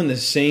they're doing the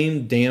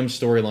same damn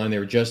storyline they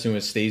were just doing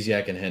with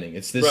Stasiak and Hennig.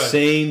 It's the Right.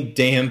 same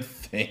damn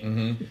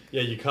thing.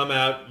 Yeah, you come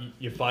out,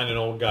 you find an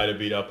old guy to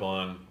beat up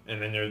on,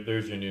 and then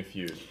there's your new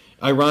feud.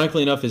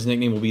 Ironically enough, his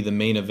nickname will be the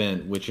main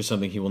event, which is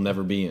something he will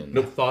never be in.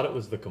 I thought it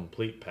was the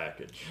complete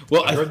package.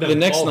 Well, I heard them the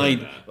next call him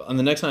night, that. on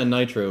the next night in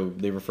Nitro,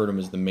 they refer to him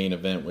as the main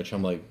event, which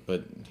I'm like,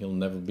 but he'll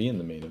never be in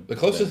the main event. The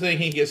closest thing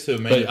he gets to a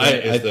main But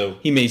event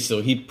is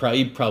the... he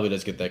probably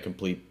does get that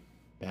complete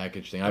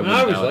package thing. I wouldn't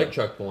always doubt liked it.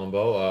 Chuck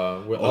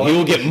Palumbo. Oh, he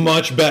will get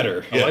much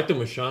better. I liked him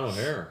with Sean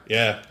O'Hare.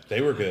 Yeah,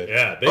 they were good.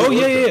 Yeah. They Oh were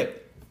yeah, good.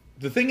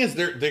 The thing is,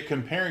 they're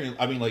comparing.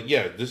 I mean, like,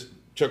 yeah, this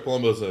Chuck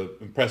Palumbo's an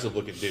impressive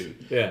looking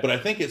dude. Yeah. But I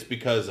think it's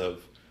because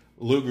of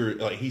Luger.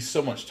 Like, he's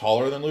so much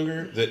taller than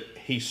Luger that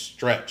he's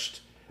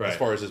stretched Right. as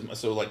far as his.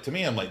 So, like, to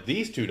me, I'm like,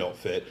 these two don't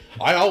fit.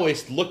 I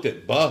always looked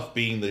at Buff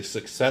being the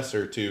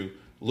successor to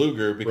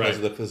Luger because Right.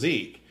 of the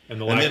physique. And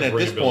the lack then of at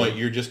this ringability. point,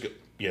 you're just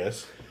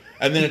yes.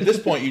 And then at this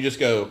point, you just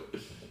go,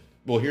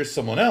 well, here's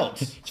someone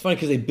else. It's funny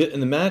because in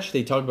the match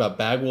they talk about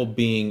Bagwell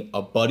being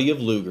a buddy of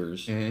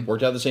Luger's,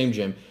 worked out the same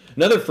gym.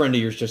 Another friend of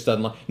yours just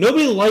doesn't like.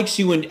 Nobody likes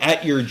you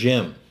at your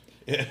gym.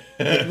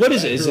 What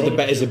is it? Is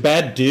it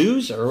bad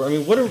dues or I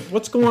mean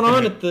what's going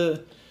on at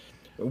the?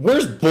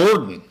 Where's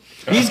Borden?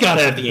 He's got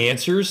to have the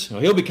answers.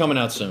 Well, he'll be coming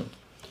out soon.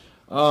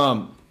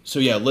 So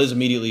yeah, Liz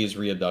immediately is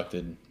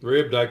reabducted.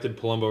 Reabducted,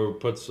 Palumbo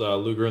puts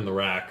Luger in the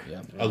rack.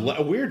 Yeah.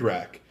 A weird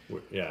rack.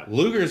 Yeah.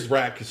 Luger's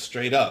rack is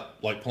straight up.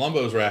 Like,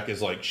 Palumbo's rack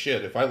is like,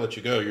 shit, if I let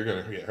you go, you're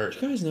going to get hurt.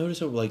 You guys notice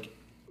how like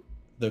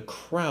the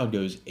crowd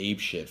goes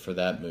apeshit for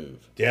that move.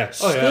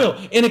 Yes. Oh, yeah. Still,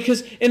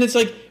 and it's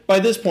like by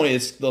this point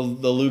it's the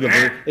Luger.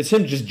 It's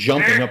him just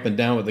jumping up and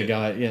down with the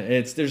guy. Yeah,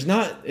 it's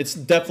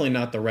definitely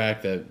not the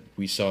rack that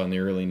we saw in the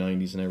early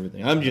 '90s and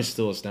everything. I'm just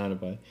still astounded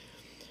by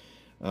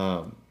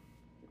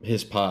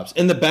his pops.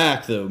 In the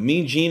back though,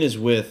 Mean Gene is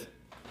with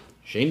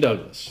Shane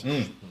Douglas.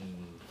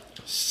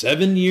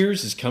 7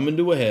 years is coming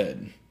to a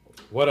head.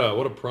 What a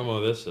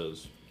promo this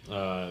is.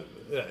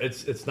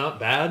 It's not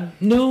bad.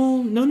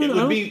 No.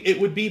 It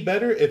would be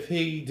better if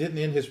he didn't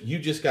end his. You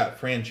just got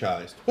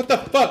franchised. What the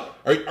fuck?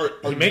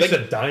 He makes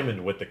a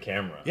diamond with the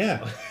camera.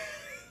 Yeah.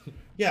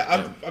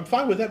 Yeah, I'm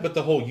fine with that, but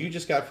the whole you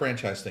just got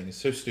franchised thing is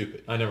so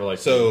stupid. I never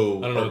liked So, it.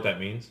 I don't know what that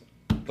means.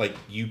 Like,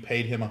 you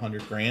paid him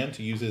 $100,000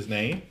 to use his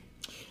name.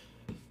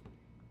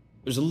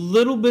 There's a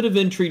little bit of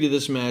intrigue to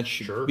this match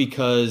Sure.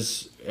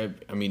 because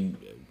I mean,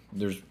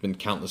 there's been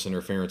countless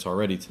interference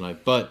already tonight.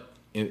 But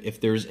if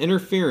there's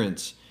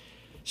interference,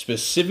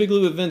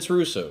 specifically with Vince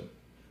Russo,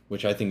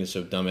 which I think is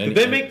so dumb. Did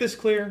they make this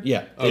clear?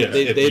 Yeah, Yes,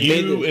 they if made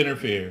you it-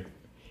 interfere.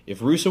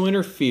 if Russo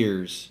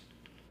interferes,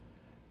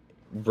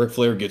 Ric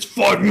Flair gets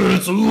 5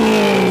 minutes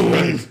alone.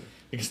 Right.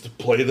 He gets to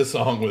play the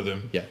song with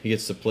him. Yeah, he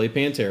gets to play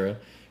Pantera,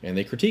 and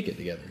they critique it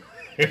together.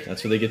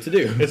 That's what they get to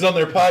do. It's on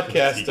their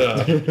podcast.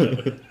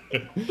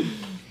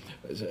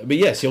 But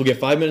yes, he'll get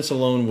 5 minutes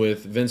alone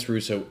with Vince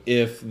Russo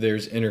if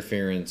there's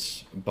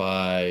interference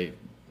by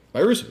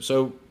Russo.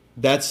 So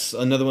that's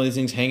another one of these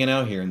things hanging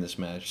out here in this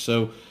match.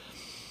 So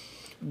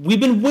we've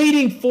been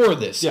waiting for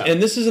this. Yeah.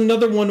 And this is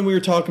another one we were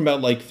talking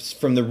about, like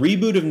from the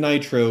reboot of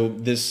Nitro,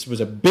 this was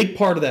a big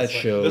part of that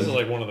show. This is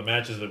like one of the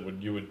matches that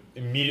you would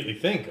immediately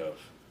think of.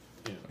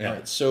 Yeah. All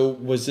right, so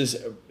was this,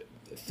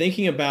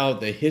 thinking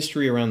about the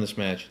history around this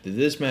match, did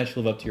this match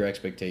live up to your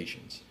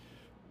expectations?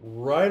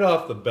 Right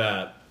off the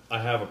bat, I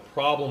have a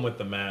problem with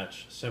the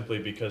match simply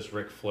because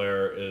Ric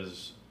Flair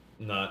is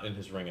not in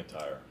his ring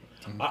attire.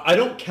 I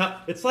don't count.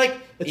 It's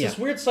this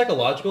weird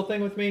psychological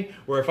thing with me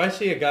where if I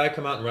see a guy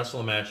come out and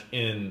wrestle a match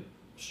in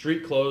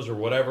street clothes or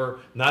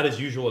whatever, not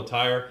his usual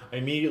attire, I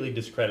immediately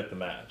discredit the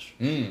match.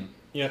 You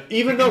know,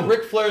 even though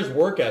Ric Flair's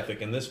work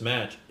ethic in this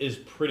match is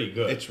pretty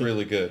good. It's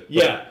really good.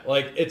 Yeah,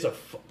 like it's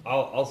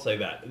I'll say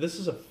that. This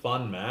is a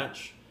fun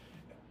match.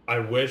 I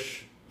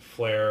wish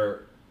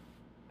Flair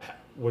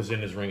was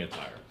in his ring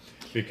attire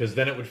because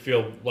then it would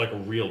feel like a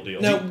real deal.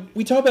 Now,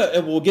 we talk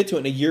about, we'll get to it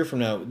in a year from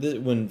now,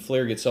 when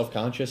Flair gets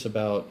self-conscious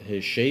about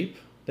his shape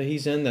that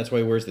he's in. That's why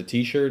he wears the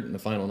T-shirt in the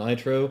final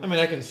Nitro. I mean,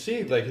 I can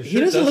see like his He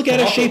shirt doesn't does look come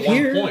out of up shape at one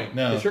here. Point.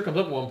 No. His shirt comes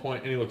up at one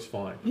point and he looks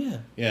fine. Yeah.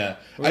 Yeah.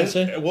 What did you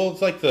say? Well,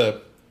 it's like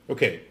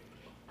okay,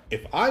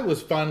 if I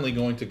was finally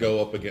going to go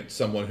up against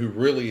someone who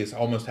really has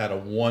almost had a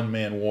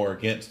one-man war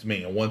against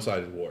me, a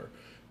one-sided war,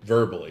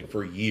 verbally,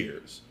 for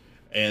years,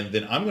 and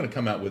then I'm going to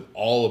come out with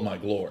all of my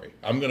glory.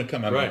 I'm going to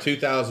come out Right. when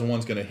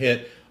 2001's going to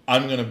hit.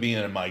 I'm going to be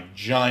in my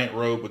giant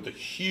robe with the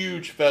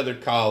huge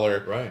feathered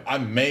collar. Right. I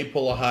may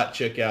pull a hot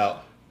chick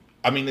out.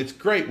 I mean, it's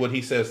great what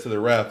he says to the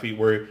ref.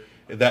 Where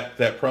that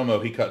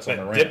promo he cuts on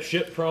the ramp.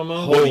 Dipshit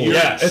promo. Holy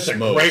yeah, it's a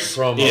smokes. great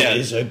promo. It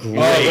is a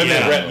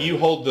great. You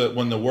hold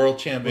when the world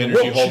champ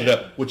enters, you hold it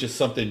up, which is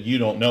something you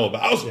don't know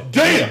about. I was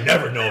Damn,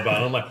 never know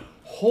about it. I'm like,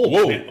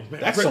 whoa, man,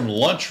 that's some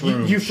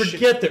lunchroom. You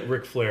forget that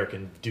Ric Flair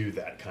can do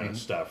that kind of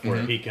stuff,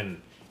 where he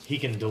can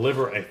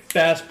deliver a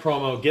fast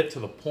promo, get to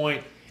the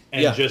point,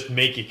 and just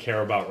make you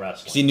care about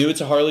wrestling. He knew it's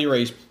a Harley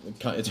race.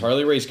 It's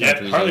Harley race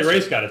country. Yeah, Harley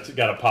Race got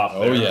a pop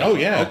there. Oh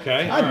yeah.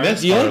 Okay. I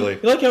missed You Harley.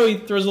 like how he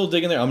throws a little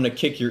dig in there? I'm going to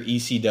kick your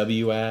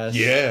ECW ass.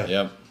 Yeah.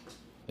 Yep.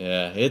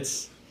 Yeah,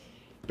 it's...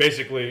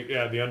 Basically,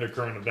 the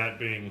undercurrent of that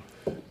being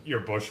your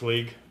Bush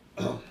League.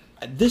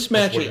 This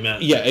match... what he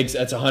meant. Yeah,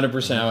 that's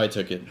 100% how I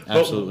took it.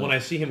 Absolutely. But when I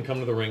see him come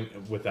to the ring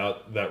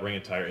without that ring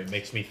attire, it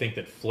makes me think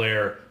that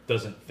Flair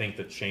doesn't think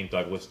that Shane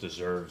Douglas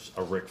deserves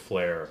a Ric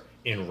Flair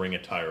in ring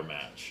attire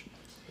match.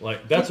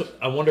 Like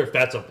I wonder if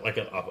that's a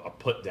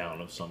put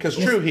down of something.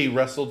 Because true, he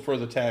wrestled for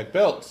the tag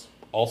belts,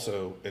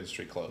 also in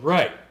Street Clothes.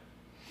 Right.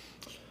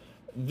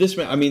 This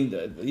match, I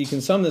mean, you can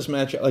sum this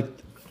match... Like,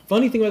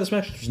 funny thing about this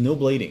match, there's no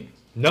blading.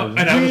 No, and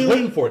I was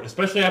waiting for it,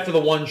 especially after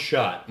the one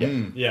shot.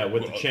 Yeah,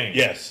 with the chain.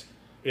 Yes.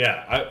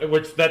 Yeah,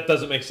 which that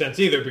doesn't make sense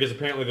either, because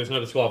apparently there's no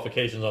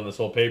disqualifications on this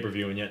whole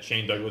pay-per-view, and yet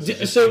Shane Douglas is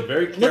just being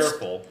very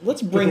careful.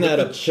 Let's bring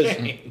that up,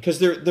 because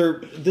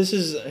this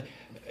is...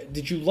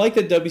 Did you like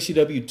that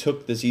WCW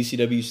took this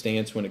ECW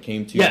stance when it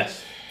came to...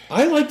 Yes.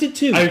 I liked it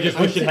too. I just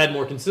wish it had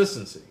more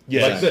consistency.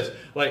 Yes. Like this.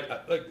 Like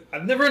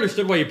I've never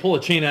understood why you pull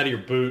a chain out of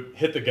your boot,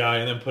 hit the guy,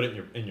 and then put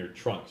it in your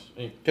trunks.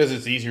 Because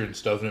it's easier than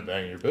stuffing it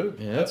back in your boot.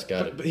 Yeah, that's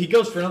got it. But he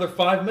goes for another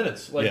 5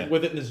 minutes,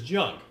 with it in his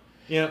junk.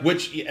 Yeah.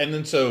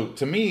 So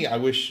to me, I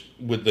wish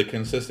with the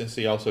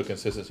consistency, also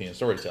consistency in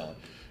storytelling.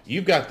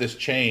 You've got this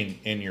chain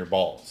in your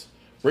balls.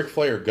 Ric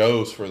Flair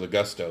goes for the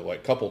gusto like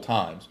a couple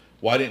times.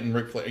 Why didn't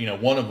Ric Flair,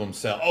 one of them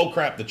sell, oh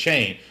crap, the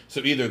chain.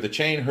 So either the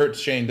chain hurts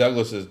Shane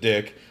Douglas's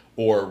dick,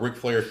 or Ric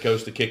Flair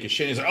goes to kick his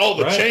shin. He's like, oh,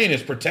 the chain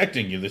is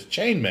protecting you, this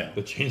chainmail.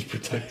 The chain's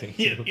protecting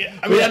you. Yeah.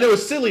 I mean, I know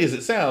as silly as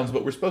it sounds,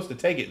 but we're supposed to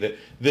take it that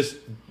this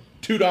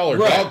 $2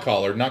 dog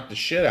collar knocked the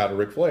shit out of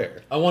Ric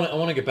Flair. I want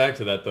to get back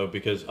to that, though,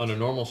 because under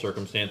normal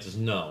circumstances,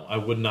 no. I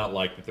would not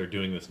like that they're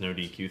doing this no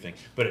DQ thing,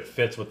 but it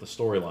fits with the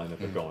storyline that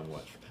they're going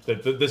with.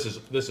 That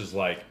this is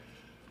like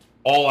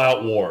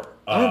all-out war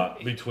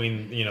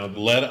between, two.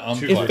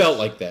 It felt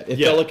like that. It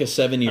felt like a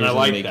 7 years in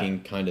the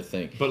making kind of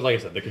thing. But like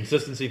I said, the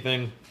consistency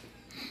thing,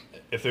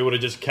 if they would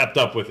have just kept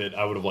up with it,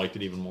 I would have liked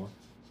it even more.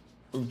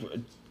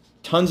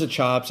 Tons of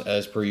chops,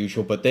 as per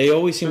usual, but they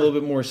always seem a little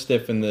bit more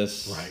stiff in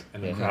this. Right,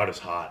 and the crowd is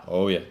hot.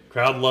 Oh, yeah.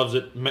 Crowd loves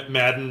it.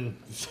 Madden,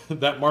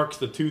 that marks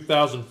the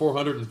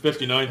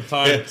 2,459th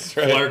time That's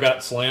right. Flair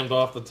got slammed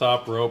off the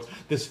top rope.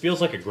 This feels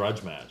like a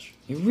grudge match.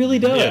 It really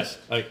does. Yes,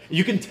 like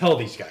you can tell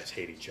these guys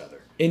hate each other.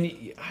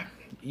 And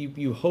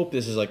you hope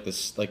this is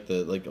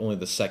only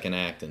the second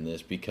act in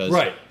this, because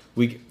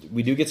we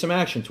do get some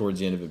action towards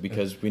the end of it,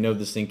 because we know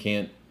this thing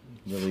can't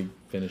really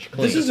finish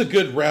clean. This is a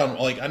good round.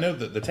 Like, I know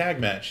the tag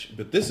match,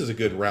 but this is a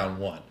good round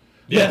one.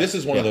 Yeah. This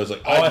is one of those,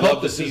 like, I I'd hope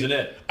love to this see isn't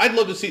it. I'd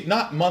love to see,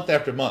 not month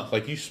after month,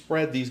 like you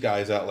spread these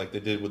guys out like they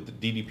did with the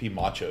DDP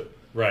Macho.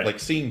 Right. Like,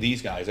 seeing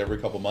these guys every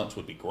couple months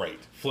would be great.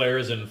 Flair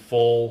is in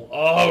full,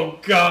 oh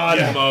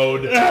God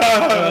mode.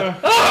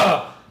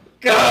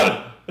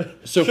 God!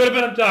 So should have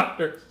been a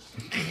doctor.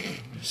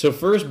 So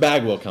first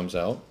Bagwell comes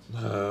out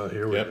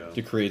Here we go.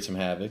 to create some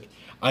havoc.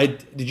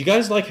 Did you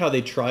guys like how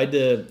they tried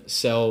to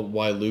sell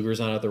why Luger's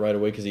not out there right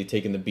away because he'd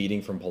taken the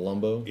beating from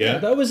Palumbo? Yeah.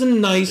 That was a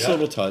nice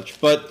little touch.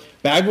 But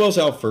Bagwell's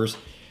out first.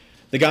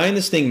 The guy in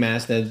the Sting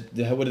mask, what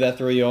did that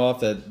throw you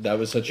off? That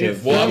was such a...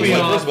 Well, threw me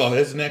off. first of all,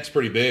 his neck's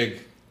pretty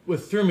big.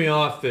 What threw me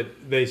off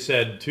that they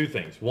said two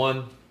things.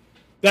 One,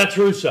 that's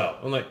Russo.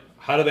 I'm like,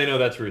 how do they know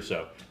that's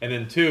Russo? And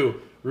then two,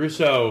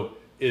 Russo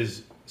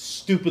is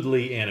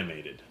stupidly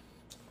animated.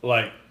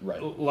 Like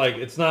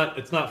it's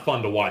not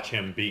fun to watch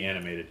him be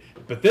animated.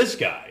 But this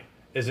guy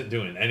isn't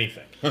doing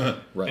anything.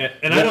 Right.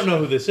 And I don't know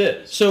who this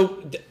is.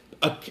 So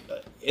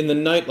in the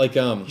night,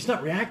 he's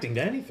not reacting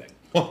to anything.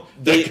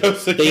 they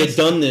had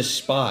done this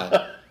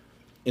spot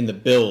in the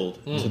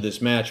build to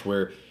this match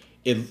where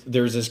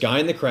there's this guy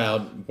in the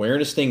crowd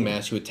wearing a Sting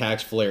mask who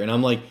attacks Flair, and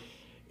I'm like,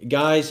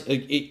 guys,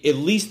 at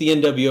least the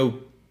NWO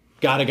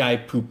got a guy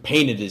who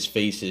painted his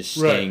face as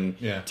Sting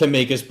to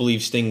make us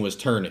believe Sting was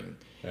turning.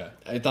 Yeah.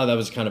 I thought that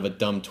was kind of a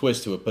dumb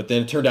twist to it, but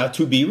then it turned out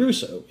to be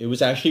Russo. It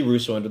was actually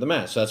Russo under the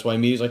mask, so that's why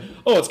me was like,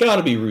 oh, it's got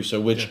to be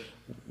Russo, which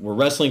we're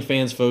wrestling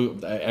fans,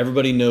 folks.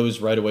 Everybody knows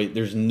right away.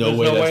 There's no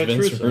way that's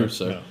Vince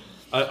Russo. No.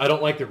 I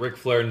don't like that Ric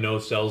Flair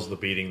no-sells the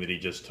beating that he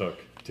just took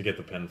to get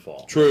the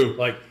pinfall. True.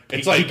 Like,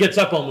 It's he like- gets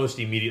up almost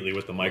immediately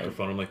with the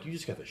microphone. I'm like, you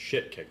just got the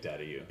shit kicked out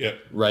of you. Yep.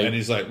 Right. And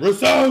he's like,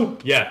 Russo!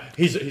 Yeah,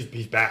 he's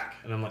back.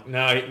 And I'm like,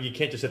 no, you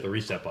can't just hit the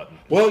reset button.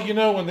 Well,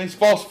 when these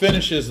false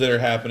finishes that are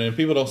happening,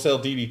 people don't sell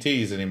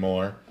DDTs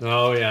anymore.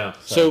 Oh, yeah.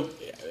 So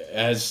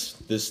as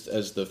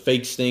the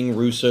fake Sting,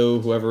 Russo,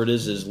 whoever it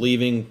is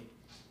leaving,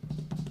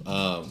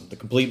 The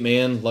complete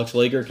man, Lux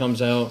Lager,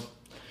 comes out.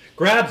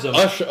 Grabs him.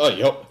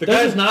 The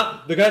guy's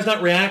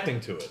not reacting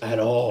to it At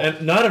all.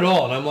 and not at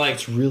all. And I'm like,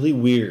 It's really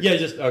weird. yeah,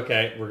 just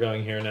okay. We're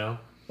going here now.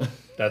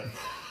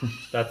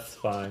 That's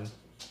fine.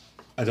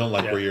 I don't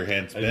like Yeah. where your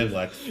hand's been,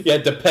 Lex. Yeah,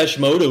 Depeche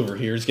Mode over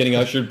here is getting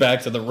ushered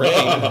back to the ring.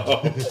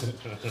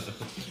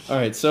 All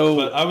right, so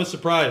But I was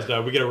surprised.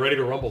 We get a Ready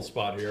to Rumble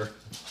spot here.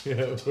 did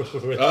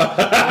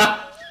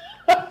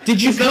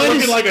you He's not kind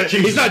looking like a.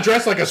 He's not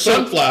dressed like a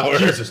sunflower.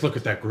 Jesus, look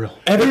at that grill.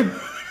 every?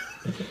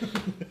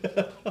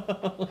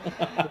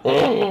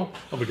 I'm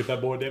gonna get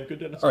that boy a damn good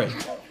dinner. All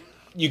right,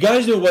 you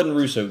guys knew it wasn't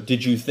Russo.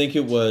 Did you think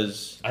it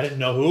was? I didn't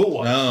know who it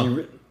was.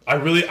 No.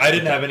 I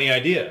didn't have any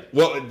idea.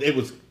 Well, it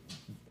was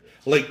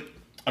like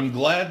I'm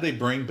glad they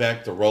bring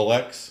back the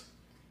Rolex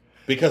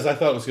because I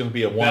thought it was going to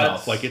be a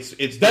one-off. Like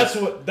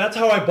That's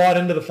how I bought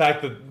into the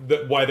fact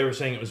that why they were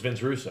saying it was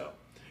Vince Russo.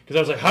 Because I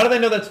was like, how do they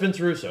know that's Vince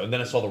Russo? And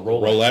then I saw the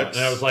Rolex.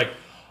 And I was like,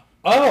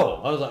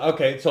 oh. I was like,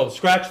 okay, so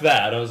scratch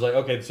that. I was like,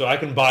 okay, so I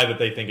can buy that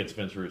they think it's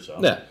Vince Russo.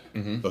 Yeah.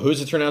 But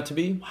who's it turn out to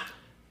be?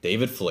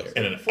 David Flair.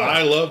 and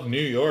I love New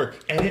York.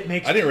 And it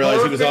makes I didn't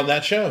realize he was on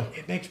that show.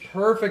 It makes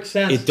perfect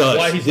sense. It does.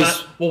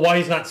 Why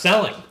he's not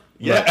selling.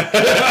 Yeah,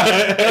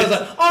 And I was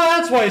like, oh,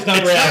 that's why he's not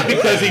it's not reacting.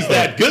 because he's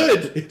that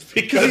good. It's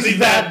because he's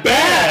that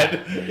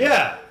bad.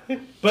 Yeah.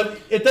 But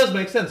it does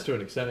make sense to an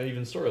extent,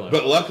 even storyline.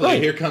 But luckily,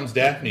 Right. here comes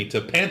Daphne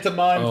to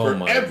pantomime Oh for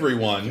my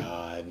everyone.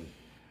 God.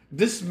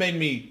 This made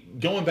me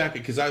going back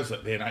because I was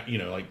like, man,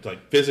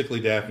 like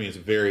physically, Daphne is a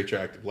very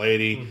attractive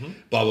lady.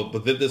 Blah blah.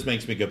 But then this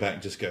makes me go back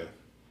and just go.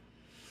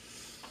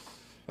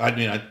 I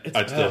mean,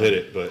 I'd still hit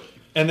it, but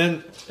And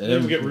then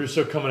we get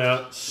Russo coming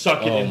out,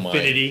 sucking Oh my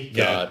infinity.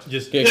 God.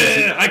 Just, Yeah, 'cause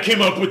he- I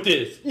came up with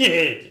this.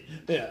 Yeah.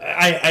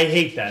 I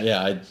hate that.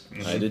 Yeah,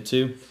 I did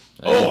too.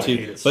 I Oh, did I hate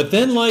too. it. But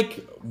then,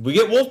 like, we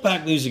get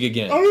Wolfpack music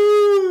again.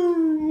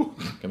 oh,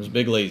 Comes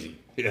Big Lazy.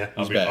 yeah.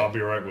 I'll be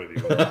right with you.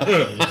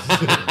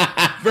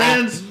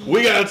 Friends,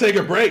 we gotta take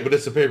a break, but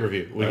it's a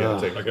pay-per-view. We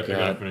gotta take. I gotta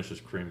God. finish this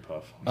cream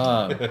puff.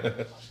 Uh,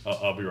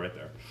 I'll be right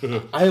there.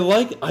 I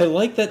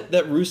like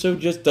that Russo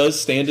just does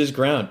stand his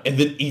ground and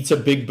then eats a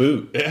big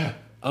boot. Yeah.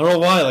 I don't know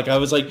why. Like, I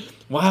was like,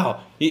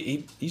 wow,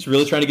 he's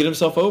really trying to get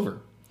himself over.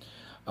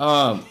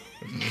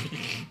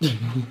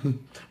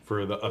 For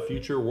a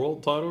future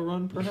world title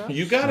run, perhaps?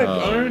 You gotta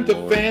earn the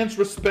fans'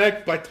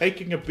 respect by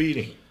taking a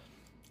beating.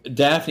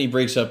 Daphne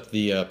breaks up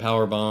the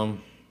power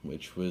bomb,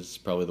 which was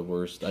probably the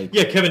worst.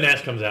 Yeah, Kevin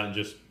Nash comes out and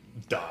just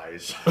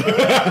dies.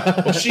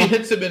 Well, she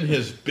hits him in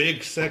his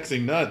big, sexy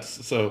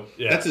nuts, so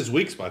Yeah. that's his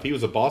weak spot. He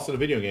was a boss in a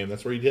video game.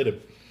 That's where he did him.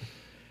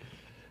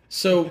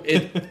 So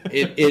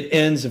it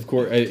ends, of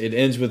course. It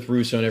ends with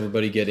Russo and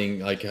everybody getting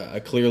like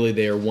clearly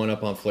they are one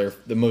up on Flair.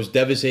 The most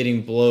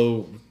devastating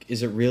blow.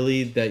 Is it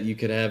really that you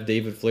could have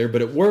David Flair?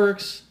 But it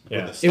works.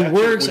 Yeah. It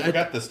works. We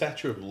forgot the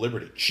Statue of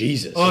Liberty.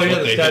 Jesus. Oh, yeah, what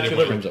the they Statue did of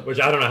when it Liberty, comes up.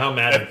 which I don't know how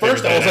mad At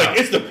first, I was like,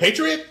 "It's the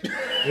Patriot."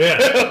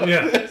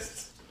 yeah.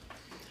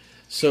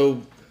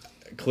 So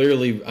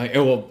clearly, I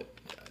was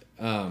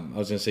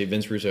gonna say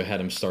Vince Russo had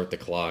him start the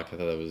clock. I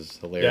thought that was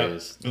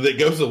hilarious. It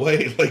goes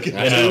away like in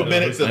I know. 2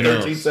 minutes and I know.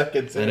 13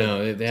 seconds. I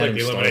know they It's had like him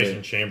the start Elimination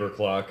it. Chamber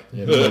clock.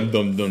 Yeah, dum,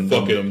 dum, dum,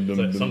 Fuck dum, it. dum, It's dum,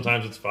 like dum.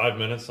 sometimes it's 5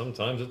 minutes,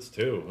 sometimes it's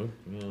 2.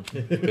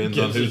 Depends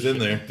on who's in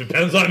there.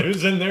 Depends on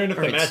who's in there and if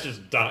the Alright. match is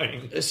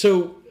dying.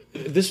 So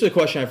this is a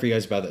question I have for you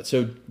guys about that.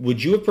 So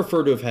would you have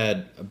preferred to have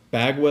had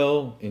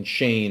Bagwell and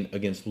Shane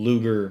against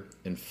Luger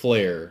and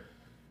Flair,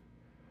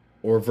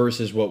 or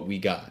versus what we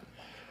got?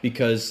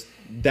 Because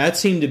that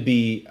seemed to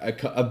be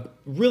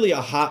really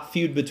a hot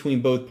feud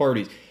between both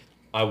parties.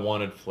 I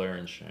wanted Flair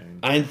and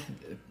Shane.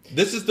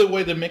 This is the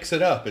way to mix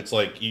it up. It's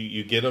like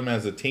you get them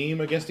as a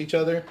team against each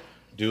other,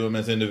 do them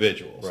as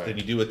individuals. Right. Then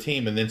you do a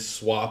team and then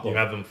swap them. You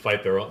have them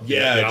fight their own,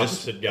 yeah, the just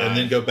opposite guy. and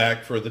then go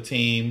back for the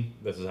team.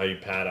 This is how you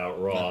pad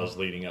out Raws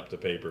leading up to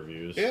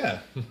pay-per-views. Yeah.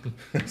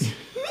 It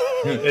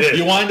is.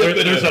 You wind up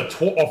in There's a-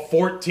 a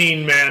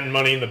 14-man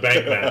Money in the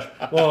Bank match.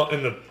 Well,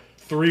 in the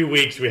 3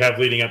 weeks we have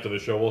leading up to the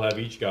show, we'll have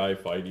each guy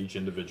fight each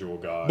individual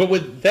guy. But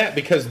with that,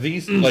 because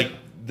these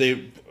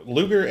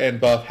Luger and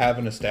Buff have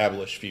an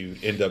established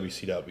feud in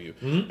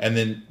WCW, and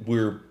then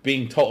we're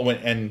being told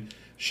and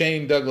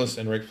Shane Douglas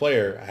and Ric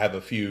Flair have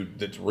a feud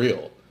that's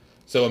real.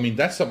 So I mean,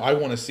 that's something I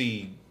want to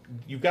see.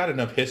 You've got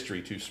enough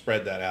history to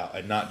spread that out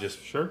and not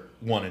just Sure.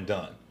 one and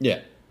done. Yeah.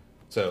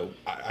 So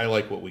I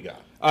like what we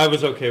got. I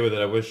was okay with it.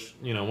 I wish,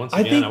 once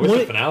I again, think I wish one-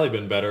 the finale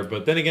been better.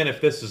 But then again, if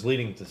this is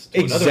leading to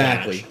another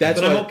Exactly. match, That's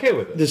then I'm why okay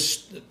with it.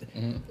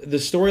 The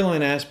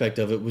storyline aspect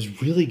of it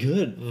was really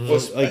good. Well,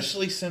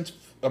 especially since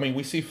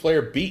we see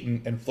Flair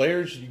beaten, and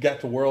Flair's you got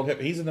the world.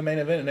 He's in the main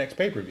event of next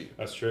pay per view.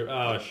 That's true.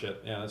 Oh,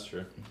 shit. Yeah, that's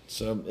true.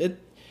 So it.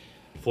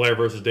 Flair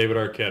versus David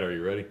Arquette. Are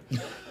you ready?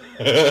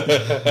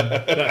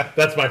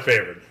 That's my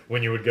favorite.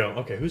 When you would go,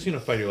 okay, who's going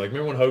to fight you? Like,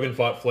 remember when Hogan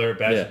fought Flair at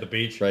Bash at the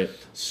Beach? Right.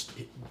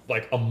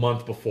 Like a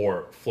month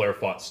before, Flair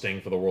fought Sting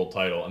for the world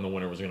title, and the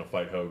winner was going to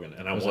fight Hogan.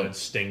 And I wanted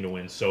Sting to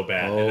win so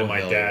bad. Oh, and then my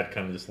hell dad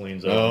kind of just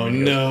leans over Oh and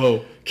he goes,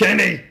 no,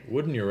 Kenny!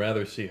 wouldn't you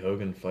rather see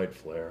Hogan fight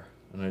Flair?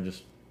 And I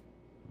just,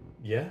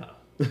 yeah.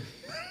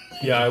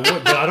 Yeah, I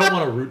would, but I don't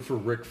want to root for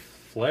Ric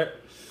Flair.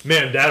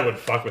 Man, Dad would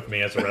fuck with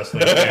me as a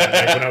wrestling fan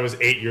like when I was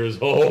 8 years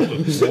old.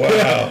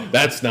 Wow.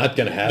 That's not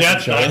going to happen,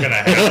 That's Sean. not going to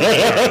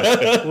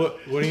happen.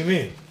 What do you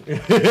mean?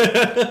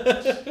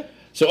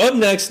 So up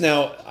next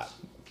now,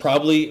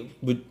 probably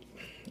would...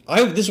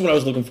 This is what I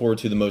was looking forward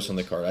to the most on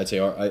the card. I'd say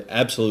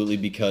absolutely,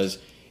 because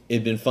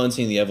it'd been fun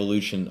seeing the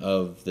evolution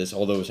of this,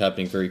 although it was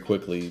happening very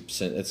quickly.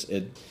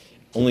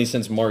 Only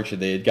since March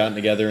they had gotten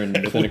together, and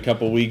within a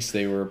couple of weeks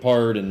they were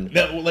apart. And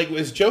now, like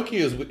as jokey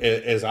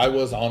as I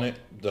was on it,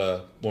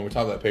 when we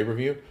talked about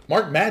pay-per-view,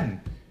 Mark Madden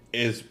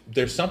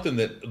there's something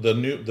that the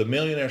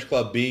Millionaires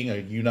Club being a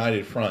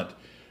united front.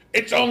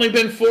 It's only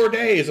been 4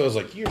 days. I was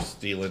like, you're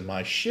stealing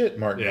my shit,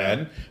 Mark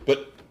Madden.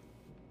 But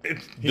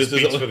He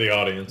speaks for the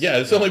audience. Yeah,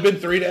 it's only been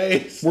 3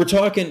 days. we're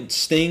talking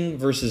Sting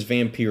versus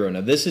Vampiro.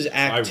 Now this is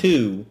Act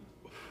 2.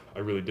 I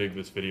really dig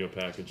this video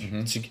package. All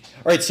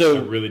right, I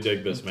so really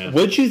dig this, man.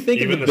 what'd you think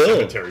Even of the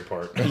build? cemetery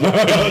part.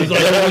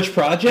 Which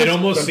project? It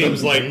almost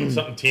seems like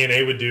something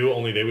TNA would do,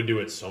 only they would do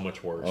it so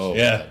much worse. Oh.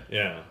 Yeah.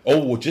 Yeah.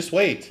 Oh, well, just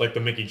wait. Like the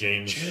Mickey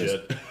James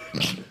shit.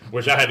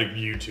 Which I had to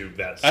YouTube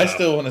that stuff. I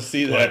still want to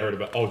see When I that. heard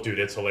about. Oh, dude,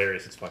 it's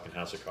hilarious. It's fucking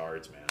House of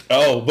Cards, man.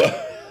 Oh,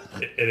 but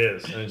It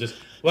is. And it just,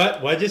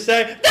 what'd you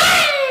say?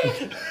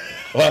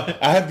 well,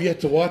 I have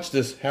yet to watch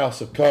this House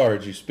of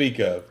Cards you speak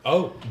of.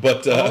 Oh.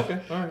 But Okay.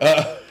 All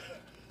right.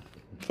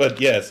 but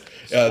yes,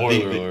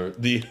 Spoiler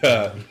alert. the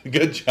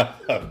good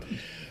job.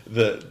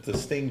 The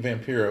Sting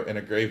Vampiro in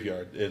a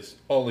graveyard is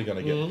only going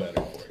to get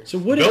better for you. So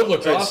what? Build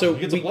looks all right, awesome. So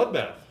He gets a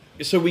bloodbath.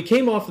 So we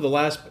came off of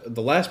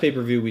the last pay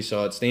per view we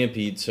saw at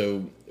Stampede.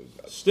 So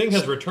Sting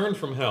has returned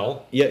from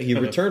hell yeah, he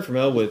returned from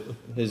hell with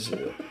his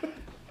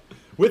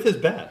with his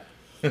bat.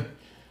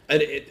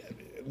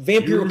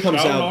 Vampiro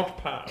comes shall out. not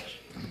pass.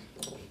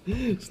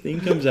 Sting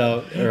comes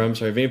out, or I'm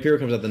sorry, Vampiro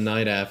comes out the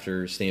night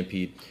after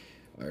Stampede.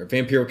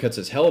 Vampiro cuts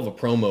this hell of a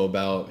promo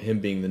about him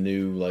being the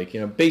new,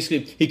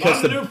 basically he cuts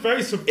I'm the new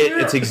face of fear.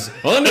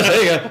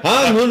 Undertaker.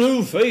 I'm the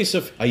new face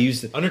of.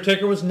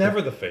 Undertaker was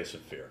never the face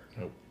of fear.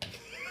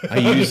 I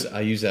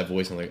used that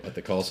voice at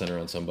the call center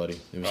on somebody.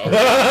 It was great.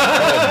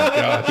 Oh my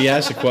gosh. He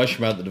asked a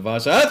question about the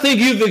device. I think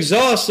you've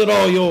exhausted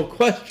all your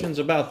questions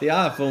about the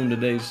iPhone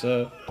today,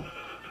 sir.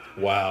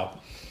 Wow.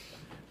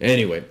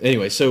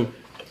 Anyway, so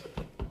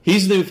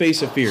he's the new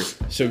face of fear.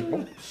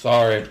 So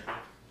Sorry.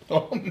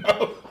 Oh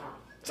no.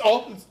 It's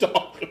all this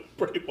dog and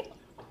Bray Wyatt.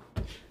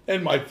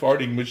 And my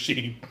farting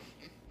machine.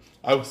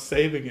 I was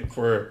saving it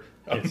for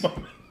a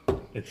moment.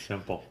 It's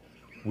simple.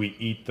 We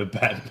eat the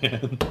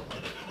Batman.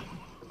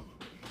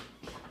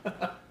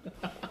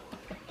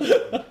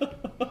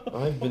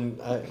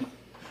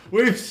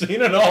 We've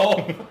seen it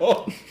all.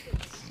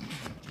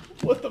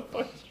 What the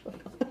fuck?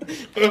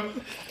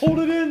 Hold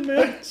it in,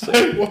 man.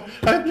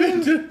 I've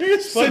been to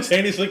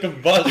Spontaneously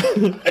combust.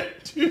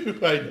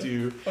 I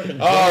do. I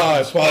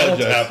apologize.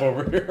 Tap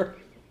over here.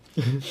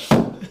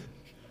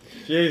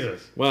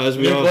 Jesus. well, as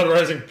we New all Blood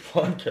Rising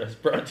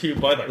podcast brought to you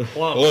by the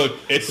Clump. Look,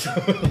 it's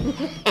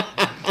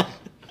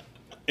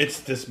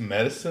this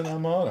medicine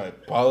I'm on. I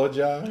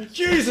apologize.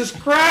 Jesus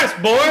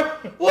Christ, boy!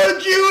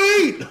 What'd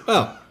you eat?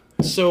 oh,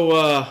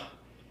 so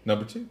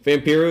Number 2.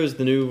 Vampiro is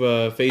the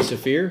new face of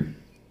fear,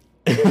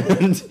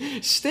 and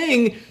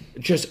Sting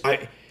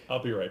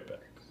I'll be right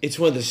back. it's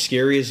one of the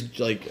scariest.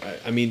 I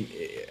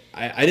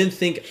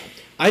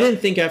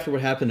didn't think after what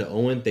happened to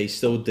Owen they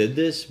still did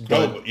this,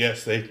 but But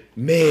yes,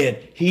 man,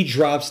 he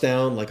drops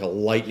down like a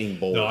lightning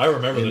bolt. No, I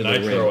remember the into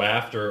Nitro ring.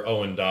 after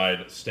Owen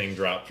died, Sting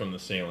dropped from the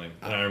ceiling.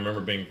 And I remember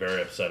being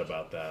very upset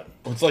about that.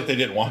 it's like they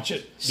didn't watch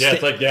it. Yeah,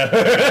 it's like,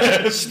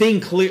 yeah.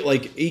 Sting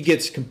he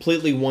gets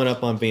completely one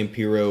up on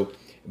Vampiro,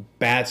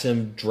 bats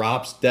him,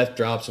 death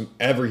drops him,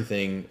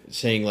 everything,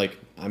 saying like,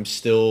 I'm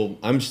still,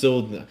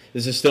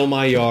 this is still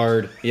my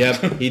yard.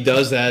 Yep, he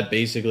does that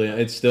basically.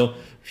 It's still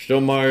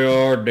my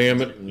yard,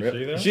 damn it. Yep.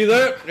 see that? See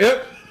that?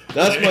 Yep,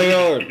 that's my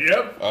yard.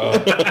 Yep.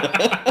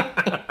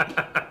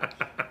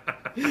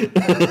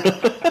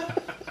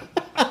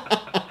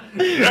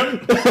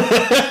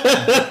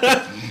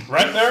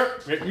 Right there.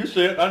 You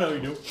see it. I know you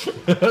do.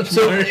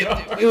 So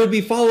it would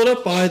be followed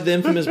up by the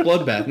infamous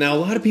bloodbath. Now, a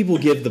lot of people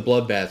give the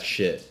bloodbath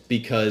shit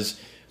because,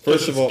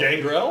 first of all,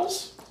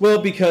 Gangrels?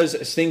 well,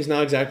 because Sting's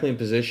not exactly in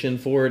position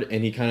for it,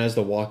 and he kind of has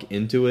to walk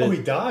into it. Oh,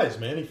 he dies,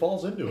 man. He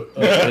falls into it.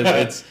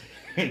 It's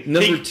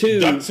number He 2.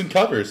 ducks and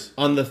covers.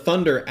 On the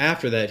Thunder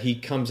after that, he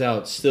comes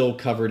out still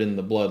covered in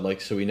the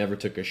blood, so he never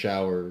took a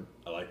shower.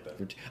 I like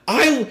that.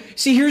 I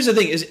see. Here's the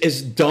thing: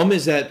 as dumb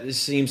as that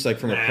seems, like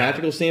from a Nah.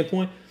 practical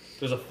standpoint,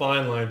 There's a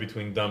fine line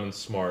between dumb and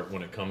smart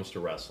when it comes to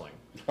wrestling.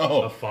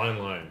 Oh. A fine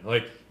line.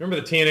 Like, remember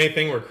the TNA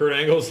thing where Kurt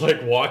Angle's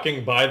like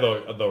walking by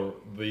the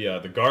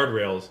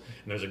guardrails,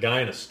 and there's a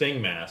guy in a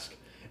Sting mask,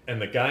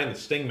 and the guy in the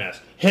Sting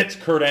mask hits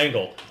Kurt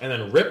Angle, and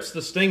then rips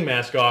the Sting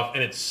mask off,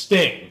 and it's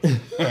Sting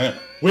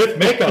with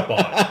makeup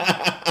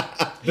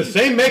on. The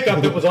same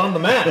makeup that was on the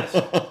mask.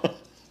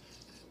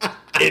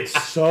 It's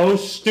so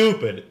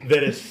stupid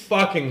that it's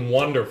fucking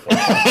wonderful.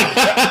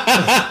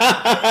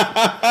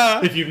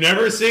 If you've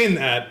never seen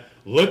that,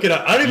 look it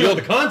up. I don't even know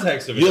the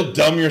context of it. You'll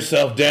dumb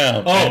yourself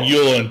down, and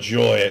you'll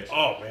enjoy it.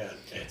 Oh man,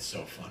 it's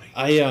so funny.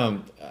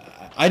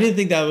 I didn't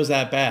think that was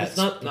that bad. It's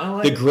not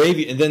like the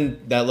gravy, and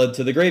then that led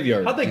to the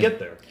graveyard. How'd they get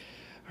there?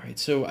 All right,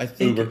 so I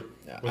think Uber.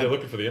 Were they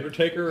looking for the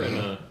Undertaker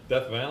in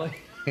Death Valley?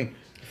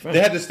 They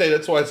had to stay.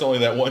 That's why it's only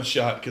that one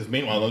shot. Because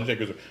meanwhile,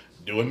 Undertaker's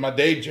doing my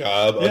day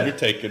job,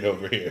 Undertaking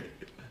over here.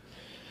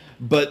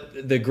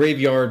 But the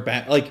graveyard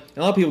back, like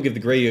a lot of people give the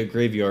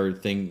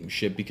graveyard thing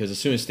shit because as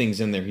soon as Sting's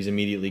in there, he's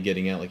immediately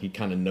getting out. Like he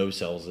kind of no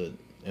sells it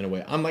in a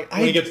way. I'm like,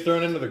 When he gets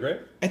thrown into the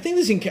grave? I think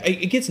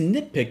it gets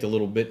nitpicked a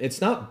little bit.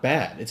 It's not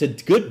bad. It's a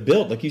good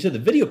build. Like you said, the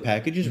video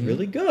package is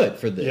really good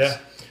for this. Yeah.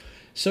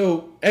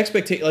 So all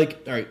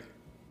right,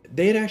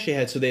 they'd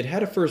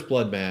had a First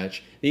Blood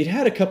match. They'd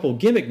had a couple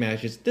gimmick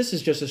matches. This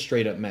is just a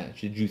straight up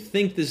match. Did you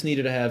think this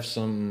needed to have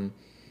some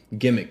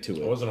gimmick to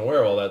it? I wasn't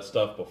aware of all that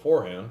stuff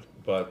beforehand,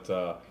 but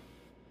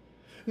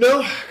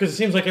no, because it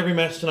seems like every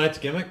match tonight's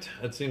gimmicked.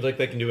 It seems like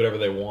they can do whatever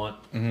they want.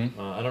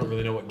 I don't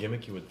really know what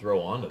gimmick you would throw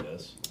onto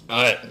this.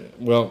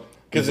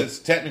 Because it's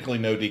technically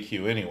no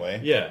DQ anyway.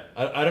 Yeah,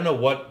 I don't know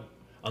what,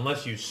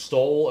 unless you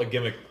stole a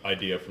gimmick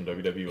idea from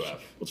WWF.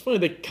 It's funny,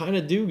 they kind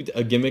of do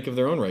a gimmick of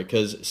their own right,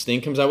 because Sting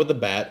comes out with the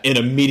bat and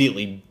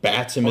immediately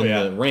bats him in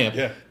the ramp.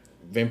 Yeah.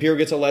 Vampiro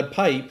gets a lead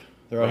pipe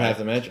throughout half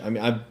the match. I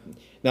mean, I'm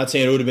not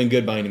saying it would have been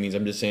good by any means.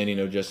 I'm just saying,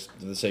 just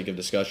for the sake of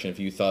discussion, if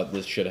you thought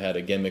this should have had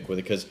a gimmick with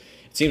it, because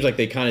it seems like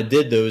they kind of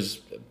did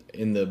those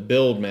in the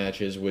build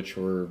matches, which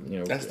were,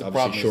 That's the obviously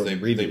problem. short Is and they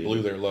abbreviated.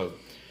 blew their load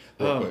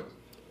real quick.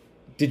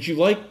 Did you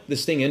like the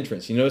Sting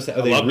entrance? You notice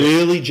how they loved it.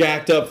 really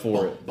jacked up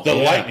for it. The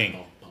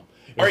lightning.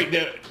 All right,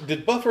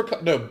 did Buffer?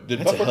 Did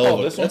That's Buffer a hell call of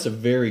a, this one? that's a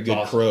very good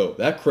Awesome. crow.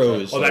 That crow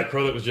is that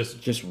crow that was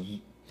just...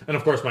 And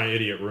of course, my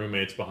idiot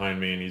roommate's behind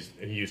me, and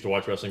he used to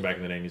watch wrestling back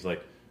in the day, and he's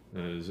like,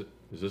 "Is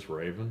this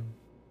Raven?"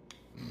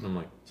 And I'm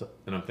like,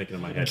 and I'm thinking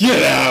in my head,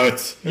 Get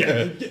out! Yeah,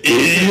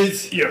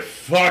 Idiot! you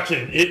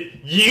fucking it.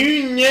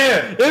 You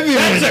know, Everyone-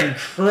 that's a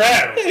crow.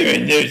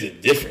 Everyone knows the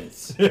difference.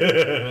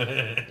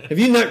 Have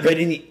you not read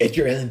any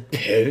Edgar Allan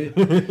Poe?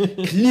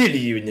 Clearly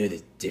you would know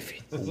the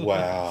difference.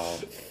 Wow.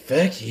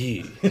 Fuck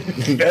you.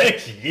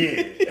 Fuck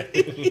you.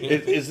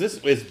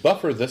 Is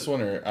Buffer this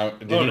one or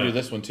did you no. do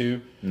this one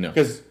too? No.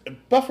 Because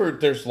Buffer,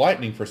 there's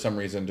lightning for some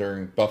reason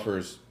during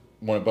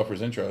one of Buffer's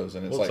intros,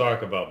 and it's We'll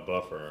talk about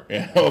Buffer.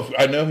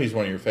 I know he's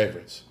one of your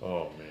favorites.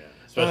 Oh man,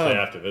 especially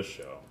after this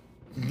show.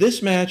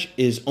 This match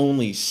is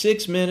only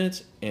 6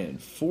 minutes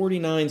and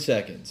 49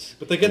 seconds.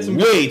 But they get some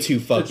way too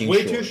fucking It's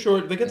way short. too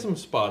short. They get some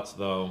spots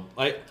though.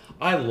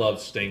 I love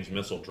Sting's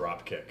missile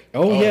drop kick.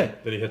 Oh, yeah.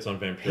 That he hits on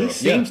He Vampiro.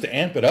 seems to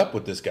amp it up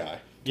with this guy.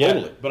 Yeah,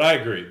 Totally. but I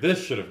agree.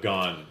 This should have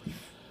gone.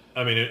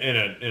 I mean, in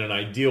an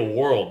ideal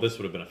world, this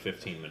would have been a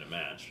 15-minute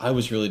match. I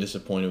was really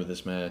disappointed with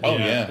this match. Oh,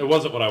 yeah. It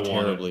wasn't what I wanted.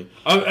 Terribly.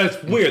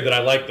 It's weird that I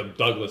like the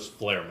Douglas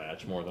Flair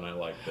match more than I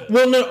like this.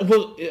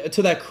 Well,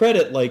 to that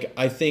credit, like,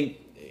 I think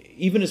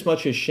even as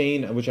much as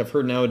Shane, which I've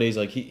heard nowadays,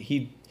 like,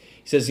 he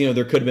says, there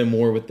could have been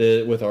more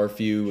with our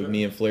feud, with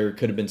me and Flair. It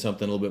could have been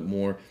something a little bit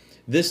more.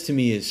 This, to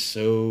me, is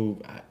so...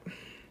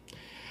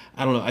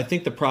 I don't know. I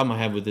think the problem I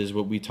have with this is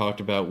what we talked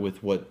about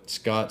with what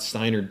Scott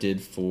Steiner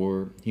did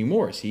for Hugh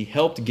Morris. He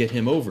helped get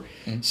him over.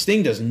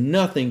 Sting does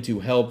nothing to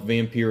help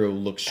Vampiro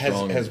look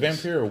strong. Has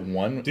Vampiro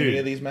won any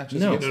of these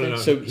matches? No. against him? No.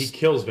 So- He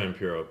kills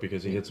Vampiro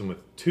because he hits him with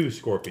 2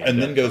 scorpions.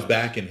 And then goes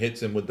back and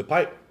hits him with the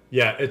pipe.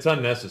 Yeah, it's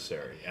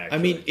unnecessary, actually.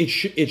 I mean, it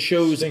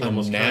shows Sting a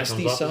almost kinda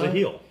nasty comes off as side. a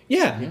heel.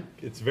 Yeah.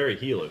 It's very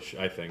heelish,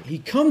 I think. He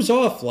comes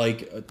off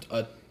like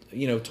a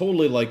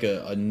totally like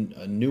a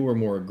newer,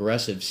 more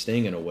aggressive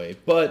Sting in a way,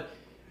 but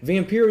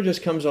Vampiro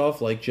just comes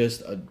off like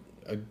just a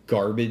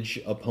garbage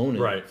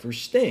opponent for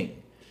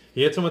Sting.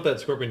 He hits him with that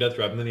Scorpion Death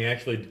Drop, and then he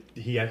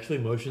actually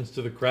motions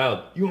to the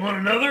crowd. You want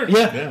another?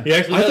 Yeah. He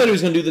actually I does. thought he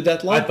was going to do the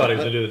Death Lock. I thought he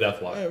was going to do the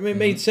Death Lock. I mean, it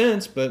made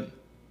sense, but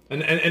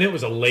And it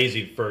was a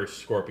lazy first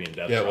Scorpion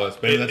Death Yeah, it Drop.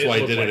 was. Maybe that's why he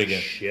looked did it like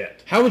again.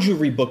 Shit. how would you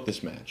rebook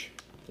this match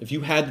if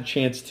you had the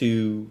chance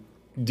to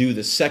do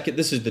the second?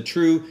 This is the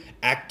true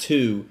Act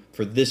 2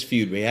 for this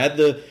feud. We had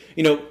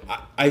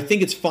I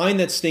think it's fine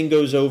that Sting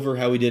goes over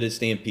how he did at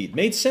Stampede.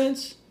 Made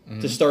sense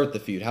to start the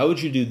feud. How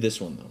would you do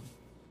this one though?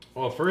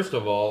 Well, first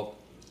of all,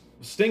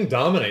 Sting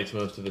dominates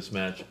most of this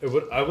match.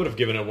 I would have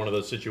given it one of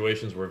those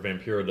situations where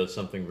Vampiro does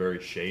something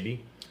very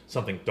shady,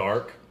 something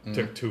dark,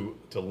 to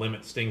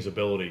limit Sting's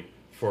ability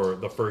for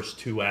the first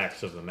 2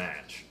 acts of the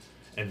match.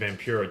 And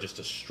Vampiro just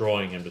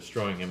destroying him,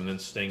 and then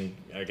Sting,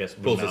 I guess,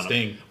 Pull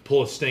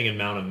a Sting and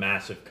mount a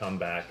massive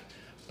comeback.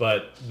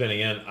 But then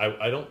again,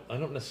 I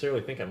don't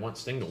necessarily think I want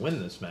Sting to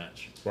win this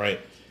match. Right.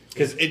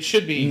 Because it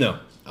should be... No,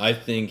 I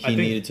think he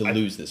needed to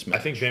lose this match.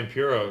 I think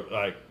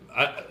Vampiro,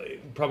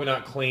 probably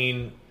not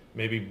clean.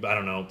 Maybe, I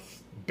don't know,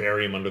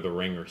 bury him under the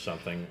ring or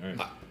something.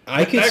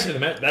 Actually,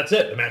 that's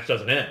it. The match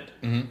doesn't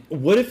end.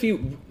 What if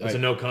you? It's a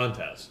no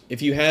contest.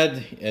 If you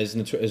had, as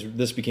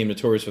this became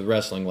notorious with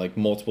wrestling, like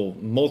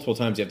multiple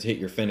times you have to hit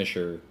your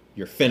finisher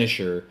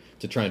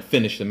to try and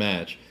finish the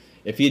match.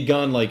 If he had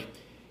gone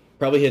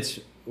probably hits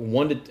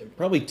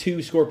probably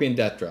 2 Scorpion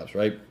death drops,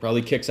 right?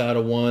 Probably kicks out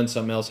of one,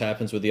 something else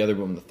happens with the other,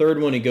 but on the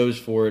third one he goes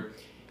for it.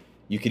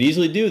 You could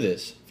easily do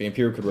this.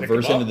 Vampiro could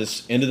reverse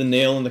into the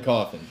nail in the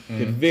coffin.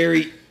 Could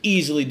very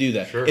easily do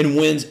that, and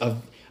wins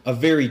a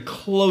very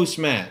close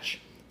match.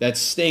 That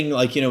Sting,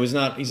 like, he's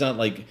not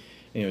like,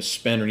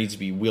 spent or needs to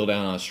be wheeled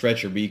down on a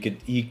stretcher, but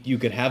you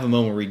could have a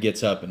moment where he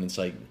gets up and it's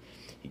like,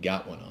 he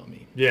got one on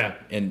me. Yeah,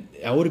 and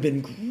that would have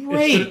been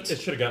great. It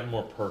should have gotten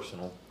more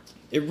personal.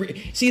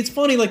 See, it's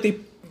funny, like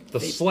the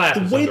slap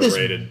is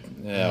underrated.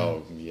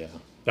 Oh yeah,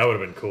 that would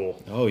have been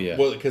cool. Oh yeah,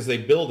 well, because they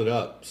build it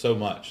up so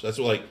much. That's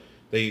what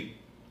the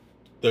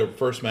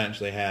first match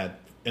they had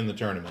in the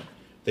tournament,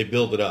 they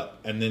build it up,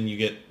 and then you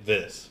get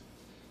this,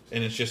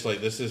 and it's just like,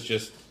 this is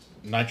just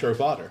Nitro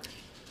fodder.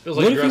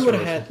 What if you would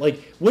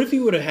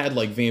have had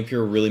like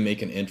Vampiro really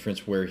make an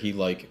entrance where he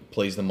like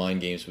plays the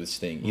mind games with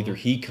Sting? Either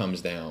he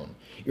comes down,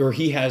 or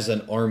he has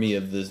an army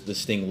of the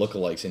Sting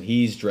lookalikes, and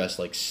he's dressed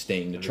like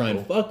Sting to try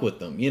and fuck with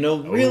them.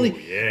 Really,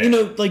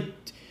 like,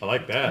 I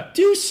like that.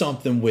 Do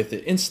something with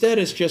it. Instead,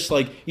 it's just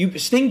like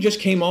Sting just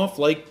came off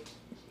like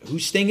who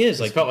Sting is.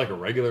 It felt like a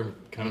regular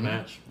kind of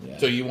match. Yeah.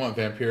 So you want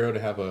Vampiro to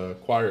have a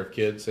choir of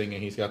kids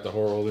singing "He's Got the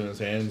World in His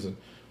Hands" and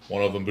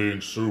one of them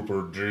being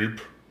super deep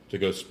to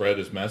go spread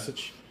his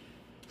message?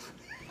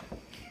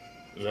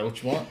 Is that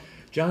what you want?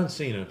 John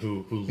Cena,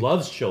 who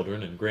loves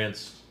children and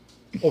grants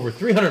over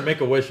 300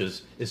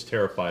 Make-A-Wishes, is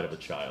terrified of a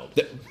child.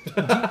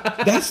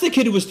 That's the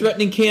kid who was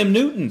threatening Cam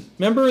Newton.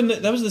 Remember?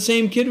 That was the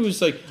same kid who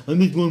was like, "I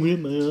need one with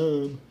my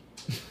arm."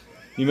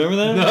 You remember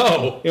that?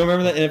 No. You don't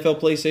remember that NFL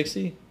Play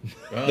 60?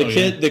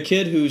 The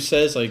kid who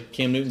says like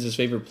Cam Newton's his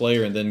favorite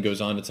player and then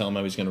goes on to tell him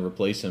how he's going to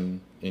replace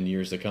him in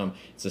years to come.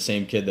 It's the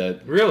same kid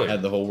that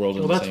had the whole world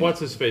in the that's same. what's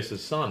his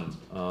face's son.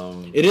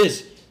 It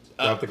is.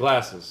 Without the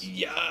glasses.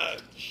 Yeah.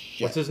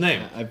 What's his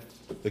name?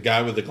 The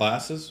guy with the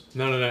glasses?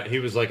 No. He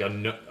was like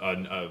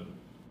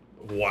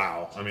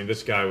wow. I mean,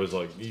 this guy was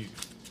like,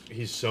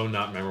 he's so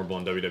not memorable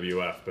in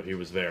WWF, but he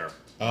was there.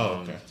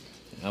 Oh, okay.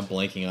 I'm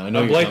blanking on it.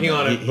 I'm blanking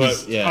on it,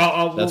 but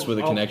that's where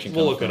the connection comes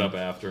from. We'll look from. it up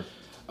after.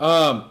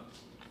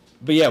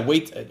 But yeah,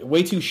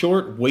 way too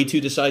short, way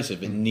too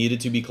decisive. It needed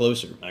to be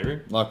closer. I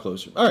agree. A lot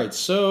closer. All right,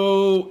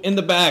 so in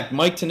the back,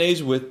 Mike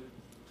Tenay's with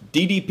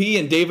DDP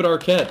and David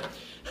Arquette.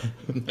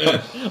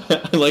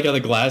 I like how the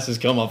glasses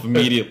come off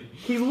immediately.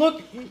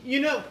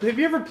 Have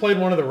you ever played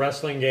one of the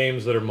wrestling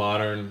games that are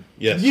modern?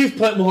 Yes. You've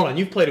played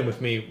them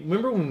with me.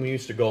 Remember when we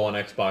used to go on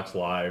Xbox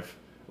Live,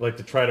 like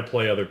to try to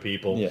play other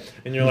people? Yeah.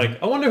 And you're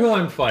like, I wonder who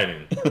I'm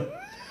fighting.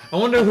 I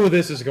wonder who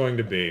this is going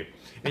to be.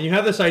 And you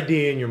have this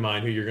idea in your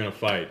mind who you're going to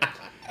fight.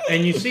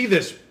 And you see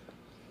this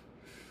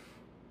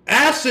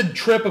acid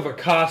trip of a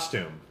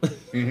costume.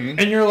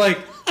 And you're like,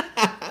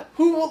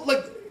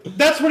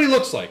 that's what he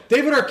looks like.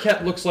 David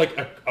Arquette looks like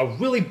a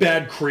really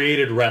bad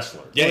created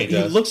wrestler. Yeah, he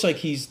looks like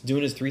he's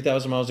doing his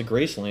 3,000 Miles of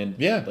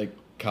Graceland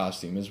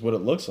costume is what it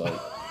looks like.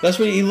 That's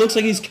what he looks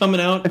like. He's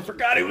coming out. I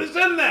forgot he was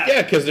in that.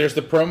 Yeah, because there's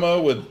the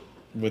promo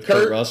with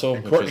Kurt Russell,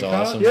 which is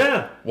awesome.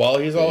 Yeah. While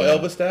he's all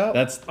Elvised out.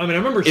 I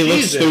remember it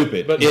looks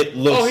stupid. But it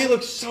looks he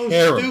looks so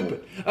terrible.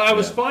 stupid. I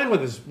was fine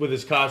with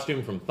his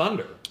costume from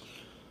Thunder.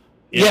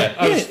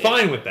 I was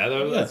fine with that.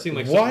 That seemed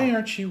like why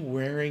aren't you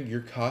wearing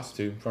your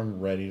costume from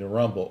Ready to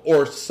Rumble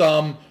or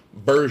some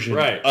version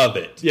of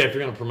it? Yeah, if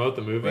you're going to promote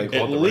the movie, at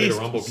the least Ready to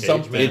Rumble cage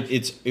something.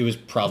 match. It was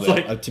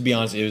probably to be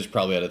honest, it was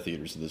probably out of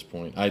theaters at this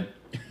point.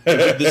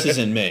 This is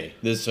in May,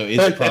 so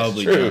it's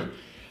probably done.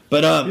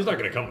 But he's not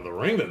going to come to the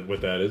ring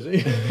with that, is he?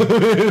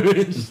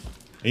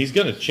 He's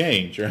going to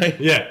change, right?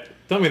 Yeah.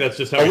 Tell me that's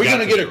just how. Are we going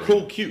to get a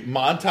cool, cute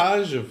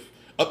montage of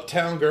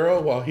Uptown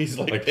Girl while he's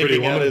like Pretty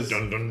picking out Woman, his...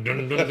 dun, dun,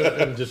 dun, dun, dun,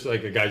 and just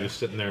like a guy just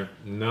sitting there.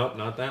 Nope,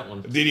 not that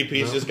one.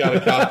 DDP's just got a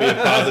copy of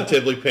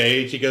Positively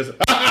Page. He goes,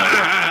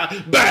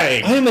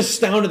 bang! I am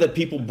astounded that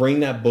people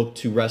bring that book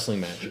to wrestling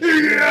matches.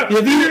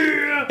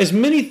 As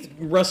many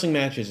wrestling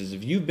matches as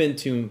have you been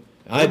to,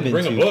 I've been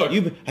bring to. a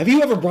book. Have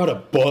you ever brought a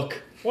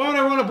book? Why would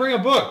I want to bring a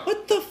book?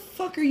 What the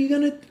fuck are you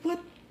gonna?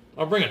 What?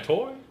 I'll bring a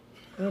toy.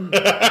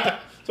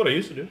 That's what I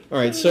used to do. All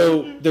right,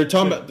 so they're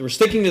talking about we're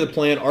sticking to the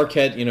plan.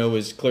 Arquette,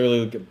 is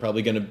clearly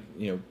probably going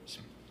to,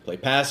 play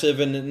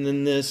passive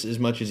in this as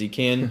much as he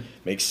can.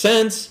 Makes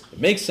sense. It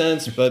makes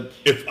sense, but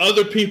if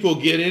other people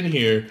get in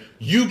here,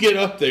 you get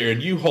up there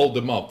and you hold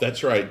them up.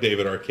 That's right,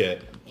 David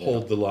Arquette.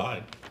 Hold the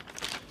line.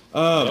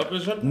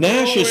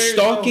 Nash is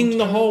stalking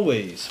the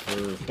hallways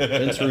for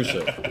Vince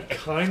Russo.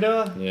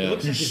 Kinda. Yeah.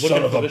 Looks like he's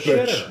son looking of for a the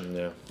bitch.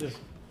 shitter. Yeah.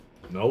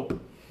 Nope.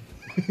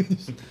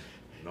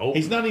 Nope.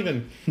 He's not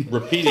even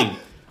repeating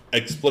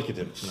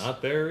explicatives.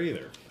 Not there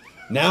either.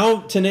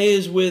 Now Tenay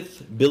is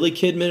with Billy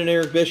Kidman and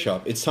Eric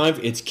Bischoff. It's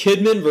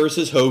Kidman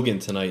versus Hogan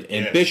tonight,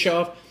 and Yes.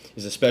 Bischoff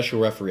is a special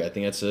referee. I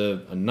think that's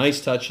a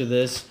nice touch of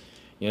this.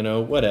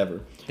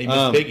 Whatever. Hey,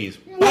 Miss Piggies.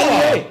 By the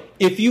way,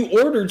 if you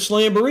ordered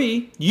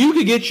Slamboree, you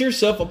could get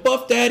yourself a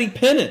Buff Daddy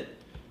pennant.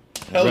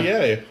 Hell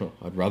yeah.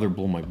 I'd rather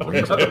blow my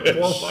brains out.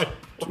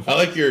 I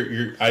like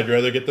your I'd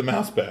rather get the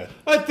mouse pad.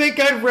 I think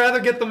I'd rather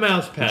get the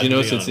mouse pad. Do you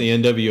notice it's the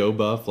NWO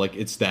buff? Like,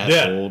 it's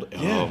that old.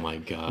 Yeah. Oh, my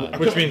God.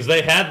 Which means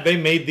they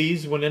made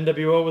these when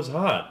NWO was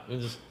hot.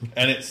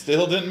 And it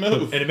still didn't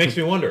move. And it makes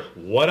me wonder,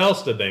 what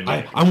else did they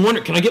make? I'm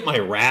wondering, can I get my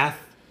Wrath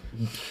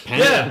pen?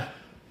 Yeah.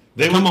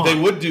 They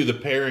would do the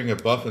pairing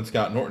of Buff and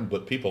Scott Norton,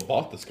 but people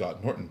bought the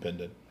Scott Norton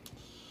pendant.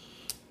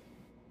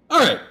 All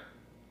right.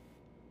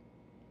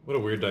 What a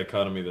weird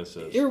dichotomy this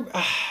is.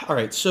 All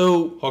right,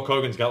 so Hulk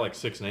Hogan's got like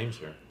 6 names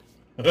here.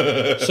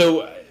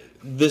 So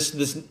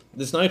this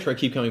Nitro I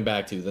keep coming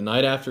back to. The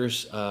night after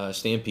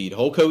Stampede,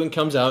 Hulk Hogan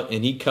comes out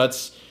and he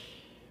cuts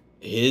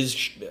his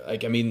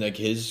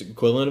his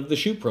equivalent of the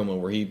shoot promo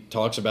where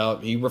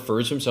he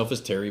refers to himself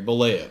as Terry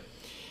Bollea.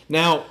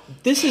 Now,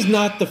 this is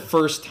not the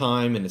first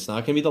time, and it's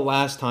not going to be the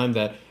last time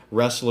that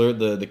wrestler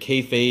the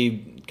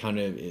kayfabe kind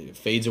of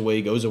fades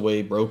away, goes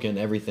away, broken,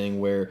 everything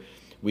where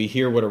we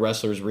hear what a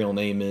wrestler's real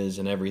name is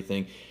and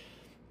everything.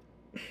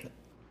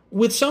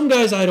 With some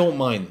guys, I don't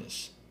mind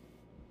this.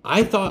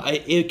 I thought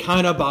it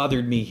kind of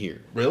bothered me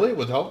here. Really?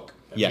 With Hulk?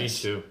 Yes.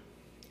 Me too.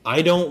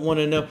 I don't want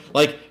to know.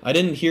 Like, I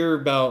didn't hear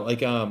about,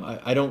 like,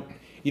 I don't...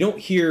 You don't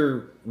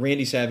hear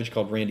Randy Savage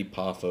called Randy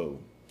Poffo.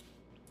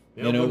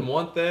 I wouldn't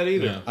want that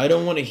either. Yeah. I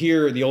don't want to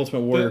hear the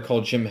Ultimate Warrior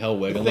called Jim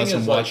Hellwig unless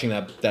I'm is, watching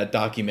that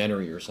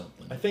documentary or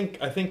something. I think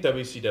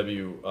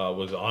WCW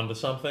was onto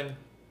something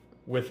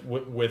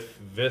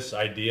with this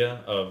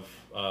idea of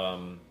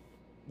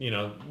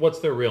what's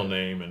their real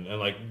name and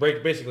like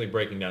basically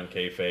breaking down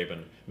kayfabe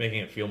and making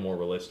it feel more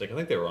realistic. I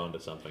think they were onto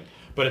something,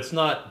 but it's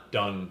not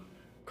done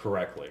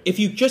correctly. If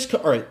you just...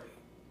 All right.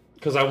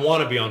 Because I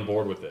want to be on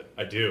board with it.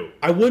 I do.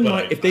 I wouldn't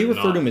mind if they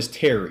refer to him as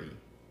Terry.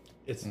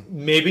 It's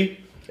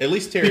maybe... At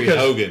least Terry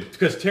Hogan.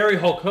 Because Terry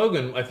Hulk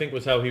Hogan, I think,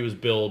 was how he was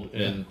billed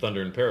in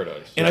Thunder in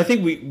Paradise. And I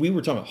think we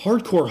were talking about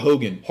Hardcore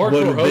Hogan.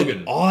 Hardcore Hogan.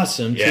 Been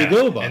awesome to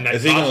go by. And that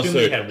Is he gonna costume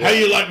say, he had. how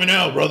you like me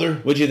now, brother?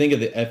 What'd you think of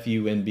the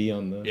FUNB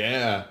on the...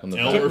 Yeah. On the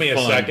It took me a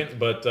second,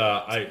 but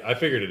I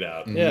figured it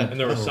out. Yeah. And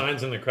there were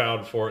signs in the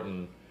crowd for it.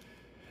 And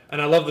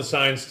I love the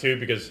signs, too,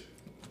 because...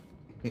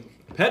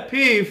 Pet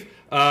peeve,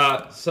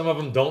 some of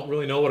them don't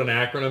really know what an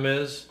acronym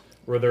is,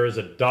 where there is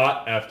a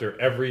dot after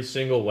every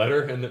single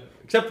letter,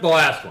 except for the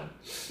last one.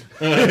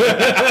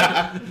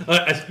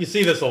 You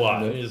see this a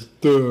lot.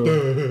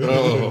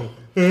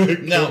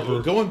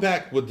 Now, going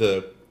back with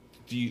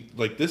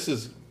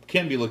this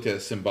can be looked at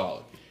as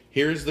symbolic.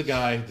 Here's the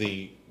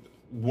guy,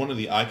 one of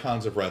the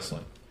icons of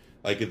wrestling.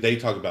 Like they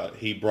talk about,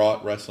 he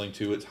brought wrestling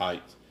to its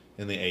height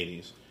in the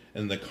 80s,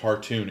 in the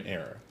cartoon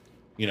era.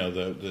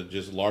 The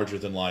just larger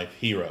than life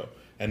hero.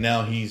 And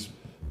now he's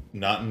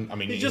not.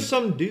 He's just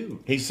some dude.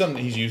 He's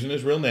using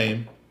his real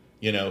name.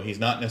 He's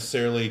not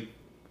necessarily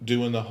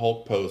doing the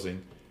Hulk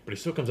posing. But he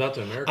still comes out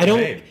to American I don't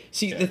made.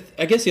 see.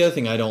 I guess the other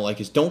thing I don't like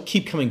is don't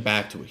keep coming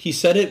back to it. He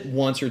said it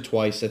once or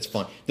twice. That's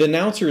fine. The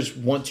announcers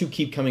want to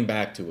keep coming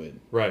back to it.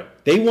 Right.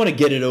 They want to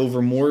get it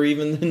over more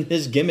even than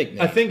his gimmick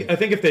name. I think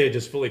if they had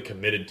just fully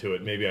committed to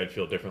it, maybe I'd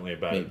feel differently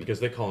about it because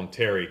they call him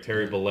Terry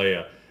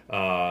Bollea.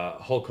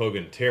 Hulk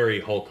Hogan, Terry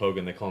Hulk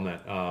Hogan, they call him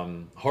that.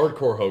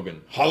 Hardcore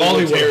Hogan,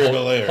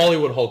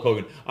 Hollywood Hulk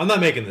Hogan. I'm not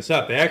making this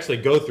up. They actually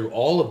go through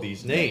all of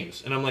these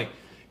names, and I'm like,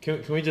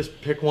 can we just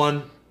pick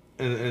one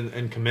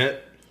and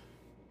commit?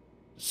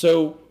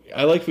 So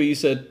I like what you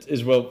said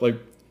as well. Like,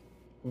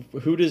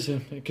 who does?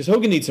 Because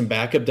Hogan needs some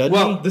backup, doesn't he?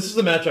 Well, this is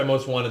the match I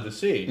most wanted to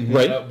see,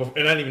 right? And I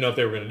didn't even know if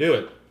they were going to do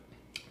it.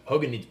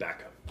 Hogan needs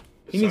backup.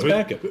 He needs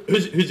backup.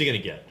 Who's he going to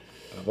get?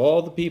 Of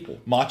all the people,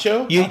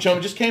 Macho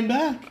just came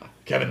back.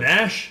 Kevin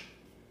Nash.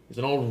 He's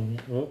an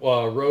old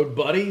road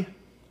buddy.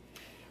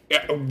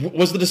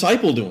 What's the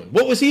Disciple doing?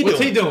 What was he doing?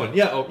 What's he doing?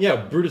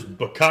 Yeah, Brutus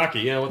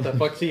Bukkake. Yeah, what the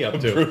fuck's he up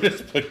to?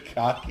 Brutus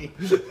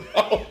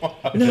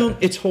Bukkake. No,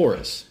 it's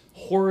Horace.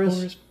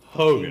 Horace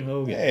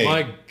Hogan. Hey.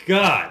 My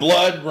God.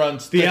 Blood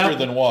runs thicker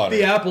than water.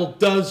 The apple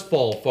does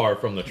fall far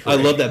from the tree. I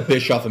love that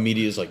Bischoff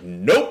immediately is like,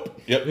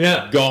 nope. Yep.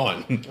 Yeah.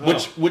 Gone.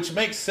 Which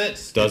makes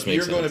sense. Does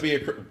make sense. sense. You're going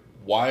to be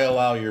why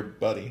allow your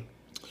buddy?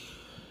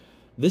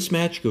 This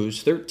match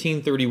goes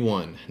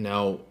 13-31.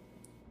 Now,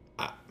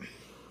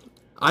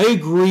 I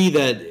agree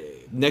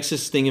that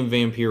Nexus, Sting, and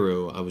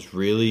Vampiro, I was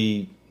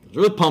really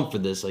pumped for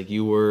this, like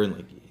you were, and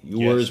like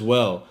you were as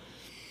well.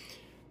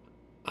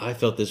 I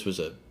felt this was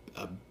a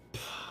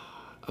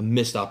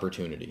missed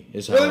opportunity,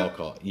 is how I'll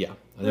call it. Yeah,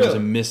 I think it was a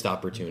missed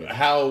opportunity.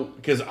 How?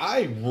 Because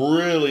I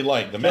really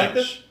liked the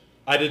match.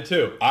 I did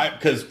too.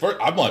 Because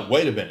I'm like,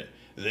 wait a minute.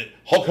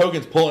 Hulk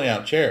Hogan's pulling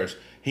out chairs.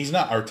 He's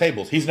not, or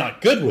tables. He's not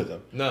good with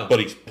them. No.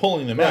 But he's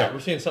pulling them Right, out. we're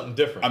seeing something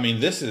different. I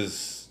mean, this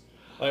is...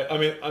 I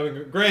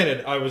mean,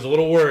 granted, I was a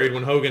little worried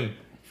when Hogan,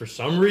 for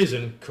some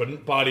reason,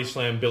 couldn't body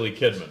slam Billy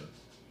Kidman.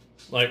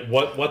 Like,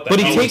 what the But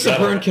hell he takes was a that?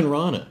 Hurricane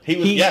Rana. Right.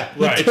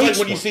 It's like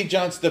when you see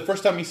the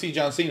first time you see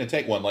John Cena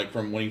take one, like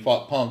from when he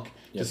fought Punk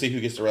to see who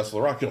gets to wrestle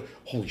The Rock, you're like,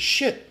 holy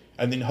shit.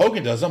 And then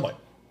Hogan does it. I'm like,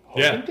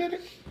 Hogan did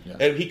it? Yeah.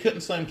 And he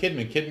couldn't slam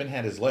Kidman. Kidman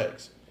had his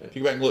legs. If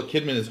you go back and look,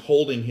 Kidman is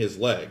holding his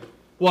leg.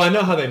 Well, I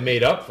know how they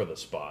made up for the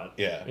spot.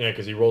 Yeah.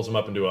 Because he rolls him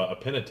up into a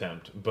pin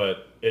attempt,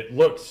 but it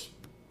looks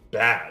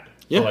bad.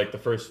 Yeah. For like the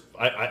first,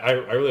 I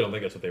really don't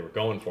think that's what they were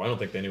going for. I don't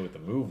think they knew what the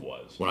move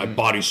was. When I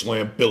body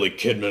slammed Billy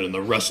Kidman and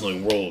the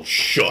wrestling world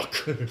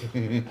shook.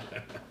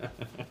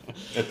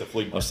 At the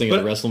flea I was thinking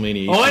of the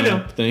WrestleMania 18 I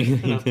know.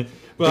 thing.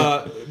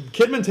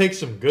 Kidman takes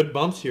some good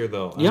bumps here,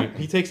 though. I Yeah. mean,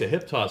 he takes a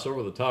hip toss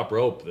over the top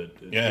rope.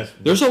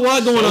 There's a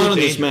lot going on in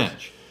this dangerous.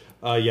 match.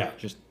 Yeah.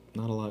 Just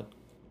not a lot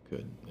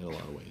good in a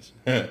lot of ways.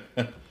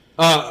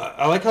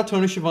 I like how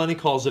Tony Schiavone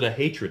calls it a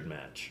hatred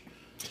match.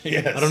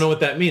 Yes. I don't know what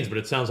that means, but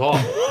it sounds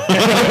awful.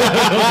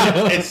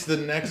 It's the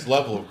next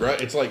level of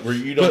grudge. It's like where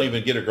you don't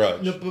even get a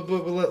grudge. No, but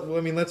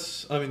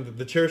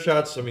the chair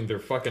shots. I mean, they're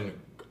fucking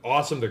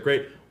awesome. They're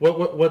great.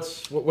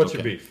 What's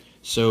your beef?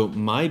 So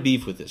my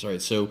beef with this. All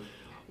right. So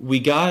we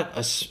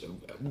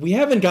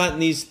haven't gotten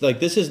these, like,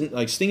 this isn't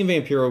like Sting and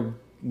Vampiro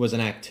was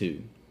an act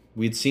 2.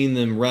 We'd seen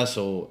them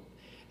wrestle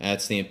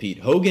at Stampede.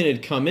 Hogan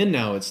had come in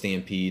now at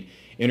Stampede,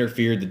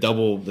 interfered the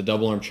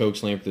double arm choke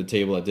slam for the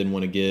table that didn't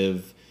want to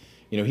give.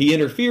 He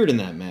interfered in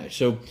that match.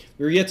 So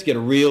we were yet to get a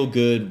real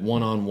good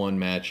one-on-one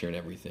match here and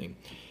everything.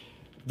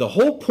 The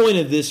whole point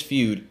of this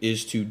feud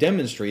is to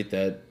demonstrate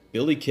that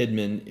Billy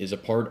Kidman is a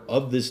part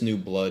of this new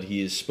blood. He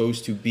is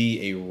supposed to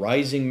be a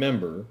rising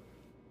member,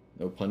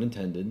 no pun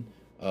intended,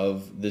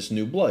 of this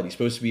new blood. He's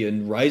supposed to be a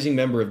rising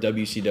member of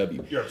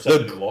WCW. You're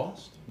upset that you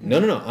lost? No.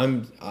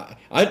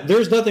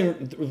 There's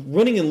nothing.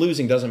 Winning and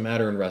losing doesn't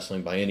matter in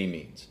wrestling by any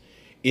means.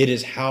 It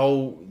is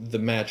how the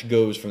match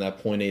goes from that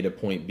point A to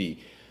point B.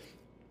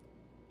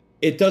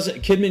 It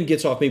doesn't. Kidman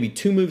gets off maybe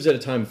 2 moves at a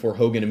time before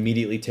Hogan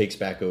immediately takes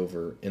back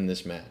over in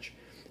this match.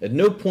 At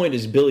no point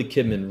does Billy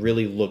Kidman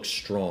really look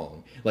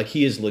strong, like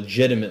he is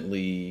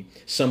legitimately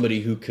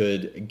somebody who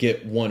could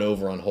get one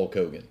over on Hulk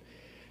Hogan.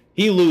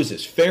 He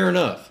loses, fair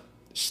enough.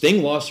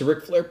 Sting lost to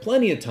Ric Flair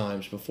plenty of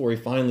times before he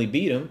finally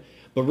beat him,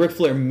 but Ric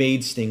Flair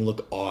made Sting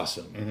look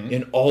awesome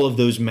in all of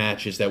those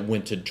matches that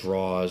went to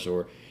draws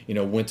or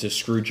went to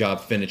screw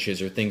job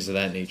finishes or things of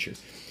that nature.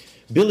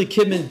 Billy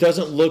Kidman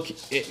doesn't look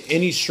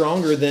any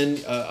stronger than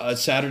a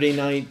Saturday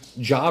night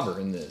jobber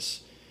in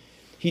this.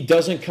 He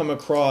doesn't come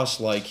across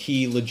like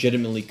he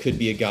legitimately could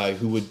be a guy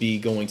who would be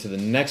going to the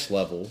next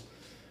level,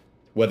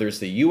 whether it's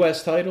the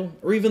U.S. title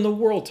or even the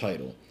world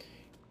title.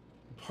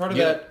 Part of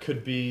that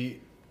could be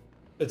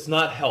it's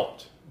not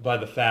helped by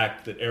the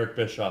fact that Eric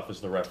Bischoff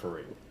is the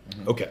referee.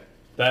 Okay.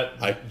 That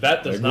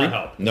does agree. not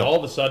help. No. All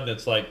of a sudden,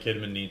 it's like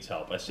Kidman needs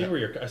help. I see where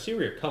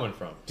you're coming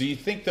from. Do you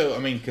think, though,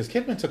 because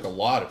Kidman took a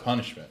lot of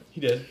punishment.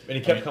 He did, and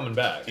he kept coming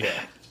back. Yeah.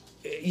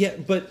 Yeah,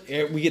 but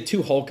we get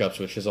 2 Hulk ups,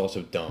 which is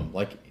also dumb.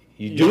 Like,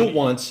 you do it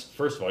once.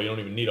 First of all, you don't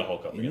even need a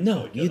Hulk up against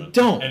No, Billy you Kidman.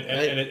 don't.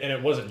 And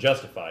it wasn't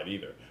justified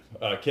either.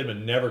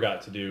 Kidman never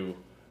got to do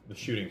the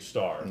shooting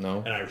star. No.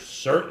 And I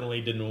certainly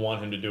didn't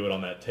want him to do it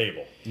on that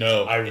table.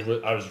 No. I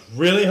was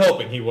really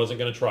hoping he wasn't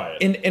going to try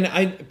it.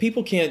 And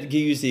people can't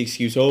use the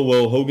excuse, oh,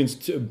 well, Hogan's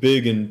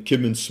big and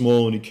Kidman's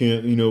small and he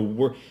can't,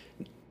 work.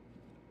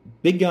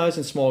 Big guys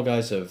and small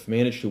guys have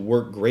managed to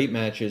work great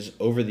matches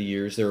over the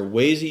years. There are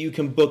ways that you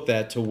can book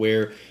that to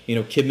where,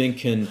 Kidman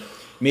can,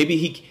 maybe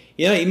he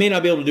may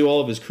not be able to do all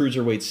of his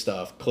cruiserweight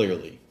stuff,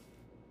 clearly.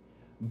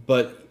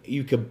 But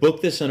you could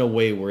book this in a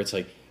way where it's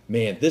like,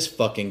 man, this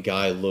fucking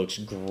guy looks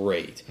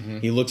great.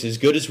 He looks as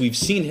good as we've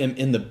seen him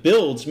in the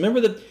builds.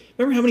 Remember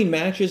how many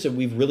matches that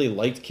we've really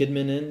liked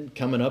Kidman in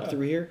coming up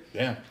through here?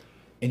 Yeah.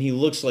 And he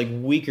looks like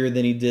weaker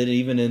than he did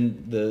even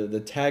in the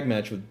tag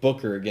match with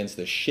Booker against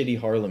the shitty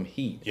Harlem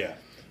Heat. Yeah.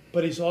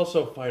 But he's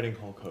also fighting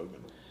Hulk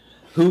Hogan.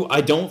 Who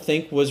I don't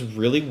think was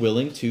really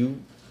willing to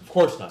Of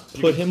course not.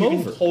 Put him you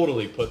over. Can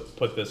totally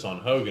put this on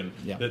Hogan.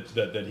 Yeah.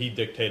 That he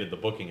dictated the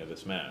booking of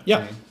this match.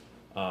 Yeah.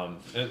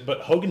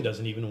 But Hogan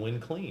doesn't even win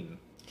clean,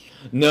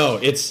 No,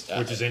 it's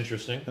which is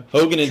interesting.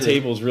 Hogan and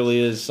tables really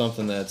is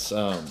something that's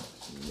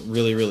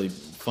really, really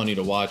funny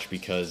to watch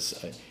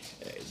because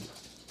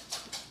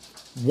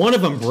one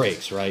of them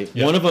breaks, right?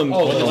 Yeah. One of them.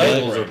 Oh, one the of leg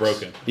Tables are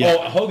broken. Yeah.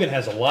 Oh, Hogan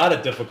has a lot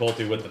of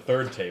difficulty with the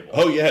third table.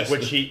 Oh, yes.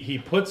 Which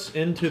he puts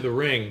into the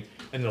ring,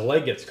 and the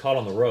leg gets caught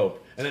on the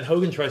rope, and then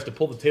Hogan tries to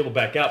pull the table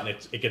back out, and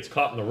it gets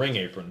caught in the ring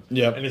apron.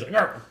 Yep. And he's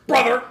like,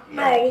 brother,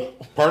 no!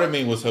 Part of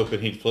me was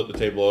hoping he'd flip the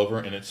table over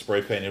and it's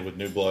spray painted with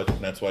new blood, and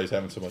that's why he's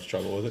having so much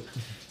trouble with it.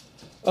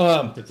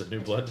 It's a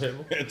new blood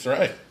table? That's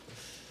right.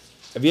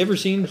 Have you ever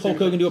seen Hulk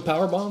Hogan do a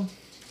power bomb?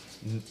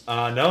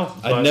 No.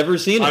 I've but never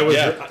seen it. I was,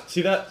 Yeah.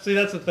 See, that's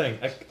the thing.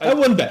 I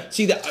wouldn't bet.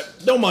 See that?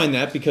 I don't mind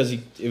that because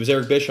it was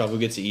Eric Bischoff who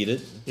gets to eat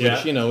it.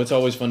 Yeah. Which it's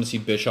always fun to see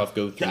Bischoff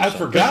go through. I something.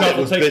 forgot Bischoff it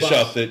was will take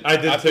Bischoff bumps. that I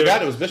did too.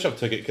 forgot it was Bischoff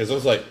took it because I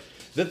was like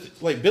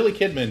Billy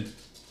Kidman.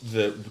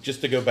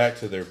 Just to go back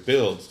to their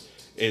builds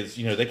is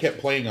they kept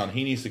playing on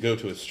he needs to go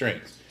to his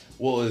strengths.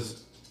 Well,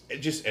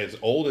 just as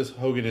old as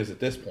Hogan is at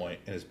this point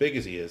and as big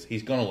as he is,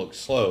 he's going to look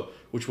slow,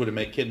 which would have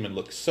made Kidman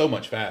look so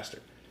much faster.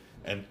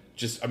 And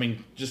just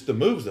the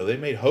moves though, they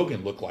made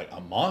Hogan look like a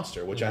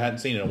monster, which I hadn't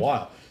seen in a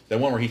while. That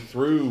one where he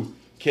threw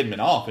Kidman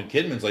off, and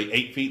Kidman's like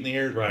 8 feet in the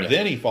air. Right.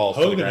 Then he falls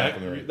to the Hogan, ground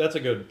from the ring. that's a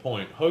good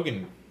point.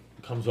 Hogan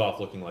comes off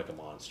looking like a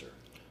monster.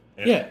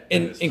 Yeah,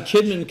 and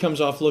Kidman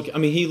comes off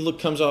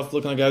comes off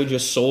looking like a guy who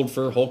just sold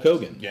for Hulk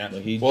Hogan. Yeah.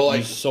 Like he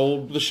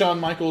sold. the Shawn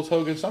Michaels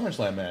Hogan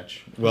SummerSlam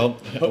match. Well,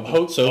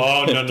 so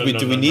Oh, no,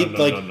 do we need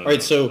no, no. all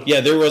right? So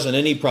yeah, there wasn't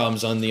any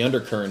problems on the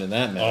undercurrent in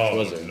that match, Oh,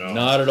 was there? no.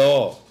 Not at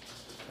all.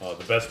 Oh,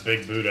 the best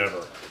big boot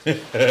ever.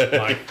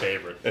 My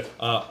favorite.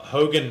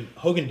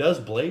 Hogan does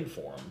blade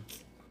for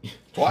him.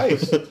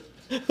 Twice.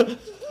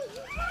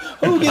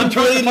 Hogan I'm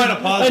trying to find a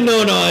positive.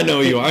 I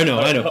know you are. I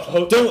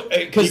know. Don't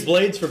He because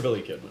blades for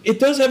Billy Kidman. it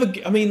does have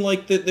a. I mean,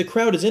 like the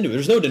crowd is into it.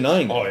 There's no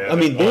denying that. Oh, yeah. I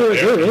mean, Oh,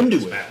 they're yeah, into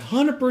it's it, mad.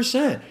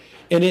 100%.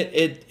 And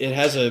it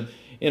has a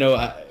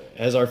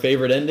has our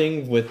favorite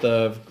ending with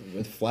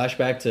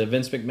flashback to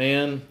Vince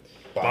McMahon.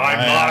 By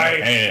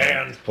my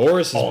hand.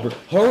 Horace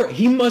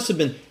he must have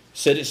been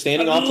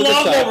standing off to the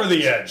Love side, over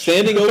the edge.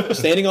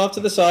 standing off to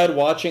the side,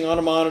 watching on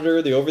a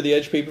monitor the over the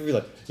edge pay-per-view.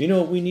 Like, you know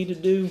what we need to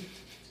do?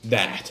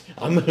 That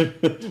we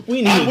need to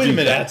Wait a do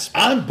minute. that.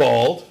 I'm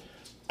bald.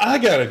 I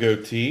got a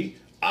goatee.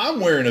 I'm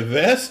wearing a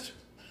vest.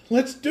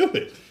 Let's do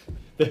it.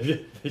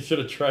 They should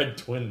have tried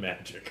twin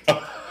magic.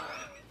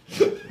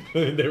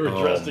 They were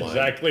dressed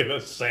exactly the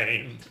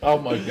same. Oh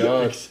my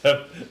god.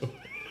 Except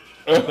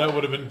that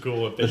would have been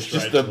cool if they It's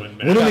just tried the- twin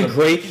Wouldn't it magic. have been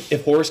great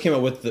if Horace came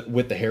out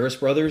with the Harris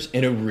brothers,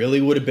 and it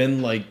really would have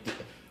been like,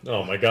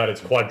 Oh my god,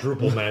 it's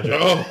quadruple magic.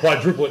 Oh.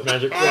 Quadruplet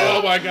magic.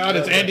 Oh my god,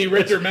 it's Andy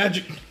Richter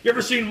magic. You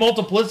ever seen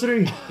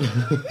Multiplicity?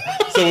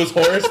 So is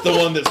Horace the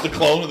one that's the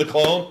clone of the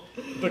clone?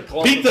 The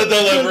clone. Pizza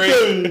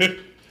delivery.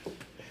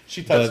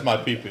 She touched But- my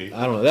pee-pee.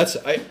 I don't know.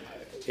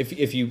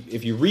 If you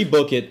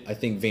rebook it, I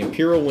think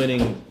Vampiro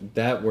winning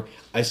that.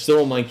 I still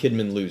don't mind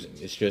Kidman losing.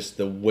 It's just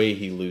the way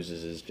he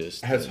loses is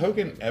just. Has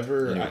Hogan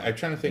ever? Anyway. I'm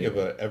trying to think of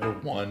ever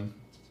won,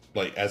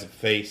 like as a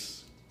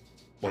face,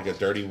 like a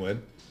dirty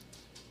win.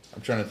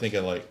 I'm trying to think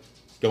of like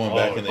going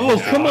back in the. Oh,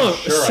 history. come on.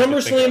 sure I could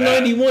think SummerSlam of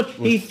that. 91.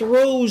 He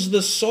throws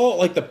the salt,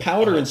 like the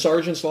powder in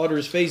Sergeant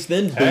Slaughter's face,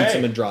 then boots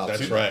him and drops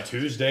that's him. right.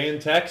 Tuesday in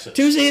Texas.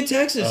 Tuesday in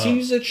Texas. He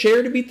used a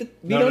chair to beat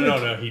No.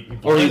 Undertaker. He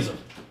Or blinds him.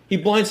 he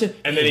blinds him.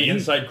 And then he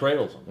inside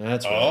cradles him.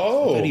 That's right.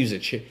 Oh. I thought he used a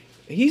chair.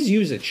 He's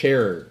used a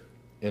chair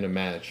in a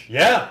match.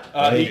 Yeah.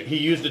 Right. He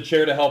used a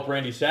chair to help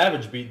Randy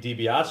Savage beat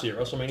DiBiase at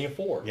WrestleMania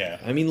 4. Yeah.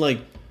 I mean, like,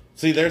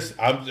 See,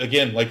 I'm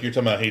again like you're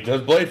talking about. He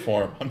does blade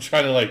for him. I'm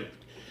trying to like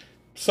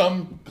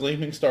some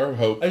gleaming star of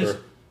hope.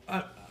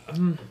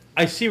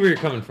 I see where you're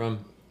coming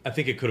from. I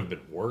think it could have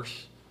been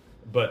worse.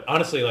 But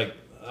honestly, like,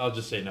 I'll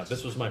just say no.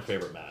 This was my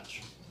favorite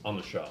match on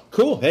the show.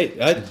 cool. Hey,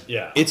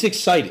 Yeah. it's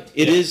exciting.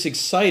 It Yeah. is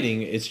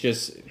exciting. It's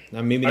just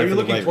maybe. Are not you for the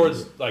looking right towards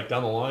reason. like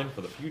down the line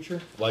for the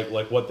future, like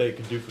what they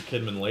could do for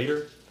Kidman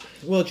later?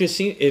 Well, it just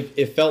seemed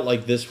it felt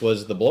like this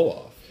was the blow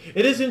off.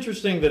 It is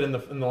interesting that in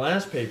the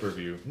last pay per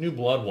view, New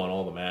Blood won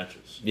all the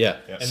matches. Yeah.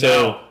 And So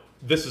now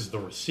this is the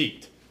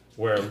receipt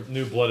where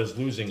New Blood is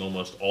losing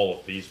almost all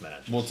of these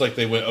matches. Well, it's like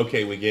they went,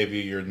 okay, we gave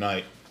you your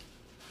night.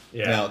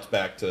 Yeah. Now it's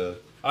back to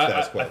I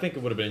status quo. think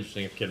it would have been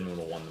interesting if Kidman would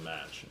have won the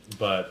match,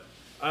 but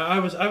I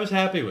was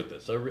happy with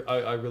this. I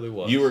really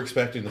was. You were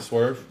expecting the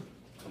swerve,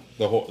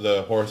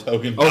 the Horace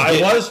Hogan. Oh, I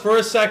yeah. was for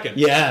a second.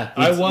 Yeah,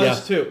 I it's-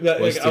 was yeah. too. Yeah,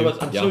 Was like,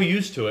 too. I'm Yeah. so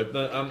used to it.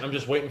 That I'm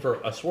just waiting for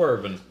a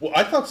swerve and. Well,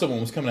 I thought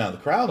someone was coming out of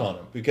the crowd on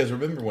him because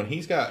remember when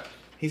he's got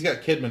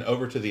Kidman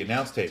over to the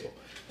announce table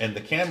and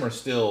the camera's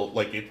still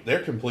like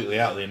they're completely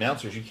out. The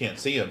announcers you can't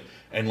see them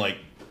and like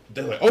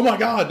they're like, oh my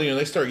god,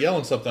 they start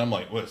yelling something. I'm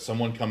like, what?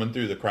 Someone coming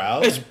through the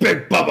crowd? it's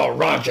Big Bubba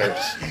Rogers.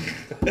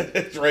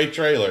 It's Ray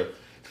Trailer.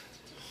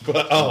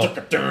 But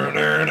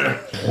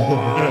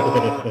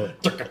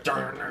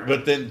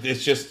but then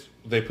it's just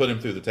they put him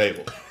through the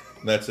table.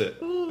 That's it.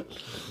 All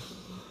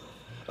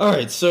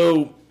right,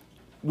 so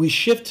we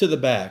shift to the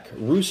back.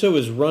 Russo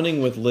is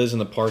running with Liz in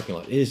the parking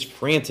lot. It is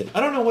frantic. I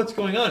don't know what's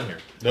going on here.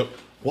 Nope.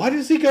 Why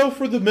does he go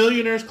for the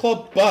Millionaires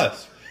Club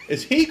bus?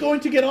 Is he going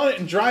to get on it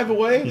and drive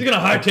away? He's gonna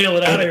hightail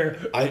it out of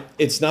here.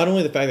 It's not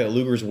only the fact that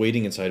Luger's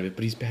waiting inside of it,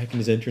 but he's back in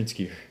his entrance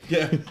gear.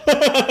 Yeah.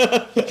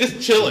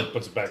 Just chilling.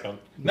 Puts it back on.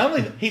 Not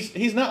only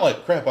he's not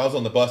like crap. I was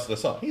on the bus and I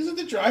saw. He's in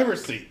the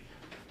driver's seat.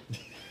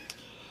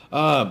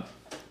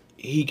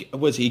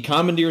 He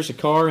commandeers a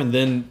car, and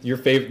then your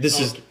favorite. This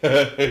is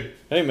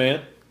Hey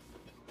man, what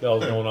the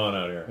hell's going on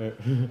out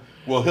here?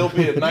 Well, he'll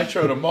be at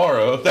Nitro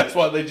tomorrow. That's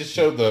why they just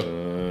showed the.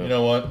 You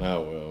know what?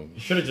 oh well. He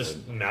should have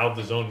just mouthed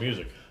his own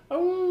music.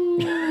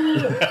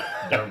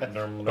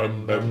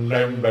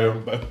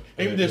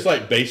 Even just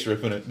like bass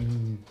riffing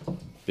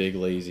it. Big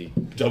lazy.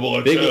 Double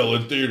XL Big-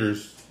 in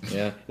theaters.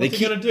 Yeah, What's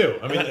he gonna do?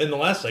 I mean, in the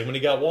last segment,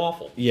 he got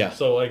waffled. Yeah.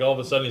 So like all of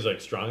a sudden, he's like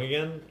strong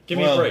again. Give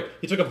me Well- a break.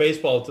 He took a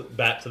baseball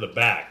bat to the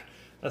back.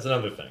 That's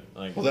another thing.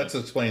 Like, Well, that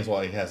explains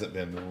why he hasn't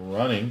been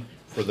running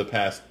for the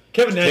past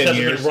Kevin Nash 10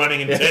 hasn't years. been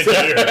running in 10 years.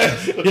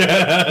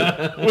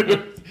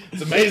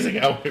 It's amazing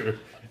how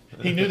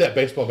he knew that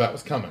baseball bat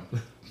was coming.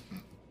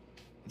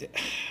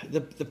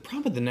 the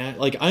problem with the Nat,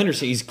 like I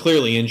understand he's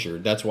clearly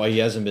injured. That's why he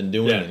hasn't been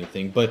doing Yeah.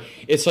 anything. But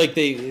it's like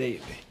they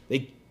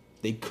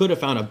could have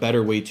found a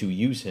better way to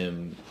use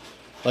him.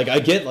 Like I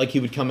get like he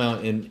would come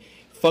out and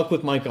fuck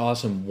with Mike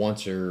Awesome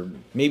once or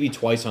maybe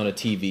twice on a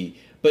TV.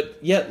 But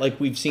yet, like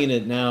we've seen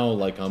it now,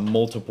 like on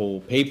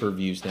multiple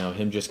pay-per-views now,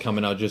 him just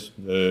coming out just,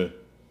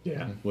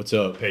 Yeah. what's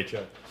up?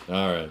 Paycheck.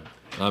 All right,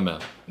 I'm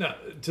out. Now,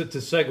 to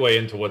segue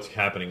into what's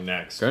happening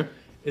next, Okay.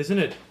 isn't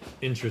it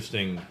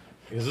interesting,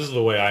 because this is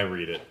the way I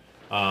read it,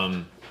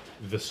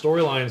 the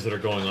storylines that are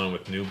going on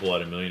with New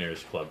Blood and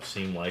Millionaires Club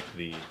seem like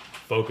the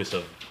focus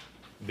of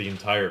the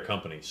entire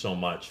company so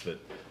much that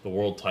the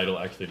world title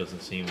actually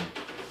doesn't seem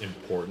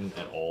important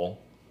at all.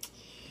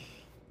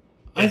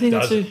 I think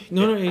that's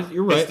no,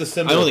 you're right. It's the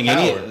symbol I don't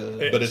of think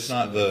power, but it's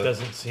not the. It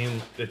doesn't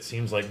seem. It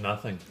seems like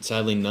nothing.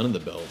 Sadly, none of the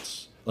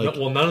belts. Like,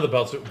 Well, none of the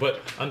belts. But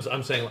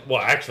I'm saying. Well,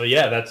 actually,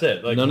 yeah, that's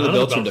it. Like none of the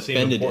belts are seem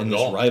defended in important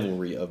this at all.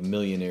 rivalry of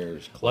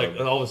Millionaires Club.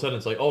 Like all of a sudden,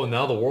 it's like, oh,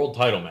 now the world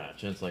title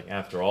match, and it's like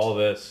after all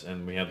this,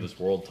 and we have this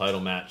world title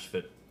match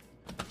that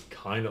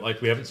kind of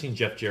like we haven't seen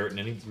Jeff Jarrett in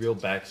any real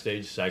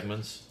backstage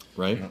segments.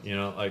 Right? You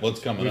know, like What's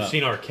coming we've up?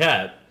 seen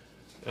Arquette,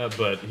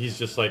 but he's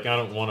just like I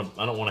don't want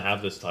to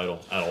have this title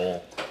at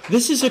all.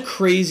 This is a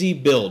crazy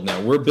build.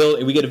 Now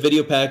we get a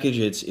video package.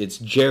 It's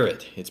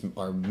Jarrett. It's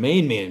our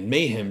main man,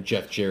 Mayhem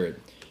Jeff Jarrett,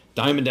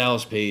 Diamond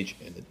Dallas Page,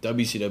 and the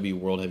WCW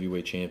World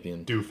Heavyweight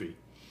Champion Doofy.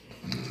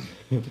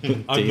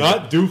 I'm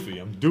not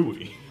Doofy. I'm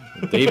Dewey.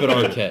 David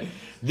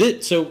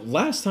Arquette. So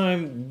last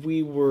time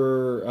we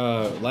were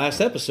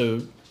last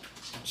episode,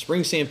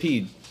 Spring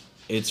Stampede.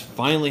 It's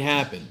finally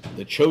happened.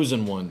 The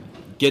Chosen One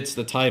gets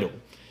the title,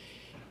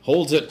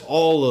 holds it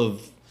all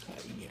of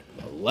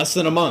less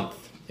than a month,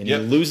 and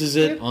Yep. he loses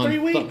it on 3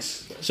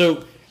 weeks.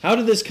 So how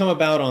did this come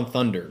about on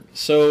Thunder?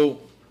 So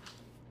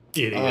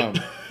Idiot.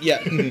 yeah,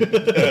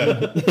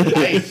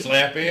 Hey,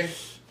 Slappy.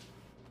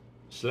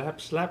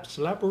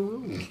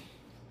 Slapperoo.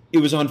 it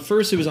was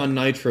on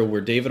Nitro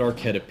where David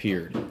Arquette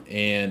appeared,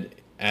 and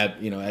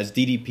as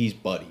DDP's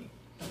buddy.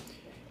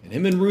 And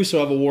him and Russo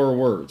have a war of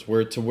words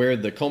where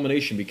the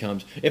culmination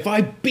becomes, if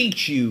I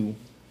beat you,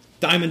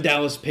 Diamond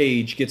Dallas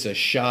Page gets a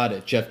shot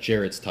at Jeff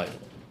Jarrett's title.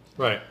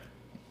 Right.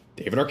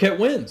 David Arquette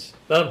wins.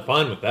 I'm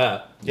fine with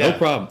that. Yeah. No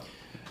problem.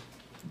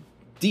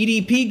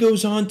 DDP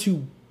goes on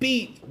to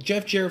beat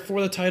Jeff Jarrett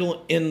for the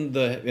title in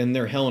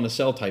their Hell in a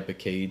Cell type of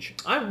cage.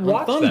 I on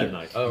watched Thunder. that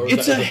night.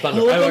 It's a hell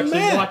of a I actually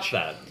match. watched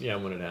that. Yeah,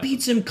 when it happened.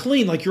 Beats him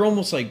clean. Like you're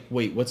almost like,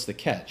 wait, what's the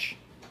catch?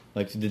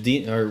 Like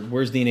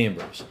where's Dean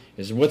Ambrose?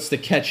 What's the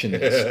catch in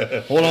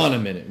this? Hold on a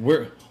minute.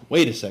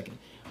 Wait a second.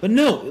 But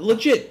no,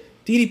 legit.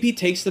 DDP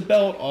takes the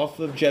belt off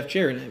of Jeff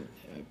Jarrett.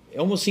 It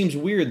almost seems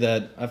weird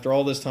that after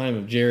all this time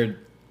of Jarrett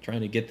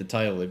trying to get the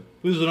title,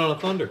 Who's it on a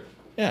Thunder?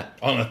 yeah,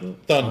 On a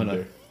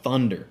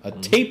Thunder. a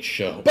taped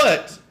show.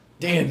 But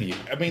Damn you.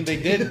 I mean, they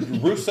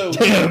did Russo.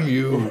 Damn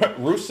you.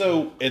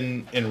 Russo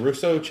in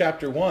Russo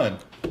Chapter 1,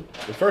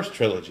 the first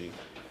trilogy.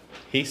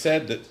 He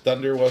said that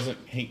Thunder wasn't.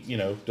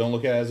 Don't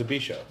look at it as a B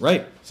show.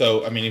 Right.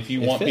 So I mean, if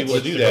you It want fits. people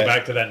to do To that, go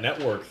back to that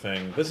network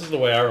thing, this is the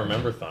way I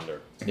remember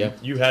Thunder. Yeah.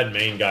 You had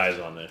main guys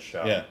on this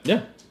show. yeah.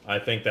 Yeah. I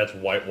think that's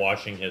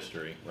whitewashing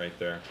history right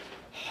there.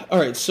 All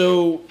right,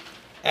 so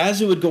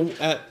as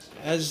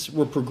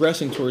we're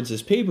progressing towards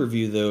this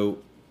pay-per-view, though,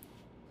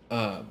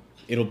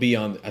 it'll be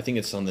on. I think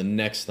it's on the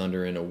next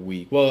Thunder in a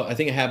week. Well, I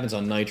think it happens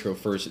on Nitro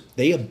first.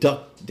 They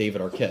abduct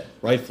David Arquette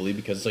rightfully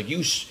because it's like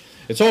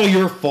it's all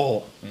your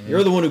fault. Mm-hmm.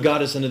 You're the one who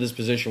got us into this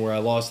position where I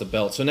lost the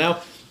belt. So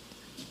now,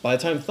 by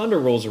the time Thunder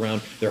rolls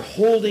around, they're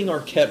holding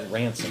Arquette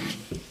ransom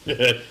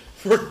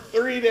For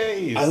 3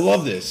 days. I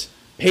love this.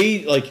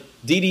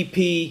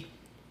 DDP,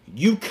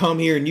 you come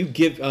here and you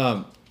give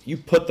you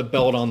put the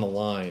belt on the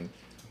line,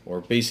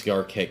 or basically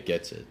Arquette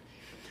gets it.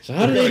 So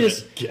how do they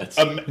just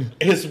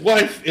His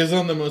wife is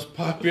on the most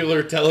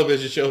popular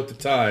television show at the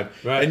time,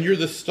 Right. and you're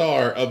the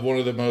star of one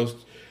of the most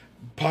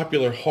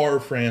popular horror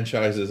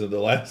franchises of the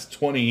last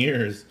 20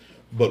 years.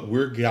 But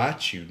we're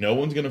got you. No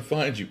one's gonna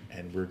find you,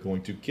 and we're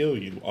going to kill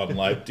you on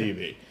live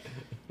TV.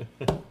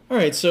 All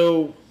right,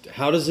 so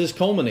how does this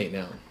culminate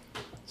now?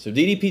 So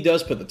DDP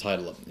does put the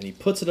title up, and he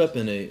puts it up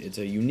in it's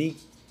a unique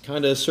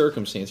kind of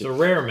circumstance. It's a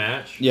rare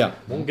match. Yeah.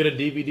 Won't get a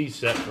DVD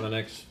set for the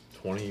next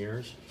 20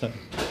 years.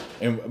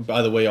 And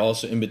by the way,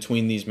 also in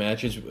between these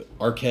matches,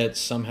 Arquette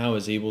somehow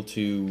is able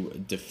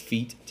to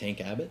defeat Tank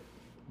Abbott,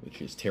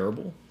 which is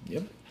terrible.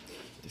 Yep.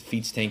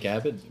 Defeats Tank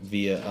Abbott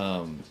via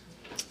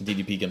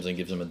DDP comes in and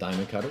gives him a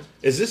diamond cutter.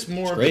 Is this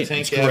more of great. a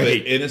Tank It's Abbott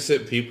great.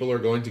 innocent people are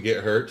going to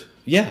get hurt?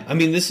 Yeah, I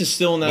mean, this is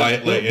still not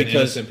Like because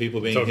innocent people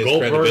being So his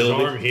Goldberg's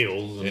credibility? arm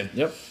heals. And Yeah.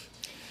 Yep.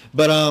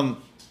 But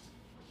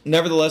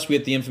nevertheless, we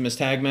have the infamous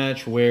tag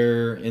match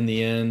where, in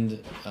the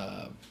end,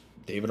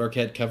 David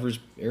Arquette covers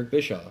Eric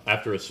Bischoff.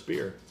 After a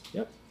spear.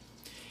 Yep.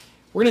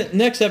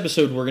 Next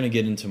episode we're gonna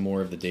get into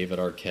more of the David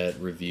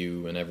Arquette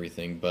review and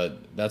everything, but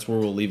that's where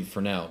we'll leave it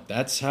for now.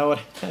 That's how it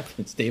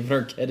happens. David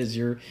Arquette is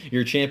your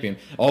champion.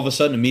 All of a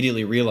sudden,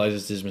 immediately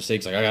realizes his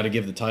mistakes. Like I got to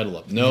give the title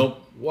up.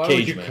 Nope. Why Cage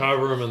would you match.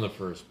 cover him in the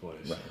first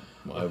place? Right.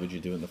 Why would you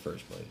do it in the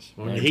first place?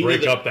 When Heat you break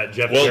of the- up that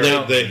Jeff Well,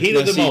 Jarrett. the heat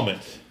of the see- moment.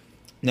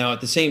 Now,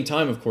 at the same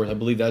time, of course, I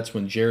believe that's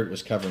when Jarrett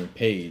was covering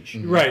Page.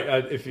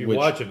 Right. If you Which-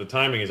 watch it, the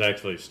timing is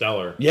actually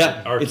stellar.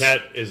 Yeah,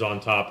 Arquette is on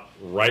top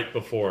right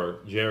before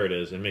Jarrett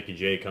is, and Mickey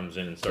J comes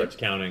in and starts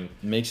counting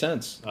Makes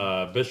sense.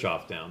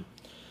 Bischoff down.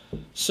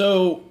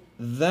 So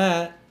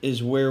that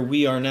is where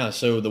we are now.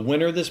 So the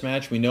winner of this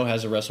match we know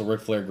has to wrestle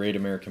Ric Flair Great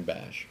American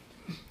Bash.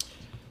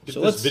 Get So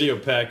this let's video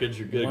package.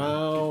 You get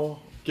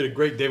get a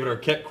great David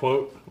Arquette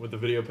quote with the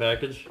video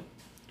package.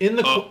 I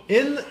know.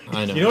 You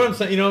know what I'm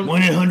saying? You know,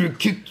 1-800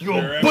 kick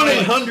your butt.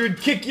 1-800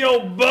 kick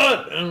your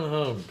butt.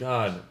 Oh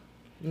God,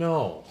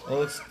 no.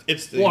 Well,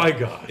 it's the, Why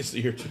God? It's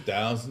the year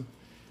 2000,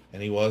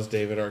 and he was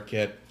David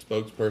Arquette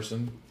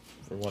spokesperson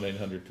for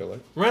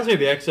 1-800-COLLECT. Reminds me of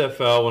the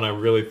XFL when I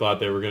really thought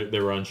they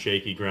were on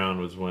shaky ground.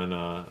 Was when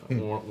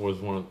was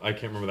one of, I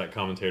can't remember that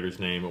commentator's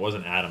name. It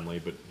wasn't Adam Lee,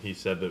 but he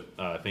said that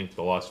I think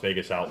the Las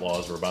Vegas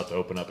Outlaws were about to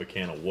open up a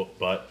can of whoop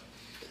butt,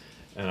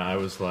 and I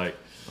was like,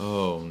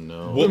 Oh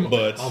no. Whoop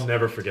butts. I'll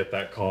never forget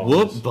that call.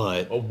 Whoop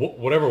butt. Oh,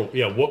 whatever.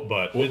 Yeah, whoop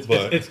butt. Whoop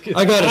butt. It's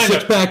I got a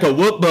six pack of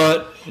whoop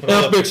butt.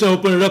 Epic's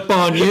open it up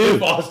on you.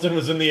 If Austin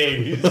was in the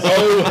 80s.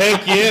 Oh,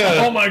 heck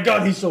yeah. Oh my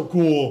God, he's so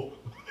cool.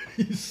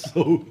 He's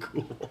so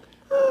cool.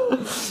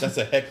 That's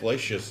a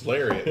hecklacious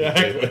lariat.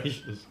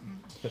 Heckalacious.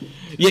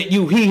 Yet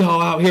you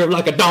hee-haw out here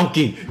like a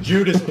donkey.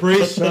 Judas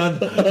Priest, son.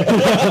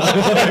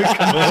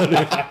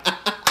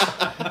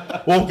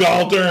 Oh,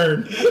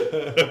 Galdern.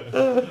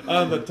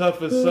 I'm the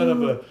toughest son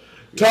of a...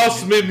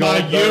 Toss me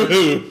my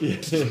yoo-hoo.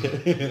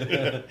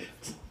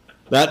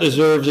 That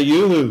deserves a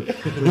yoo-hoo.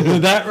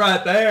 That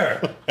right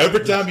there.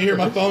 Every time you hear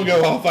my phone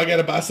go off, I got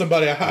to buy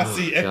somebody a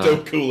high-C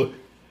Ecto Cooler.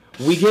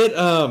 We get,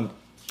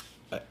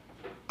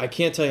 I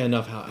can't tell you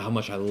enough how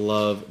much I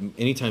love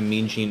anytime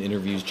Mean Gene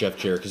interviews Jeff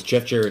Jarrett, because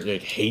Jeff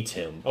Jarrett hates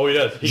him. Oh, he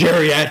does.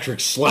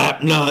 Geriatric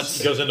slap nuts.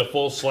 He goes into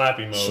full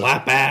slappy mode.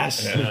 Slap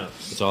ass. Yeah.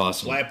 It's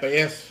awesome. Slap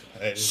ass.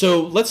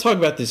 So let's talk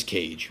about this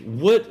cage.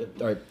 All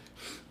right.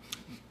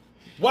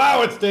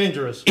 Wow, it's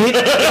dangerous.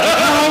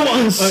 How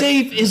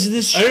unsafe is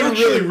this I structure?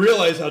 didn't really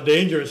realize how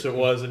dangerous it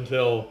was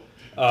until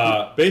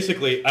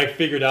basically I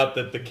figured out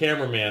that the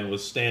cameraman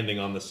was standing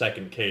on the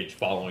second cage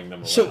following them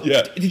around. So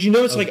did you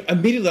notice? Like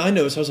immediately, I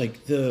noticed. I was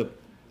like, the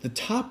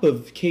top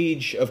of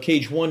cage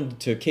 1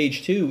 to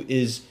cage 2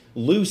 is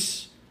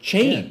loose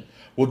chain. Yeah.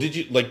 Well, did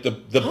you like the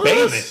And they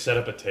base? set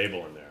up a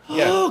table in there.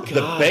 Yeah, Oh, the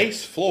God.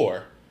 base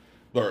floor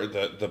or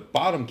the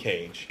bottom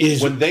cage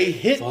Is when they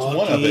hit one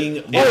of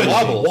it, fucking it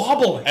wobbles.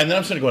 wobbling. And then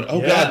I'm sitting going, oh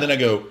Yeah. God. And then I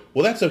go,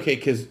 well, that's okay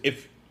because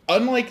if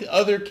unlike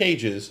other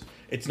cages,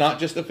 it's not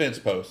just a fence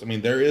post. I mean,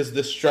 there is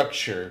this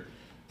structure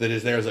that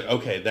is there. It's like,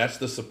 okay, that's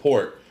the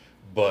support,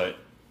 but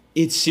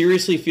It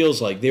seriously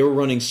feels like they were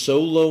running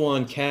so low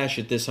on cash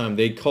at this time.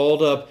 They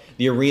called up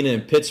the arena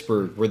in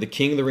Pittsburgh where the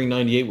King of the Ring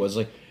 98 was.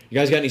 Like, you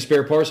guys got any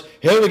spare parts?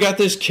 Hey, we got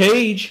this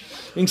cage.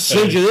 We can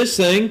send you this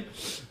thing.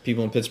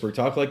 People in Pittsburgh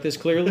talk like this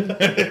clearly.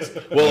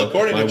 well,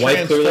 according My to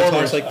wife clearly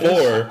Transformers talks like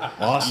this. 4,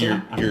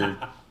 Awesome.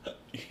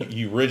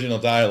 your original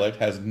dialect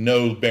has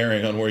no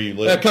bearing on where you Yeah,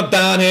 live. come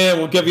down here.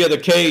 We'll give you the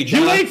cage.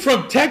 You huh? ain't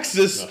from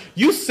Texas.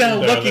 You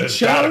sound Lucky There's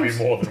gotta be Charms.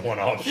 more than one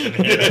option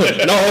here.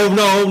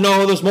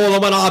 No. There's more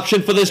than one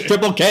option for this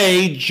triple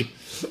cage.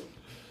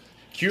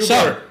 Cuba.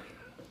 So,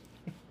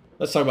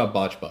 let's talk about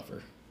Botch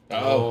Buffer.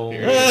 Oh,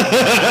 here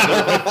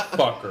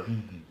Fucker.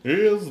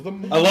 is the.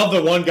 I love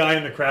the one guy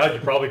in the crowd. You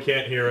probably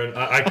can't hear it.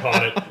 I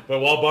caught it. But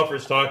while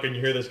Buffer's talking,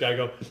 you hear this guy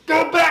go,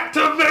 "Go back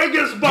to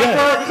Vegas,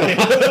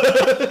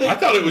 Buffer!" I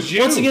thought it was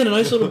you. Once again, a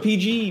nice little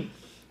PG.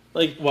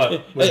 Like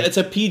What? It's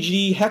a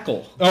PG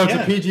heckle. Oh, it's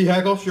Yeah. a PG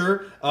heckle,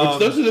 sure.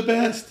 Those are the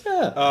best.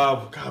 Yeah.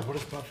 God, what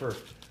is Buffer?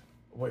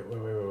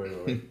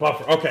 Wait.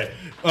 Buffer. Okay.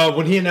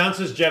 When he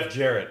announces Jeff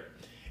Jarrett,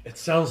 it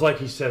sounds like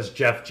he says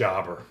Jeff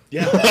Jobber.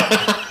 Yeah.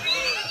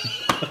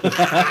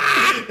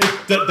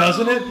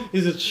 Doesn't it?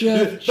 He's a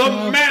Jeff the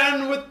Jobber.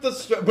 man with the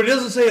stroke. But he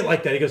doesn't say it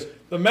like that. He goes,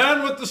 the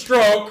man with the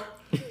stroke.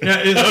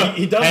 Yeah, he does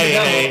it that way.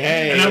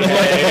 Hey. And I was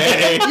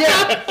like,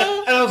 yeah.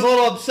 And I was a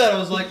little upset. I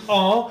was like,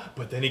 oh.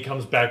 But then he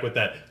comes back with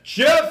that,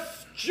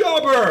 Jeff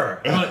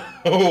Jobber. I'm like,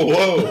 Oh,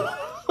 whoa.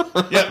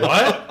 Yeah.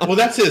 what? Well,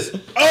 that's his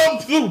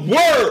of the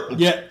world.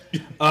 Yeah.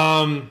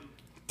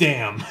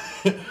 Damn.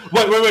 Wait.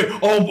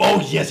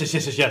 Oh, yes.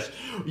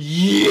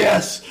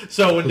 Yes.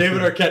 So when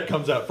David Arquette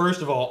comes out,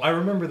 first of all, I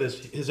remember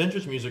this. His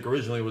entrance music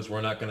originally was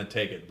 "We're Not Gonna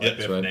Take It" by Yep,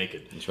 Biff right.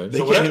 Naked. That's right. They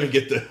So can't whatever- even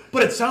get the.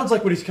 But it sounds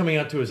like what he's coming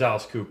out to is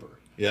Alice Cooper.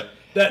 Yep.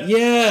 That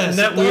Yes,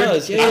 isn't that it weird?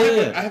 does.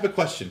 Yeah, I have a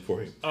question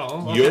for you.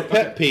 Oh, okay. Your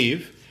pet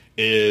peeve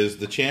is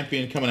the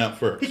champion coming out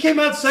first. He came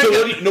out So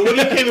second. what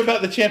do you came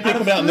about the champion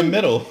coming out in the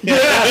middle? Yeah,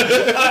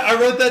 I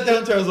wrote that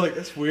down too. I was like,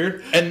 that's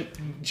weird. And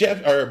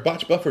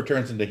Botch Buffer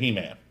turns into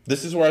He-Man.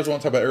 This is where I was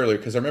want to talk about earlier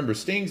because I remember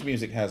Sting's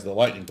music has the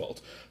lightning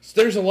bolts.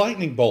 So there's a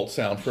lightning bolt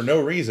sound for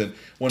no reason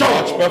when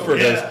Botch Buffer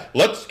yeah. goes,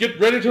 "Let's get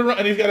ready to run,"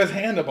 and he's got his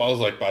hand up. I was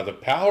like, by the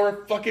power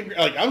of fucking,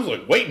 like I was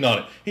like waiting on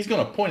it. He's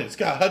gonna point at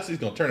Scott Hudson. He's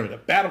gonna turn him into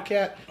Battle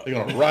Cat. They're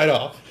gonna ride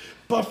off.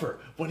 Buffer,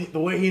 the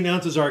way he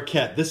announces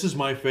Arquette, this is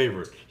my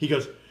favorite. He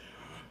goes,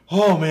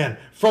 "Oh man,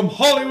 from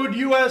Hollywood,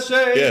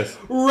 USA, Yes.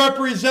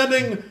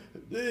 representing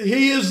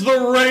He is the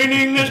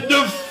reigning,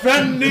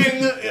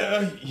 defending.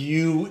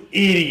 You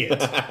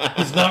idiot!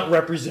 He's not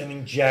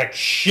representing jack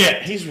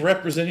shit. He's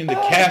representing the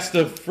cast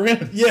of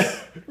Friends. Yeah,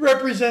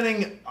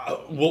 representing.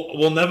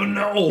 We'll never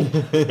know.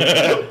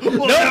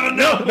 We'll never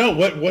know. No.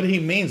 What he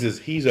means is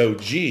he's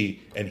OG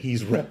and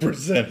he's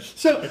representing.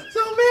 So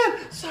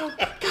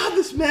God,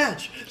 this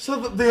match. So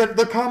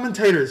the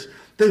commentators,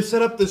 they've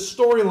set up this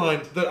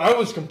storyline That I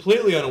was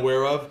completely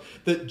unaware of,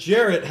 that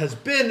Jarrett has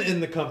been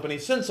in the company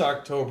since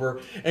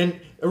October, and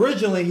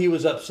originally he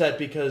was upset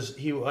because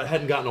he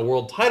hadn't gotten a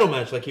world title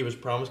match like he was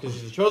promised because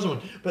he's the chosen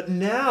one, but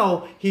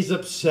now he's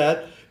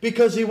upset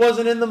because he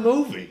wasn't in the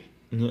movie.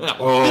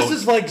 This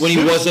is like when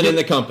he wasn't in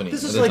the company.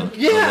 This is I like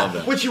love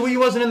that. which he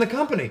wasn't in the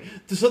company.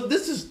 So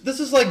this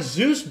is like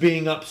Zeus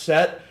being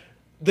upset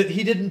that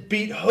he didn't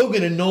beat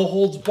Hogan in No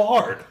Holds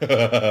Barred,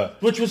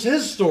 which was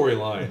his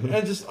storyline.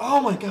 And just, oh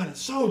my God,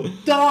 it's so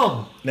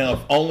dumb. Now, if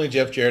only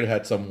Jeff Jarrett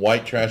had some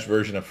white trash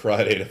version of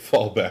Friday to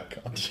fall back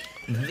on.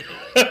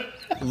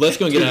 Let's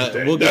go get out.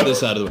 We'll get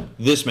this out of the way.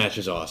 This match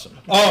is awesome.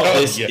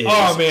 This is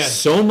man,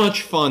 so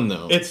much fun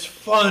though. it's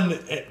fun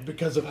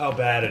because of how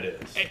bad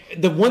it is.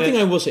 The one thing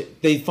I will say,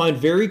 they find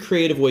very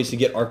creative ways to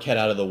get Arquette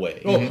out of the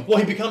way. Oh, well,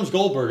 he becomes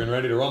Goldberg and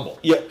Ready to Rumble.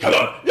 Yeah, Come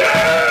on.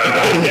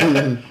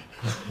 Yeah!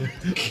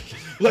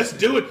 Let's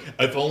do it.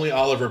 If only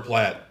Oliver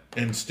Platt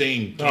and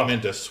Sting came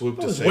in to swoop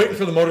I to was save waiting it.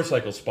 for the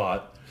motorcycle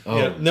spot.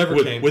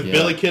 Never came. With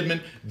Billy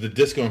Kidman, the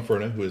Disco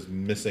Inferno, who is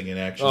missing in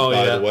action, Oh,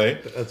 by yeah. the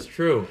way. That's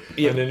true.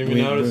 Yeah, I didn't even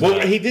we- notice Well,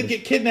 that. he did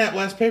get kidnapped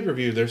last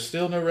pay-per-view. There's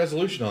still no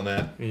resolution on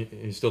that.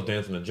 He's still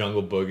dancing the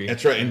Jungle Boogie.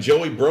 That's right. And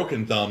Joey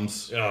Broken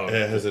Thumbs Oh.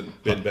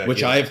 hasn't been back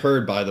which yet. I've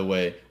heard, by the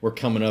way, we're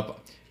coming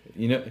up.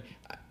 You know,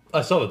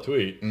 I saw the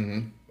tweet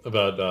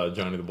about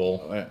Johnny the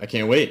Bull. I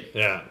can't wait.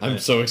 Yeah. I'm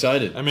so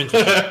excited. I'm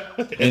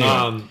interested.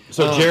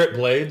 So Jarrett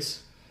Blades.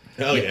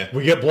 Oh, yeah.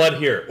 We get blood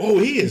here. Oh,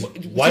 he is.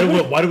 Why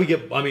do we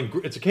get? I mean,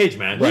 it's a cage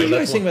match. What do you So guys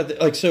that's think one- about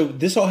that? Like, so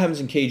this all happens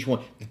in Cage 1.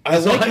 I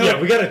So, like how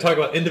yeah, we got to talk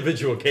about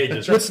individual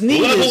cages. what's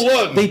neat Level is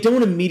one. they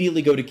don't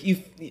immediately go to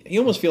you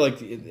almost feel like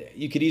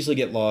you could easily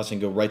get lost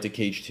and go right to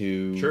Cage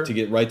 2 Sure. to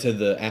get right to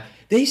the.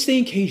 They stay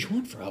in Cage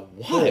 1 for a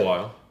while. For a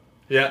while.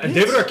 Yeah, and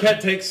David Arquette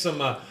takes some.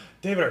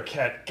 David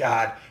Arquette,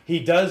 God, he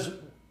does,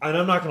 and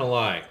I'm not gonna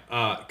lie,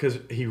 because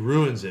he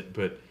ruins it,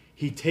 but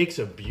he takes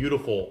a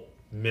beautiful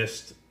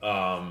missed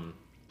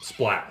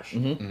splash.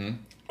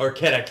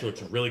 Arquette actually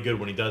looks really good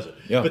when he does it.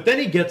 Yeah. But then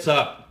he gets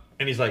up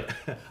and he's like,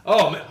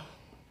 "Oh man,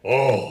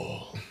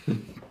 oh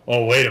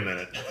wait a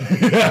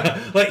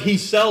minute," like he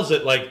sells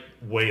it like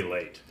way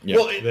late. Yeah.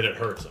 Well, that it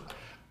hurts him.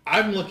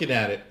 I'm looking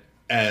at it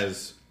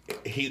as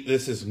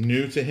this is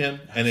new to him,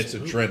 and it's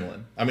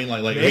adrenaline. I mean,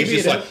 like Maybe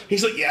he's it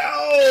just like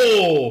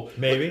yo,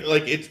 Maybe.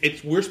 like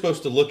it's we're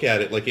supposed to look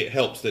at it like it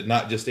helps that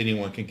not just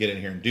anyone can get in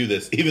here and do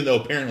this, even though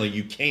apparently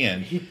you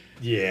can.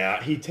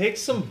 He takes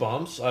some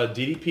bumps.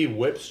 DDP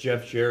whips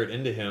Jeff Jarrett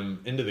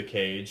into the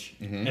cage,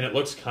 and it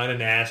looks kind of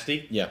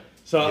nasty. Yeah.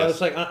 So I Yes.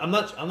 was like, I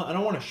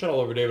don't want to shut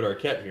all over David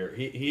Arquette here.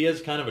 He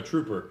is kind of a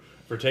trooper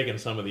for taking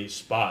some of these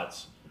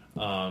spots.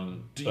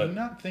 Do you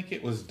not think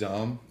it was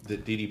dumb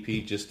that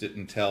DDP just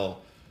didn't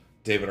tell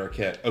David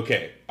Arquette,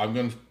 okay, I'm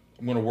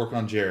gonna work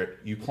on Jarrett.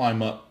 You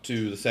climb up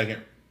to the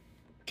second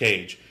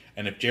cage,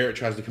 and if Jarrett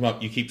tries to come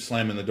up, you keep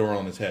slamming the door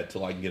on his head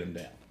till I can get him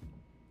down.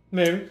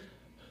 Maybe.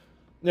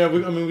 Yeah,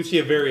 we see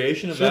a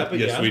variation of that, but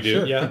Yes, yeah, we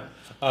do. Sure.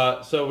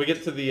 Yeah. So we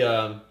get to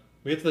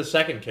the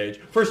second cage.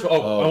 First of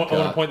all, I want to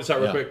God. point this out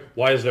real Yeah. quick.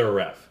 Why is there a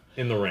ref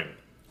in the ring?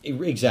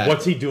 Exactly.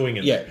 What's he doing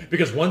in there?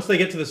 Because once they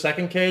get to the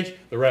second cage,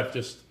 the ref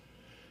just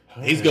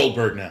He's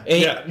Goldberg now.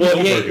 And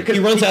he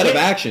runs out of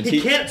actions.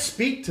 He can't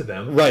speak to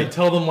them, Right. And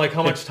tell them like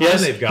how much He time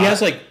has, they've got. he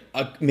has like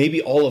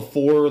maybe all of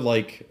 4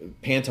 like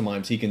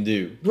pantomimes he can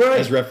do Right.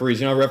 as referees.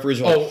 You know,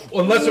 referees are like,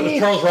 unless it was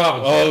Charles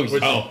Robinson.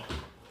 Oh,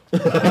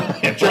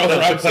 And Charles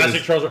Robinson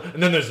classic is, Charles.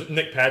 And then there's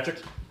Nick Patrick.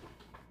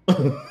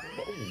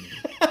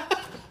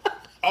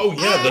 oh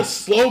yeah, the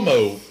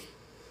slow-mo.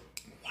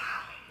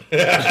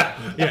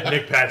 Yeah,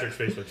 Nick Patrick's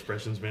facial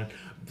expressions, man.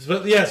 So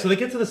they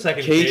get to the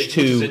second Cage which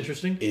 2 is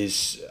interesting.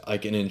 is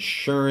like an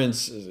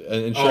insurance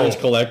Oh.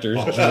 collector's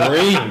dream.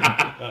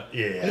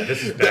 Yeah,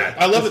 this is bad.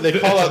 I love it. They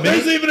call out,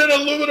 there's even an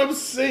aluminum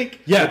sink,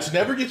 Yeah. which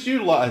never gets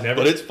utilized,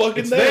 but it's fucking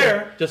It's there.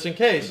 there just in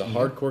case. The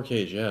hardcore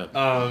cage, yeah.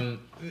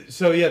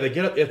 So yeah, they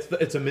get up.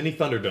 It's a mini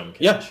Thunderdome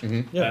cage. Yeah.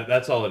 Mm-hmm. Yeah.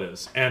 That's all it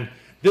is. And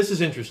this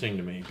is interesting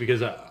to me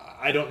because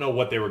I don't know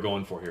what they were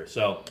going for here.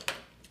 So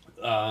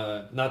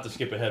not to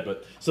skip ahead,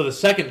 but so the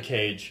second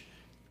cage,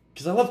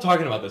 because I love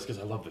talking about this because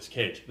I love this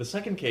cage. The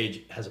second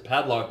cage has a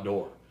padlocked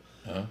door.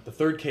 The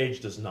third cage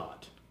does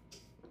not.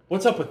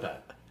 What's up with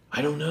that?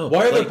 I don't know.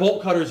 Why are there Like,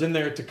 bolt cutters in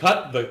there to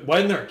cut the? Why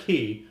isn't there a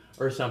key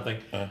or something?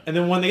 And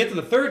then when they get to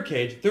the third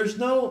cage, there's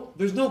no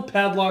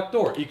padlocked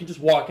door. You can just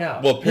walk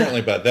out. Well,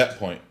 apparently by that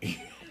point,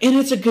 and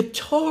it's a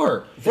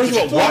guitar. first of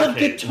all, Full of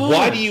guitar.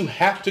 why do you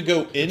have to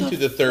go into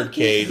the third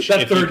cage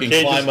That if third you cage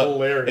can climb is up?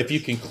 hilarious. If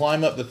you can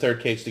climb up the third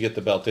cage to get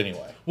the belt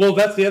anyway. Well,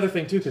 that's the other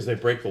thing too, because they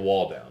break the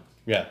wall down,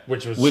 Yeah,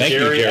 which was Thank you,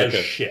 scary as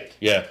Jericho. shit.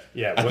 Yeah,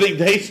 Yeah, I what- think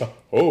they saw.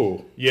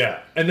 Oh, Yeah,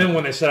 and then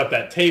when they set up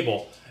that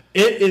table,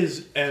 It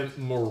is a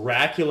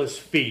miraculous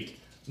feat,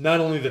 not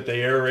only that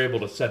they are able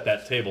to set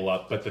that table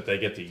up, but that they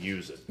get to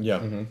use it. Yeah.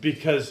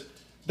 Because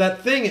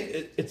that thing,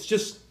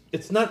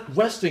 it's not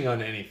resting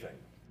on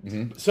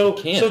anything. So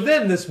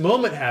then this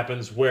moment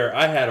happens where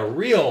I had a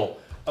real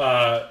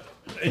time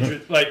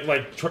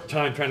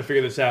trying to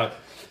figure this out.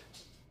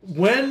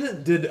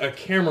 When did a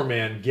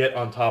cameraman get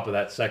on top of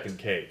that second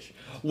cage?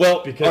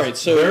 Well, Because all right,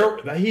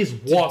 so he's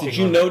walking. did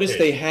you on that notice cage.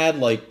 they had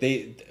like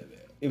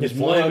it was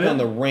more flying like in? on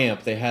the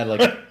ramp. They had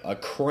like a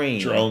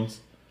crane. Drones.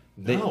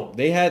 No.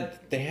 They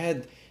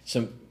had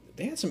some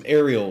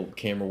aerial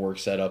camera work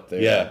set up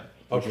there. Yeah.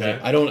 Okay.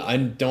 I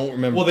don't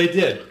remember. Well, they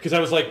did because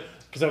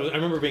I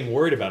remember being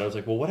worried about it. I was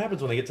like, well, what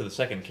happens when they get to the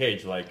second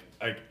cage? Like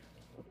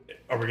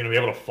are we going to be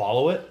able to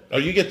follow it? Oh,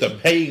 you get the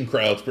paying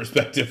crowd's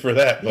perspective for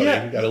that, buddy.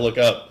 Yeah. You got to look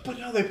up. But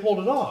no, they pulled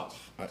it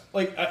off.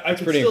 Like I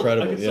could pretty still,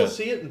 incredible, I could yeah. still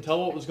see it and tell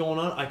what was going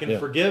on. I can Yeah.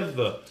 forgive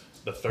the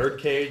third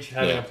cage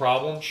having Yeah. a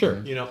problem.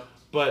 Sure.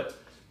 But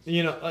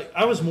like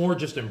I was more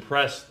just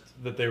impressed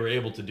that they were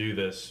able to do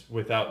this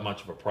without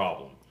much of a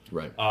problem.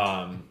 right.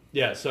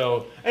 Yeah.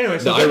 So anyway,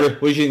 the Irish, what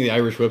do you think of the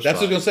Irish whip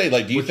That's what I was spot? going to say.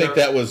 Like, do you Which think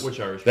that was which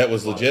Irish that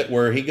was spot? legit?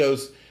 Where he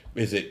goes,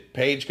 is it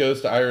Paige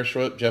goes to Irish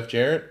whip Jeff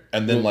Jarrett,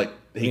 and then like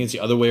I think it's the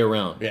other way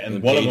around. yeah, and The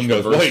one of Page them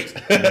goes, reverse.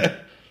 wait.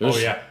 Oh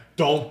yeah,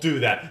 don't do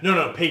that.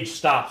 No, Paige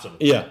stops him.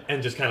 Yeah.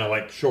 and just kind of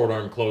like short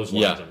arm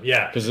clotheslines Yeah. him.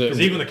 Yeah, because Because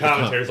even the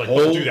commentator's like,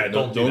 don't do that,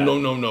 don't do that.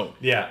 No.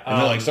 Yeah, And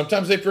they're like,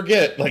 sometimes they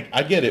forget. Like,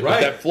 I get it,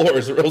 Right. but that floor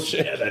is real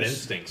shit. yeah, that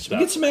instinct We stuff.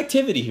 get some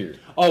activity here.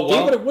 Oh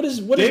well, David, what is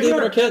David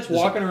Arquette's Arquette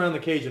walking around the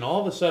cage, and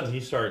all of a sudden he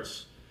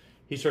starts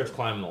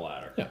climbing the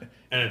ladder. Yeah.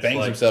 and it's Bangs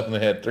like, himself in the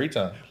head 3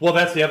 times. Well,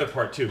 that's the other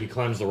part too. He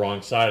climbs the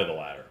wrong side of the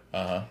ladder.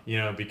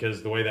 Uh-huh.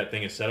 Because the way that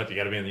thing is set up, you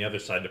got to be on the other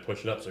side to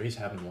push it up. So he's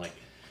having to like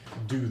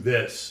do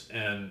this,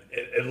 and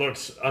it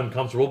looks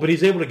uncomfortable. But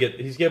he's able to get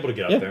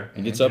up Yeah, there.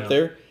 he gets up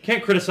there.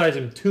 Can't criticize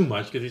him too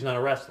much because he's not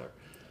a wrestler.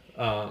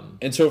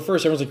 And so at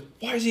first everyone's like,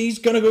 why is he's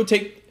gonna go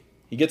take?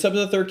 He gets up to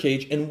the third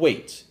cage and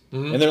waits,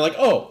 and they're like,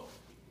 oh,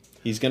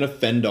 he's gonna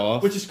fend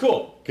off. Which is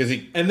cool. Because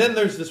And then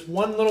there's this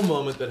one little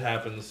moment that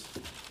happens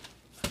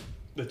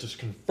that just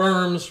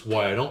confirms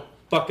why I don't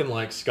fucking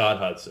like Scott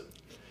Hudson.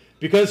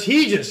 Because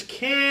he just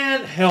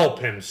can't help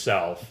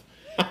himself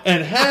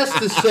and has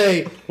to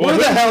say, where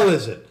the hell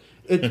is it?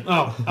 I'm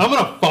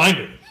going to find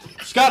it.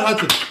 Scott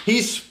Hudson,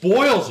 he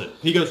spoils it.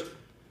 He goes,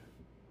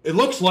 it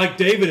looks like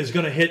David is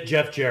going to hit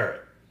Jeff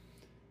Jarrett.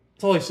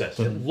 That's all he says.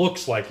 It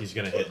looks like he's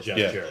going to hit Jeff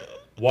Jarrett.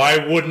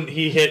 Why wouldn't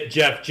he hit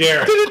Jeff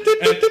Jarrett?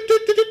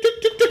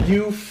 And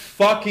you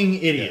fucking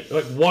idiot.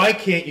 Like, why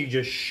can't you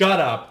just shut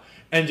up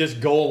and just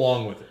go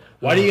along with it?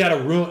 Why do you got to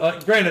ruin...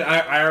 granted,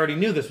 I already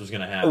knew this was going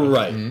to happen.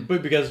 Right.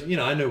 But because,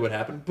 I knew what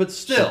happened. But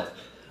still,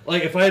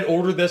 like, if I had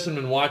ordered this and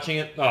been watching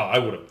it, I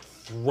would have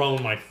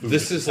thrown my food.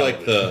 this at is the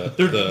like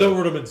television. There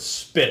would have been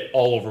spit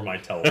all over my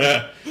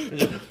television.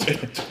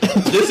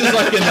 this is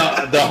like in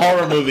the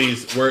horror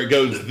movies where it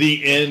goes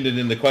the end and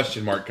then the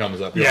question mark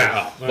comes up. You're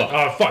Yeah. like,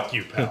 oh, fuck. Fuck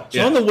you, pal.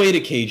 So on the way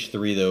to cage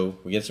 3, though,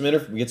 we get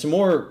some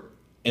more.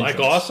 Mike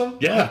entrance. Awesome?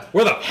 Yeah.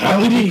 Where the hell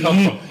did he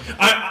come from?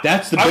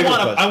 That's the bigger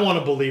question. I want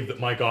to believe that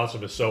Mike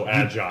Awesome is so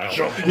agile.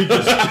 He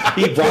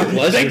Brock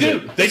Lesnar. They do.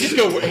 They just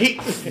go.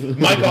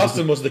 Mike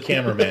Austin was the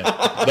cameraman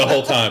the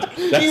whole time.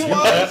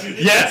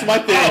 That's my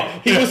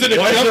thing. He was in a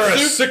Why is there a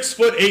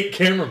jumpsuit. 6'8"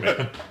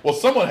 cameraman? Well,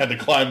 someone had to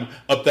climb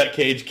up that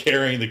cage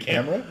carrying the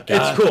camera.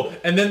 It's cool.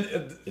 And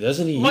then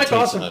Doesn't he? Mike he takes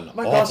Awesome, an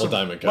Mike awful Awesome,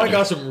 diamond cutter. Mike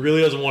Awesome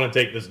really doesn't want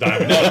to take this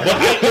diamond.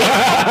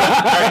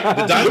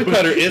 The diamond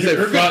cutter is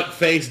a front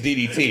face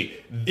DDT.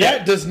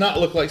 That does not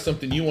look like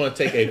something you want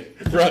to take a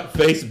front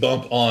face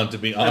bump on, to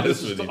be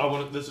honest with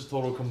you. This is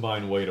total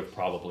combined weight of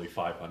probably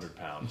 500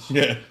 pounds.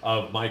 Yeah.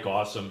 Of Mike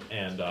Awesome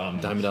and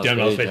Diamond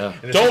Dallas Page, yeah.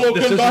 And Total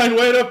combined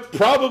weight of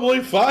probably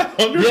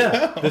 500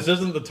 Yeah, pounds. this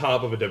isn't the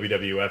top of a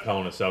WWF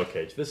Hell in a Cell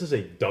cage. This is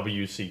a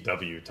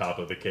WCW top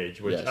of the cage,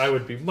 which Yes. I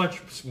would be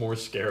much more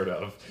scared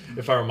of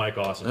if I were Mike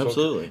Awesome. So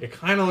Absolutely. it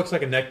kind of looks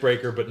like a neck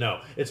breaker, but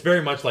no. It's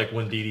very much like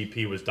when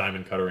DDP was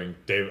diamond cuttering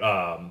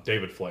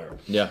David Flair.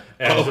 Yeah.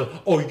 And he said,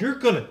 you're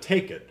going to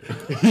take it.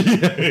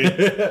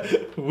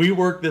 We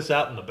worked this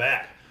out in the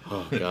back.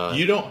 Oh God.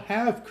 You don't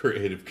have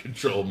creative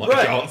control, Mike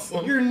Right.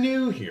 Awesome. You're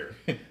new here.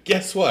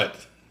 Guess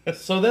what?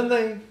 So then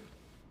they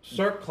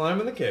start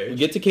climbing the We cage.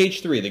 get to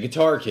cage 3, the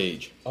guitar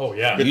cage. Oh,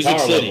 yeah. Music Guitar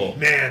City. level.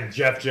 Man,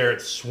 Jeff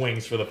Jarrett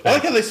swings for the I like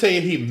fence. how they say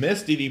he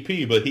missed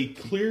DDP, but he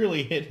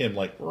clearly hit him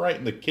like right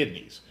in the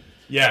kidneys.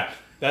 Yeah,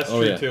 that's Oh,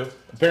 true, yeah. too.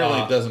 Apparently,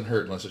 it doesn't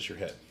hurt unless it's your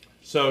head.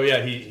 So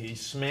yeah, he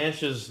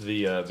smashes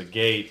the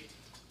gate,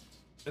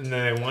 and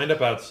then they wind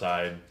up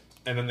outside,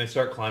 and then they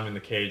start climbing the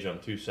cage on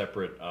 2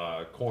 separate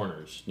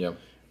corners. Yep.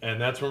 And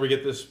that's when we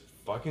get this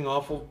fucking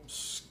awful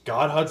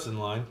Scott Hudson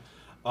line.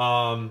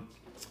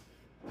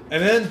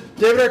 And then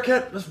David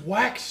Arquette just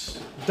whacks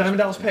Diamond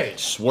Dallas Page.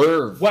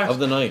 Swerve Whack. of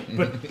the night.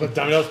 But Diamond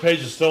Dallas Page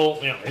is still,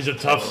 he's a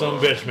tough son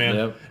of a bitch,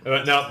 man.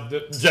 Yep. Now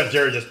Jeff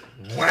Jarrett just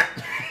whack.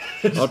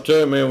 I'll tell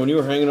you, man, when you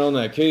were hanging on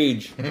that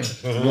cage,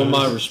 you want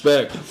my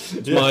respect.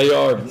 It's my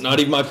yard. Not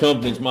even my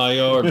company, it's my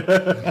yard. You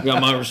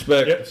got my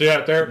respect. Yep, see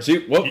out there?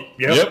 See? Whoop.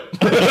 Yep.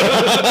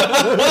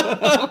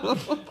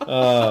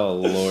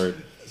 Oh,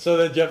 Lord. So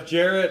then Jeff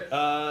Jarrett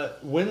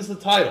wins the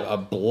title. A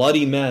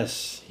bloody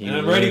mess. And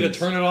I'm ready to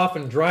turn it off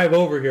and drive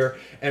over here.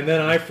 And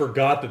then I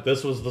forgot that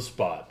this was the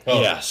spot.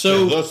 Oh, yeah,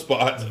 so those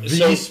spots.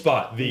 The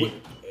spot. The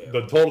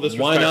total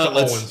disrespect why not? to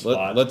Owen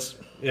spot. Let's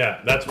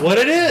yeah, that's what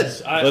it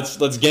is.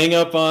 let's gang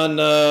up on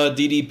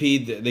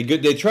DDP.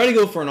 They try to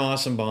go for an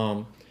awesome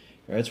bomb.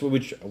 That's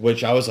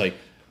which I was like,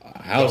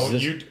 how's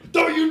this?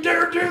 Don't you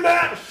dare do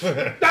that!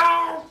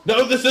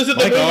 No, this isn't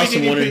the Mike movie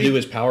Awesome DDP. wanted to do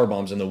his power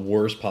bombs in the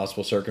worst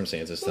possible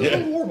circumstances. That's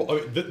horrible.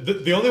 I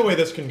mean, the only way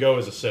this can go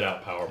is a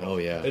sit-out power bomb. Oh,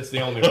 yeah. It's the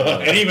only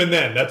way. And even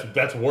then,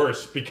 that's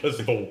worse because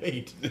of the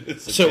weight.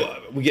 So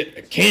we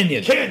get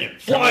Canyon. Canyon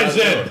flies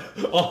in.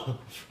 Oh.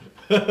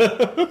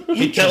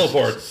 He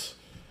teleports.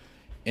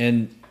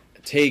 And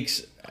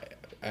takes.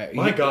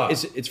 My God.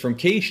 It's from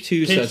cage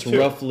 2, so Cage that's 2.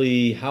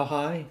 roughly how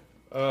high?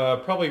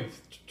 Probably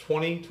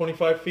 20,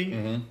 25 feet.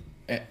 Mm-hmm.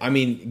 I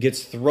mean,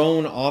 gets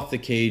thrown off the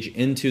cage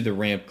into the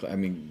ramp. I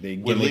mean, they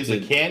What give leaves a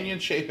it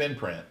canyon-shaped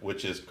imprint,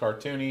 which is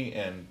cartoony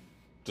and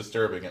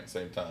disturbing at the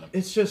same time.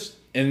 It's just...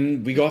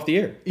 and we go off the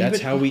air. That's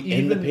how we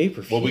end the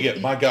pay-per-view. Well,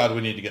 my God, we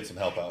need to get some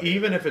help out here.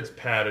 Even if it's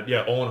padded,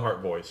 yeah, Owen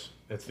Hart voice.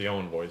 It's the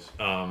Owen voice.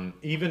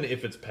 Even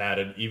if it's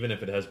padded, even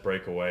if it has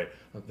breakaway,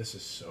 this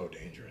is so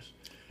dangerous.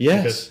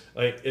 Yes. Because,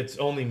 like, it's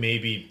only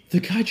maybe...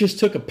 The guy just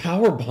took a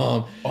power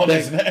bomb On that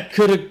his neck.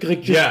 could have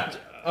like just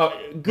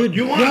good.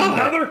 You want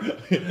God. another?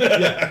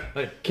 Yeah.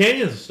 Like,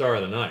 Canyon's the star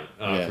of the night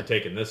Yeah. for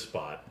taking this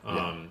spot.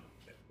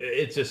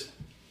 It's just...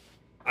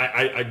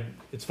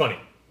 it's funny.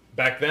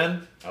 Back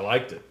then, I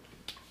liked it.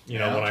 You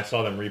know, when I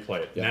saw them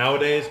replay it. Yeah.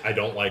 Nowadays, I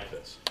don't like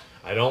this.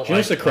 I don't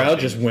Just like the crowd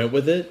Canyon's. just went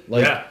with it.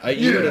 Like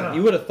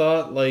you would have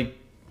thought like,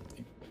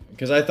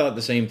 because I thought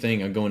the same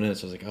thing. I'm going in,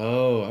 so I was like,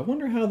 oh, I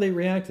wonder how they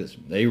react to this.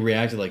 They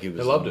reacted like it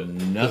was I loved it.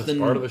 nothing. It's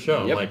part of the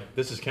show. Yep. Like,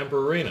 this is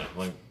Kemper Arena.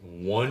 Like,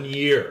 1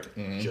 year.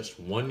 Just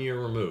 1 year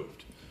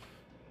removed.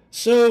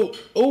 So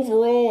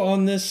overall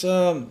on this,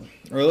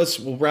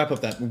 we'll wrap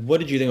up that. What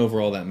did you think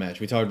overall of that match?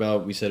 We talked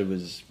about. We said it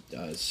was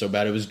so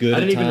bad it was good. I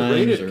didn't at even times,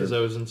 rate it or- because I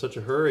was in such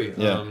a hurry.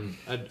 Yeah.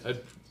 I'd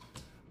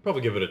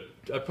probably give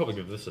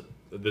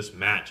this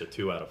match a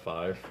 2 out of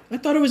 5. I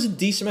thought it was a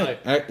decent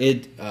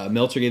match.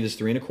 Meltzer gave this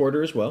 3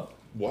 1/4 as well.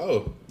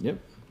 Whoa. Yep,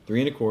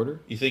 3 1/4.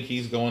 You think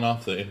he's going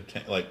off the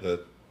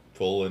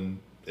full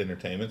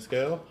entertainment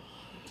scale?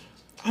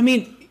 I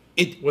mean,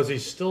 Was he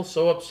still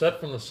so upset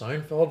from the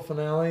Seinfeld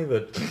finale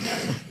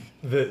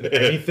that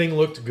anything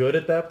looked good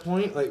at that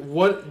point? Like,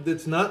 what?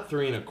 It's not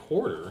 3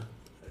 1/4.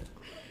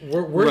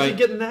 Where's he Right.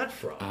 getting that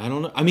from? I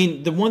don't know. I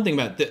mean, the one thing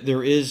about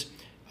there is,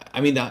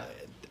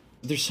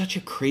 there's such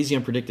a crazy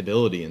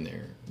unpredictability in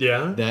there.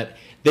 Yeah. That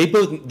they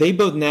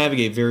both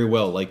navigate very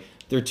well. Like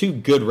they're two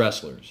good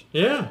wrestlers.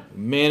 Yeah.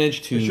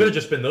 Managed to. It should have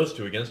just been those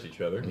two against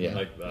each other. Yeah.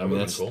 Like, that I mean, would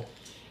have been that's-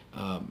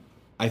 cool.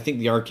 I think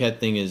the Arquette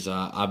thing is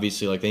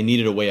obviously like they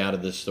needed a way out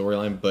of this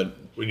storyline, but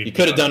We need he to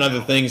could have get done out other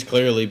now. things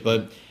clearly.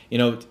 But you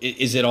know,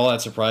 is it all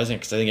that surprising?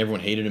 Because I think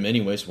everyone hated him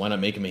anyway, so why not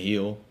make him a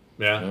heel?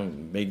 Yeah. You know,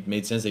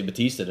 made sense. They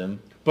Batistaed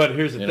him. But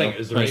here's the You thing: know,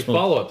 is there any principle.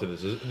 follow up to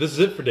this? This is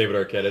it for David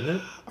Arquette, isn't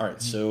it? All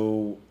right,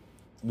 so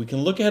we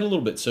can look ahead a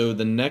little bit. So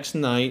the next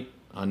night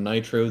on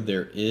Nitro,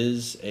 there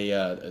is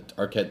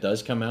Arquette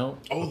does come out.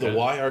 Oh, Okay. the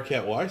Why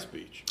Arquette Why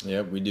speech.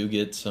 Yeah, we do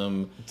get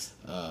some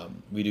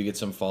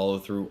follow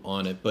through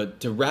on it. But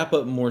to wrap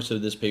up more so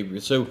this paper,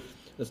 so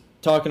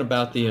talking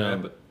about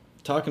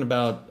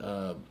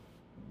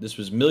this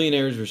was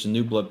Millionaires versus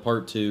New Blood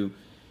Part 2. Do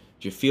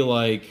you feel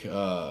like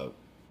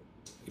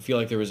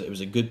it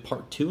was a good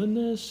Part 2 in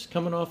this,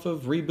 coming off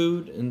of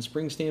Reboot and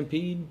Spring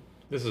Stampede?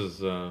 This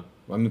is. I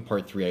mean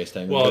Part 3, I guess.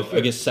 Well,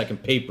 I guess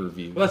second pay per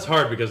view. Well, that's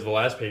hard because the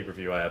last pay per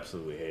view I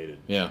absolutely hated.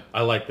 Yeah.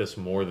 I like this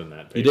more than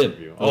that pay You per did?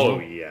 view. Oh.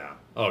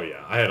 Oh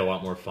yeah. I had a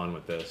lot more fun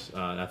with this.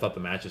 And I thought the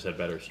matches had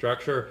better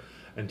structure.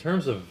 In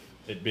terms of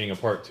it being a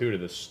part 2 to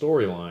this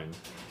storyline,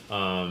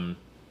 I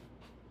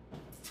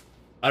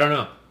don't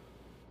know.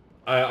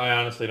 I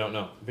honestly don't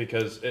know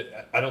because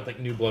I don't think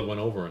New Blood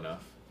went over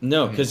enough.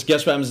 No, because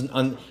guess what happens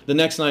on the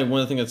next night? One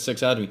of the things that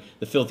sticks out to me: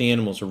 the Filthy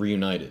Animals are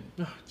reunited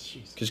Oh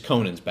jeez. because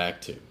Conan's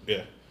back too,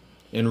 Yeah.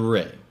 and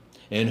Ray,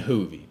 and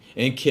Hoovy,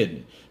 and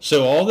Kidman.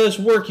 So all this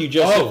work you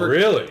just Oh,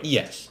 really?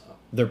 Yes,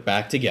 they're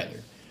back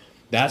together.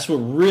 That's what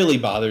really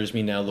bothers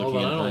me now looking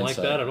Hold at on, I don't like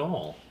hindsight. that at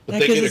all. But Yeah,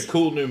 they 'cause get a it's-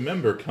 cool new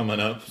member coming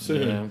up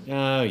soon.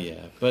 Yeah. Oh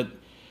yeah, but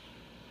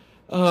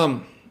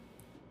I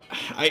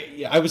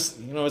was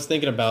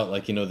thinking about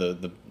like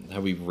the how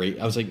we rate.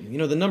 I was like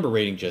the number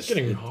rating just It's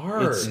getting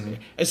hard.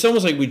 It's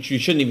almost like you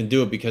shouldn't even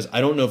do it because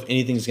I don't know if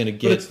anything's gonna But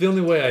get. it's the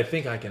only way I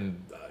think I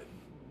can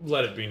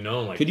let it be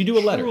known. Like, Could you do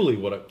a letter? Truly,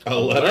 what a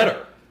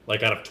letter?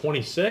 Like out of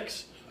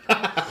 26.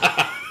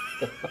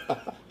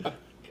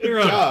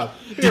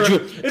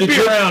 It'd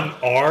be around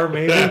R,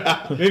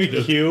 maybe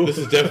Q. This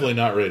is definitely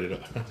not rated R.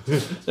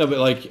 No, but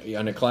like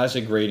on a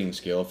classic rating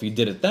scale, if you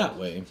did it that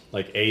way,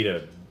 Like A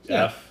to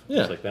F, Yeah.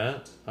 just like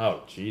that.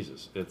 Oh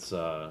Jesus, it's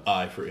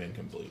I for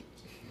incomplete.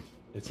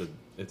 it's a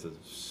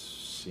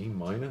C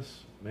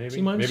minus, maybe.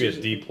 C minus? Maybe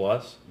a D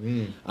plus.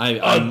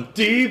 I'm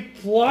D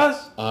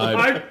plus.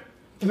 I-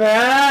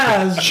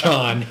 pass.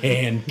 John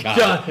Hancock.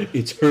 John-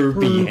 It's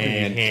Herbie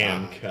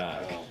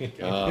Hancock.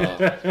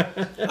 Hancock.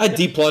 I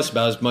D plus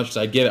about as much as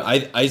I give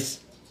it.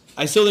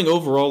 I still think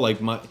overall, like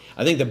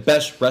I think the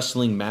best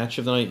wrestling match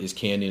of the night is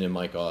Canyon and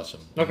Mike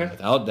Awesome. Okay.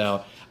 Without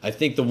doubt. I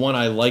think the one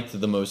I liked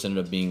the most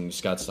ended up being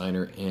Scott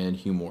Steiner and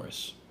Hugh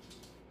Morris.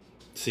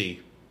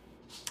 C.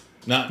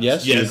 Not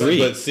Yes, you yes, agree.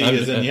 but C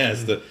is in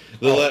yes.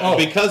 Oh.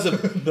 Because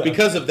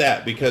of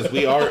that, because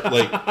we are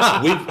like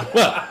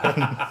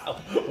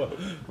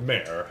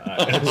Mayor.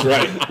 that's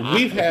right.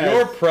 We've had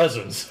Your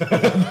presence.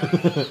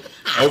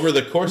 over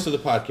the course of the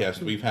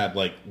podcast, we've had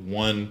like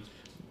one,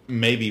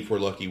 maybe if we're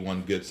lucky,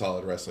 one good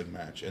solid wrestling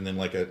match, and then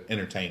like a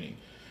entertaining.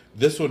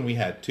 This one we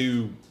had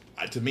two,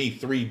 to me,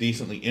 three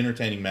decently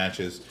entertaining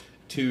matches,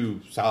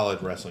 two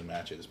solid wrestling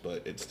matches,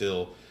 but it's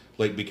still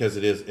like because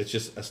it's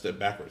just a step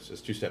backwards.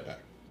 It's 2 step back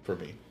for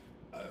me.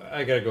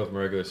 I gotta go with my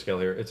regular scale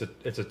here. It's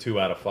a 2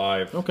 out of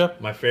 5. Okay.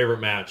 My favorite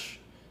match,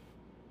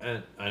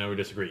 and I know we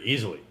disagree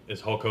easily, is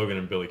Hulk Hogan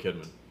and Billy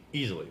Kidman.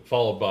 Easily,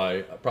 followed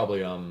by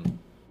probably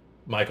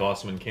Mike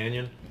Awesome and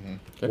Canyon.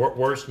 Okay.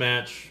 Worst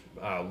match,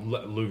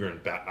 Luger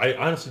and Bat. I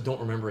honestly don't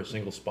remember a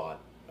single spot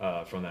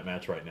from that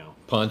match right now.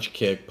 Punch,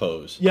 kick,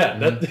 pose. Yeah,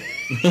 that.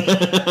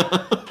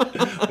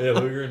 Yeah,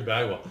 Luger and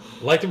Bagwell.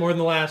 Liked it more than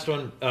the last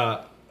one.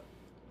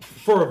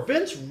 For a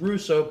Vince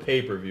Russo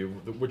pay-per-view,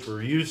 which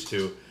we're used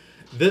to,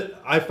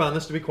 I found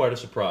this to be quite a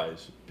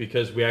surprise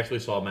because we actually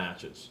saw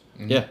matches.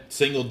 Yeah.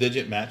 Single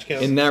digit match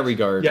count. In that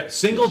regard. Yeah,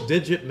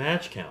 single-digit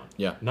match count.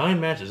 Yeah. 9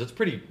 matches. That's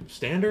pretty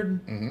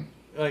standard. Mm-hmm.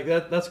 Like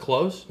that's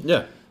close.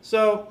 Yeah.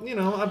 So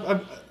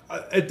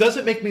it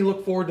doesn't make me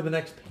look forward to the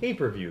next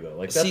pay-per-view though.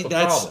 Like that's the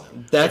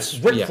problem. That's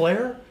Ric yeah.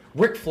 Flair.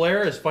 Ric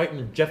Flair is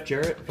fighting Jeff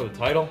Jarrett for the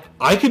title.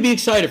 I could be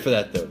excited for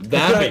that though.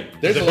 That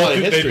There's they a lot of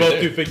both history They both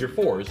there. do figure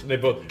fours, and they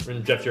both.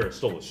 And Jeff Jarrett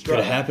stole the could strut.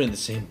 have happened at the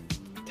same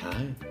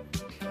time.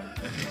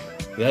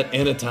 That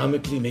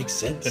anatomically makes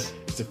sense.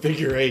 It's a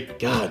figure 8.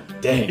 God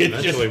dang.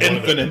 It's just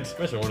infinite.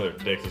 Eventually, one of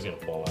their dicks is gonna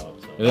fall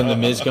out. So. And then the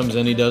Miz comes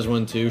in, he does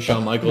one too.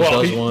 Shawn Michaels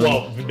does one.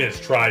 Well, Miz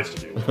tries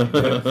to do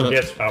one.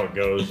 Forgets how it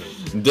goes.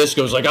 And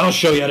Disco's like, I'll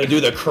show you how to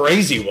do the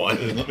crazy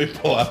one. Let me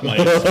pull out my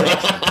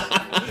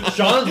instructions.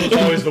 Sean's was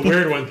always the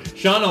weird one.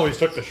 Sean always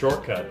took the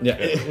shortcut. Yeah.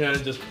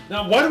 Just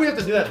now. Why do we have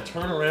to do that?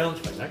 Turn around.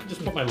 I can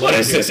just put my. What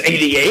leg is here. this,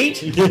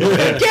 88? Get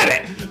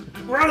it!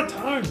 We're out of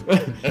time.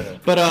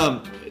 But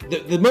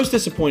the most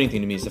disappointing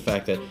thing to me is the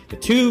fact that the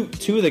two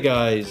of the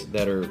guys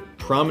that are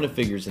prominent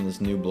figures in this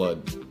new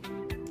blood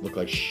look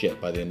like shit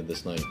by the end of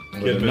this night.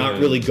 They're Kidman not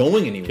and- really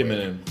going anywhere.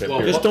 Kidman and Pep Well,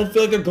 I just don't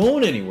feel like they're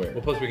going anywhere.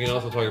 Well, plus we can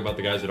also talk about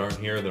the guys that aren't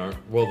here, that aren't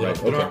Right,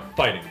 that okay. aren't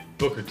fighting.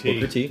 Booker T.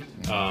 Booker T.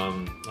 Who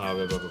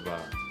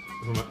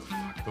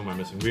am I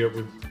missing? We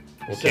Okay,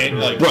 said it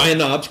like- earlier. Brian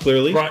Knobs,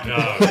 clearly. Brian,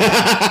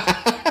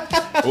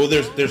 Well,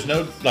 there's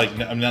no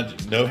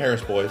no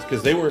Harris boys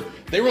because they were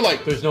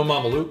like there's no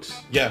Mama Luke's.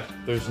 yeah,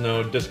 There's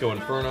no Disco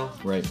Inferno.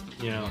 Right.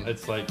 You know,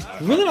 it's like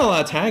Really not a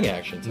lot of tag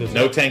action. there's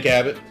no Tank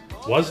Abbott.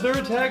 Was there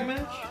a tag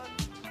match?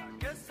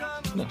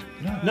 No.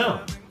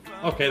 No.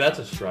 Okay, that's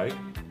a strike.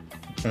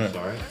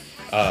 Sorry.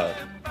 What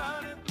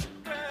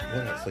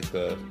else? Like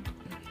the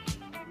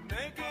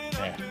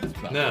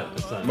it's not. No,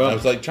 it's not. Well, I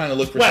was like trying to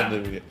look for What?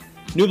 something.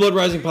 New Blood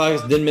Rising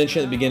podcast didn't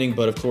mention at the beginning,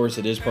 but of course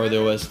it is part of the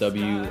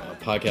OSW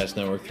podcast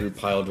network through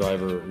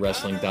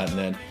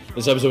PileDriverWrestling.net.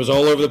 This episode was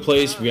all over the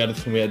place. We had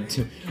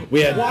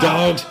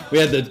dogs. We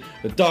had the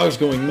dogs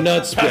going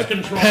nuts. We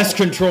had pest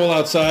control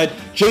outside.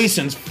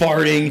 Jason's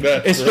farting.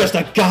 It's just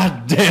a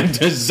goddamn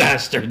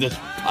disaster. This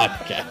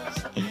podcast.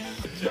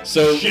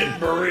 So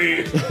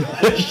Shitbury.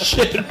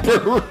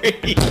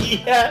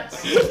 Shitbury.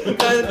 Yes.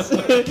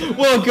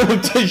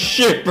 Welcome to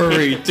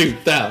Shitbury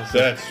 2000.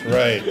 That's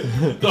right.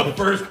 The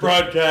first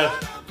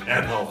broadcast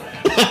and the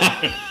last.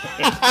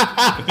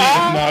 The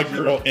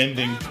inaugural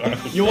ending.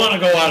 You want to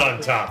go out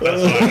on top.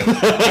 That's what it is.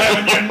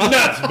 Having your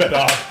nuts bit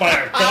off by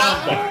a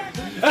combine.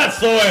 That's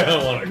the way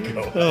I want to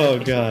go. Oh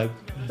God,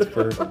 that's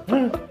perfect.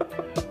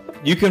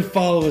 You can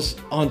follow us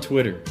on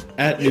Twitter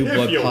at New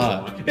Blood you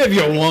Pod want. if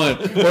you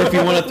want, or if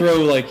you want to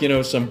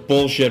throw some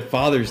bullshit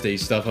Father's Day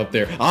stuff up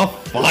there. I'll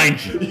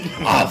find you.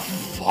 I'll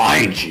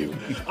find you.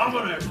 I'm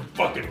gonna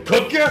fucking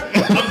cook you.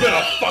 I'm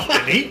gonna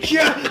fucking eat you.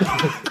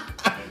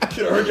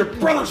 Should have heard your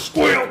brother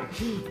squeal.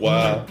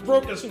 Wow.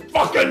 Broke his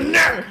fucking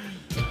neck.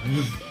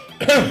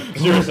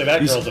 Seriously,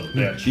 that girl's a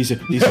bitch.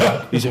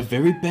 These are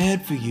very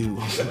bad for you.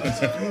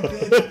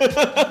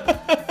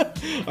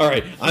 All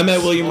right, I'm at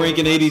William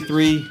Rankin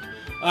 83.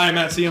 I'm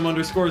at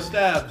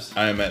CM_stabs.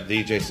 I am at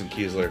the Jason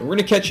Kiesler. We're going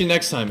to catch you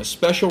next time. A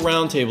special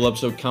roundtable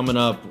episode coming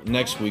up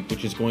next week,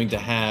 which is going to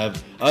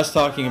have us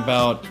talking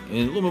about,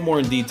 in a little bit more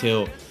in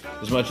detail,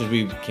 as much as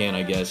we can,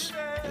 I guess,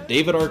 the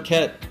David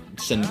Arquette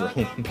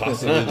syndrome.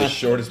 Possibly the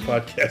shortest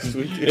podcast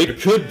we did.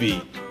 It could be.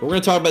 But we're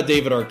going to talk about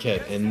David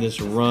Arquette and this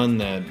run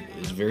that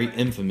is very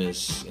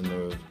infamous in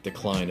the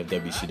decline of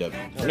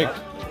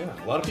WCW.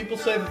 A lot of people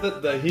say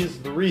that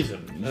he's the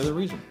reason. Another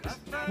reason.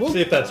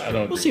 See if that's true. I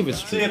don't We'll see if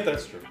it's true. See if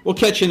that's true. We'll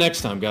catch you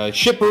next time, guys.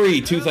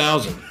 Shippery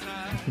 2000.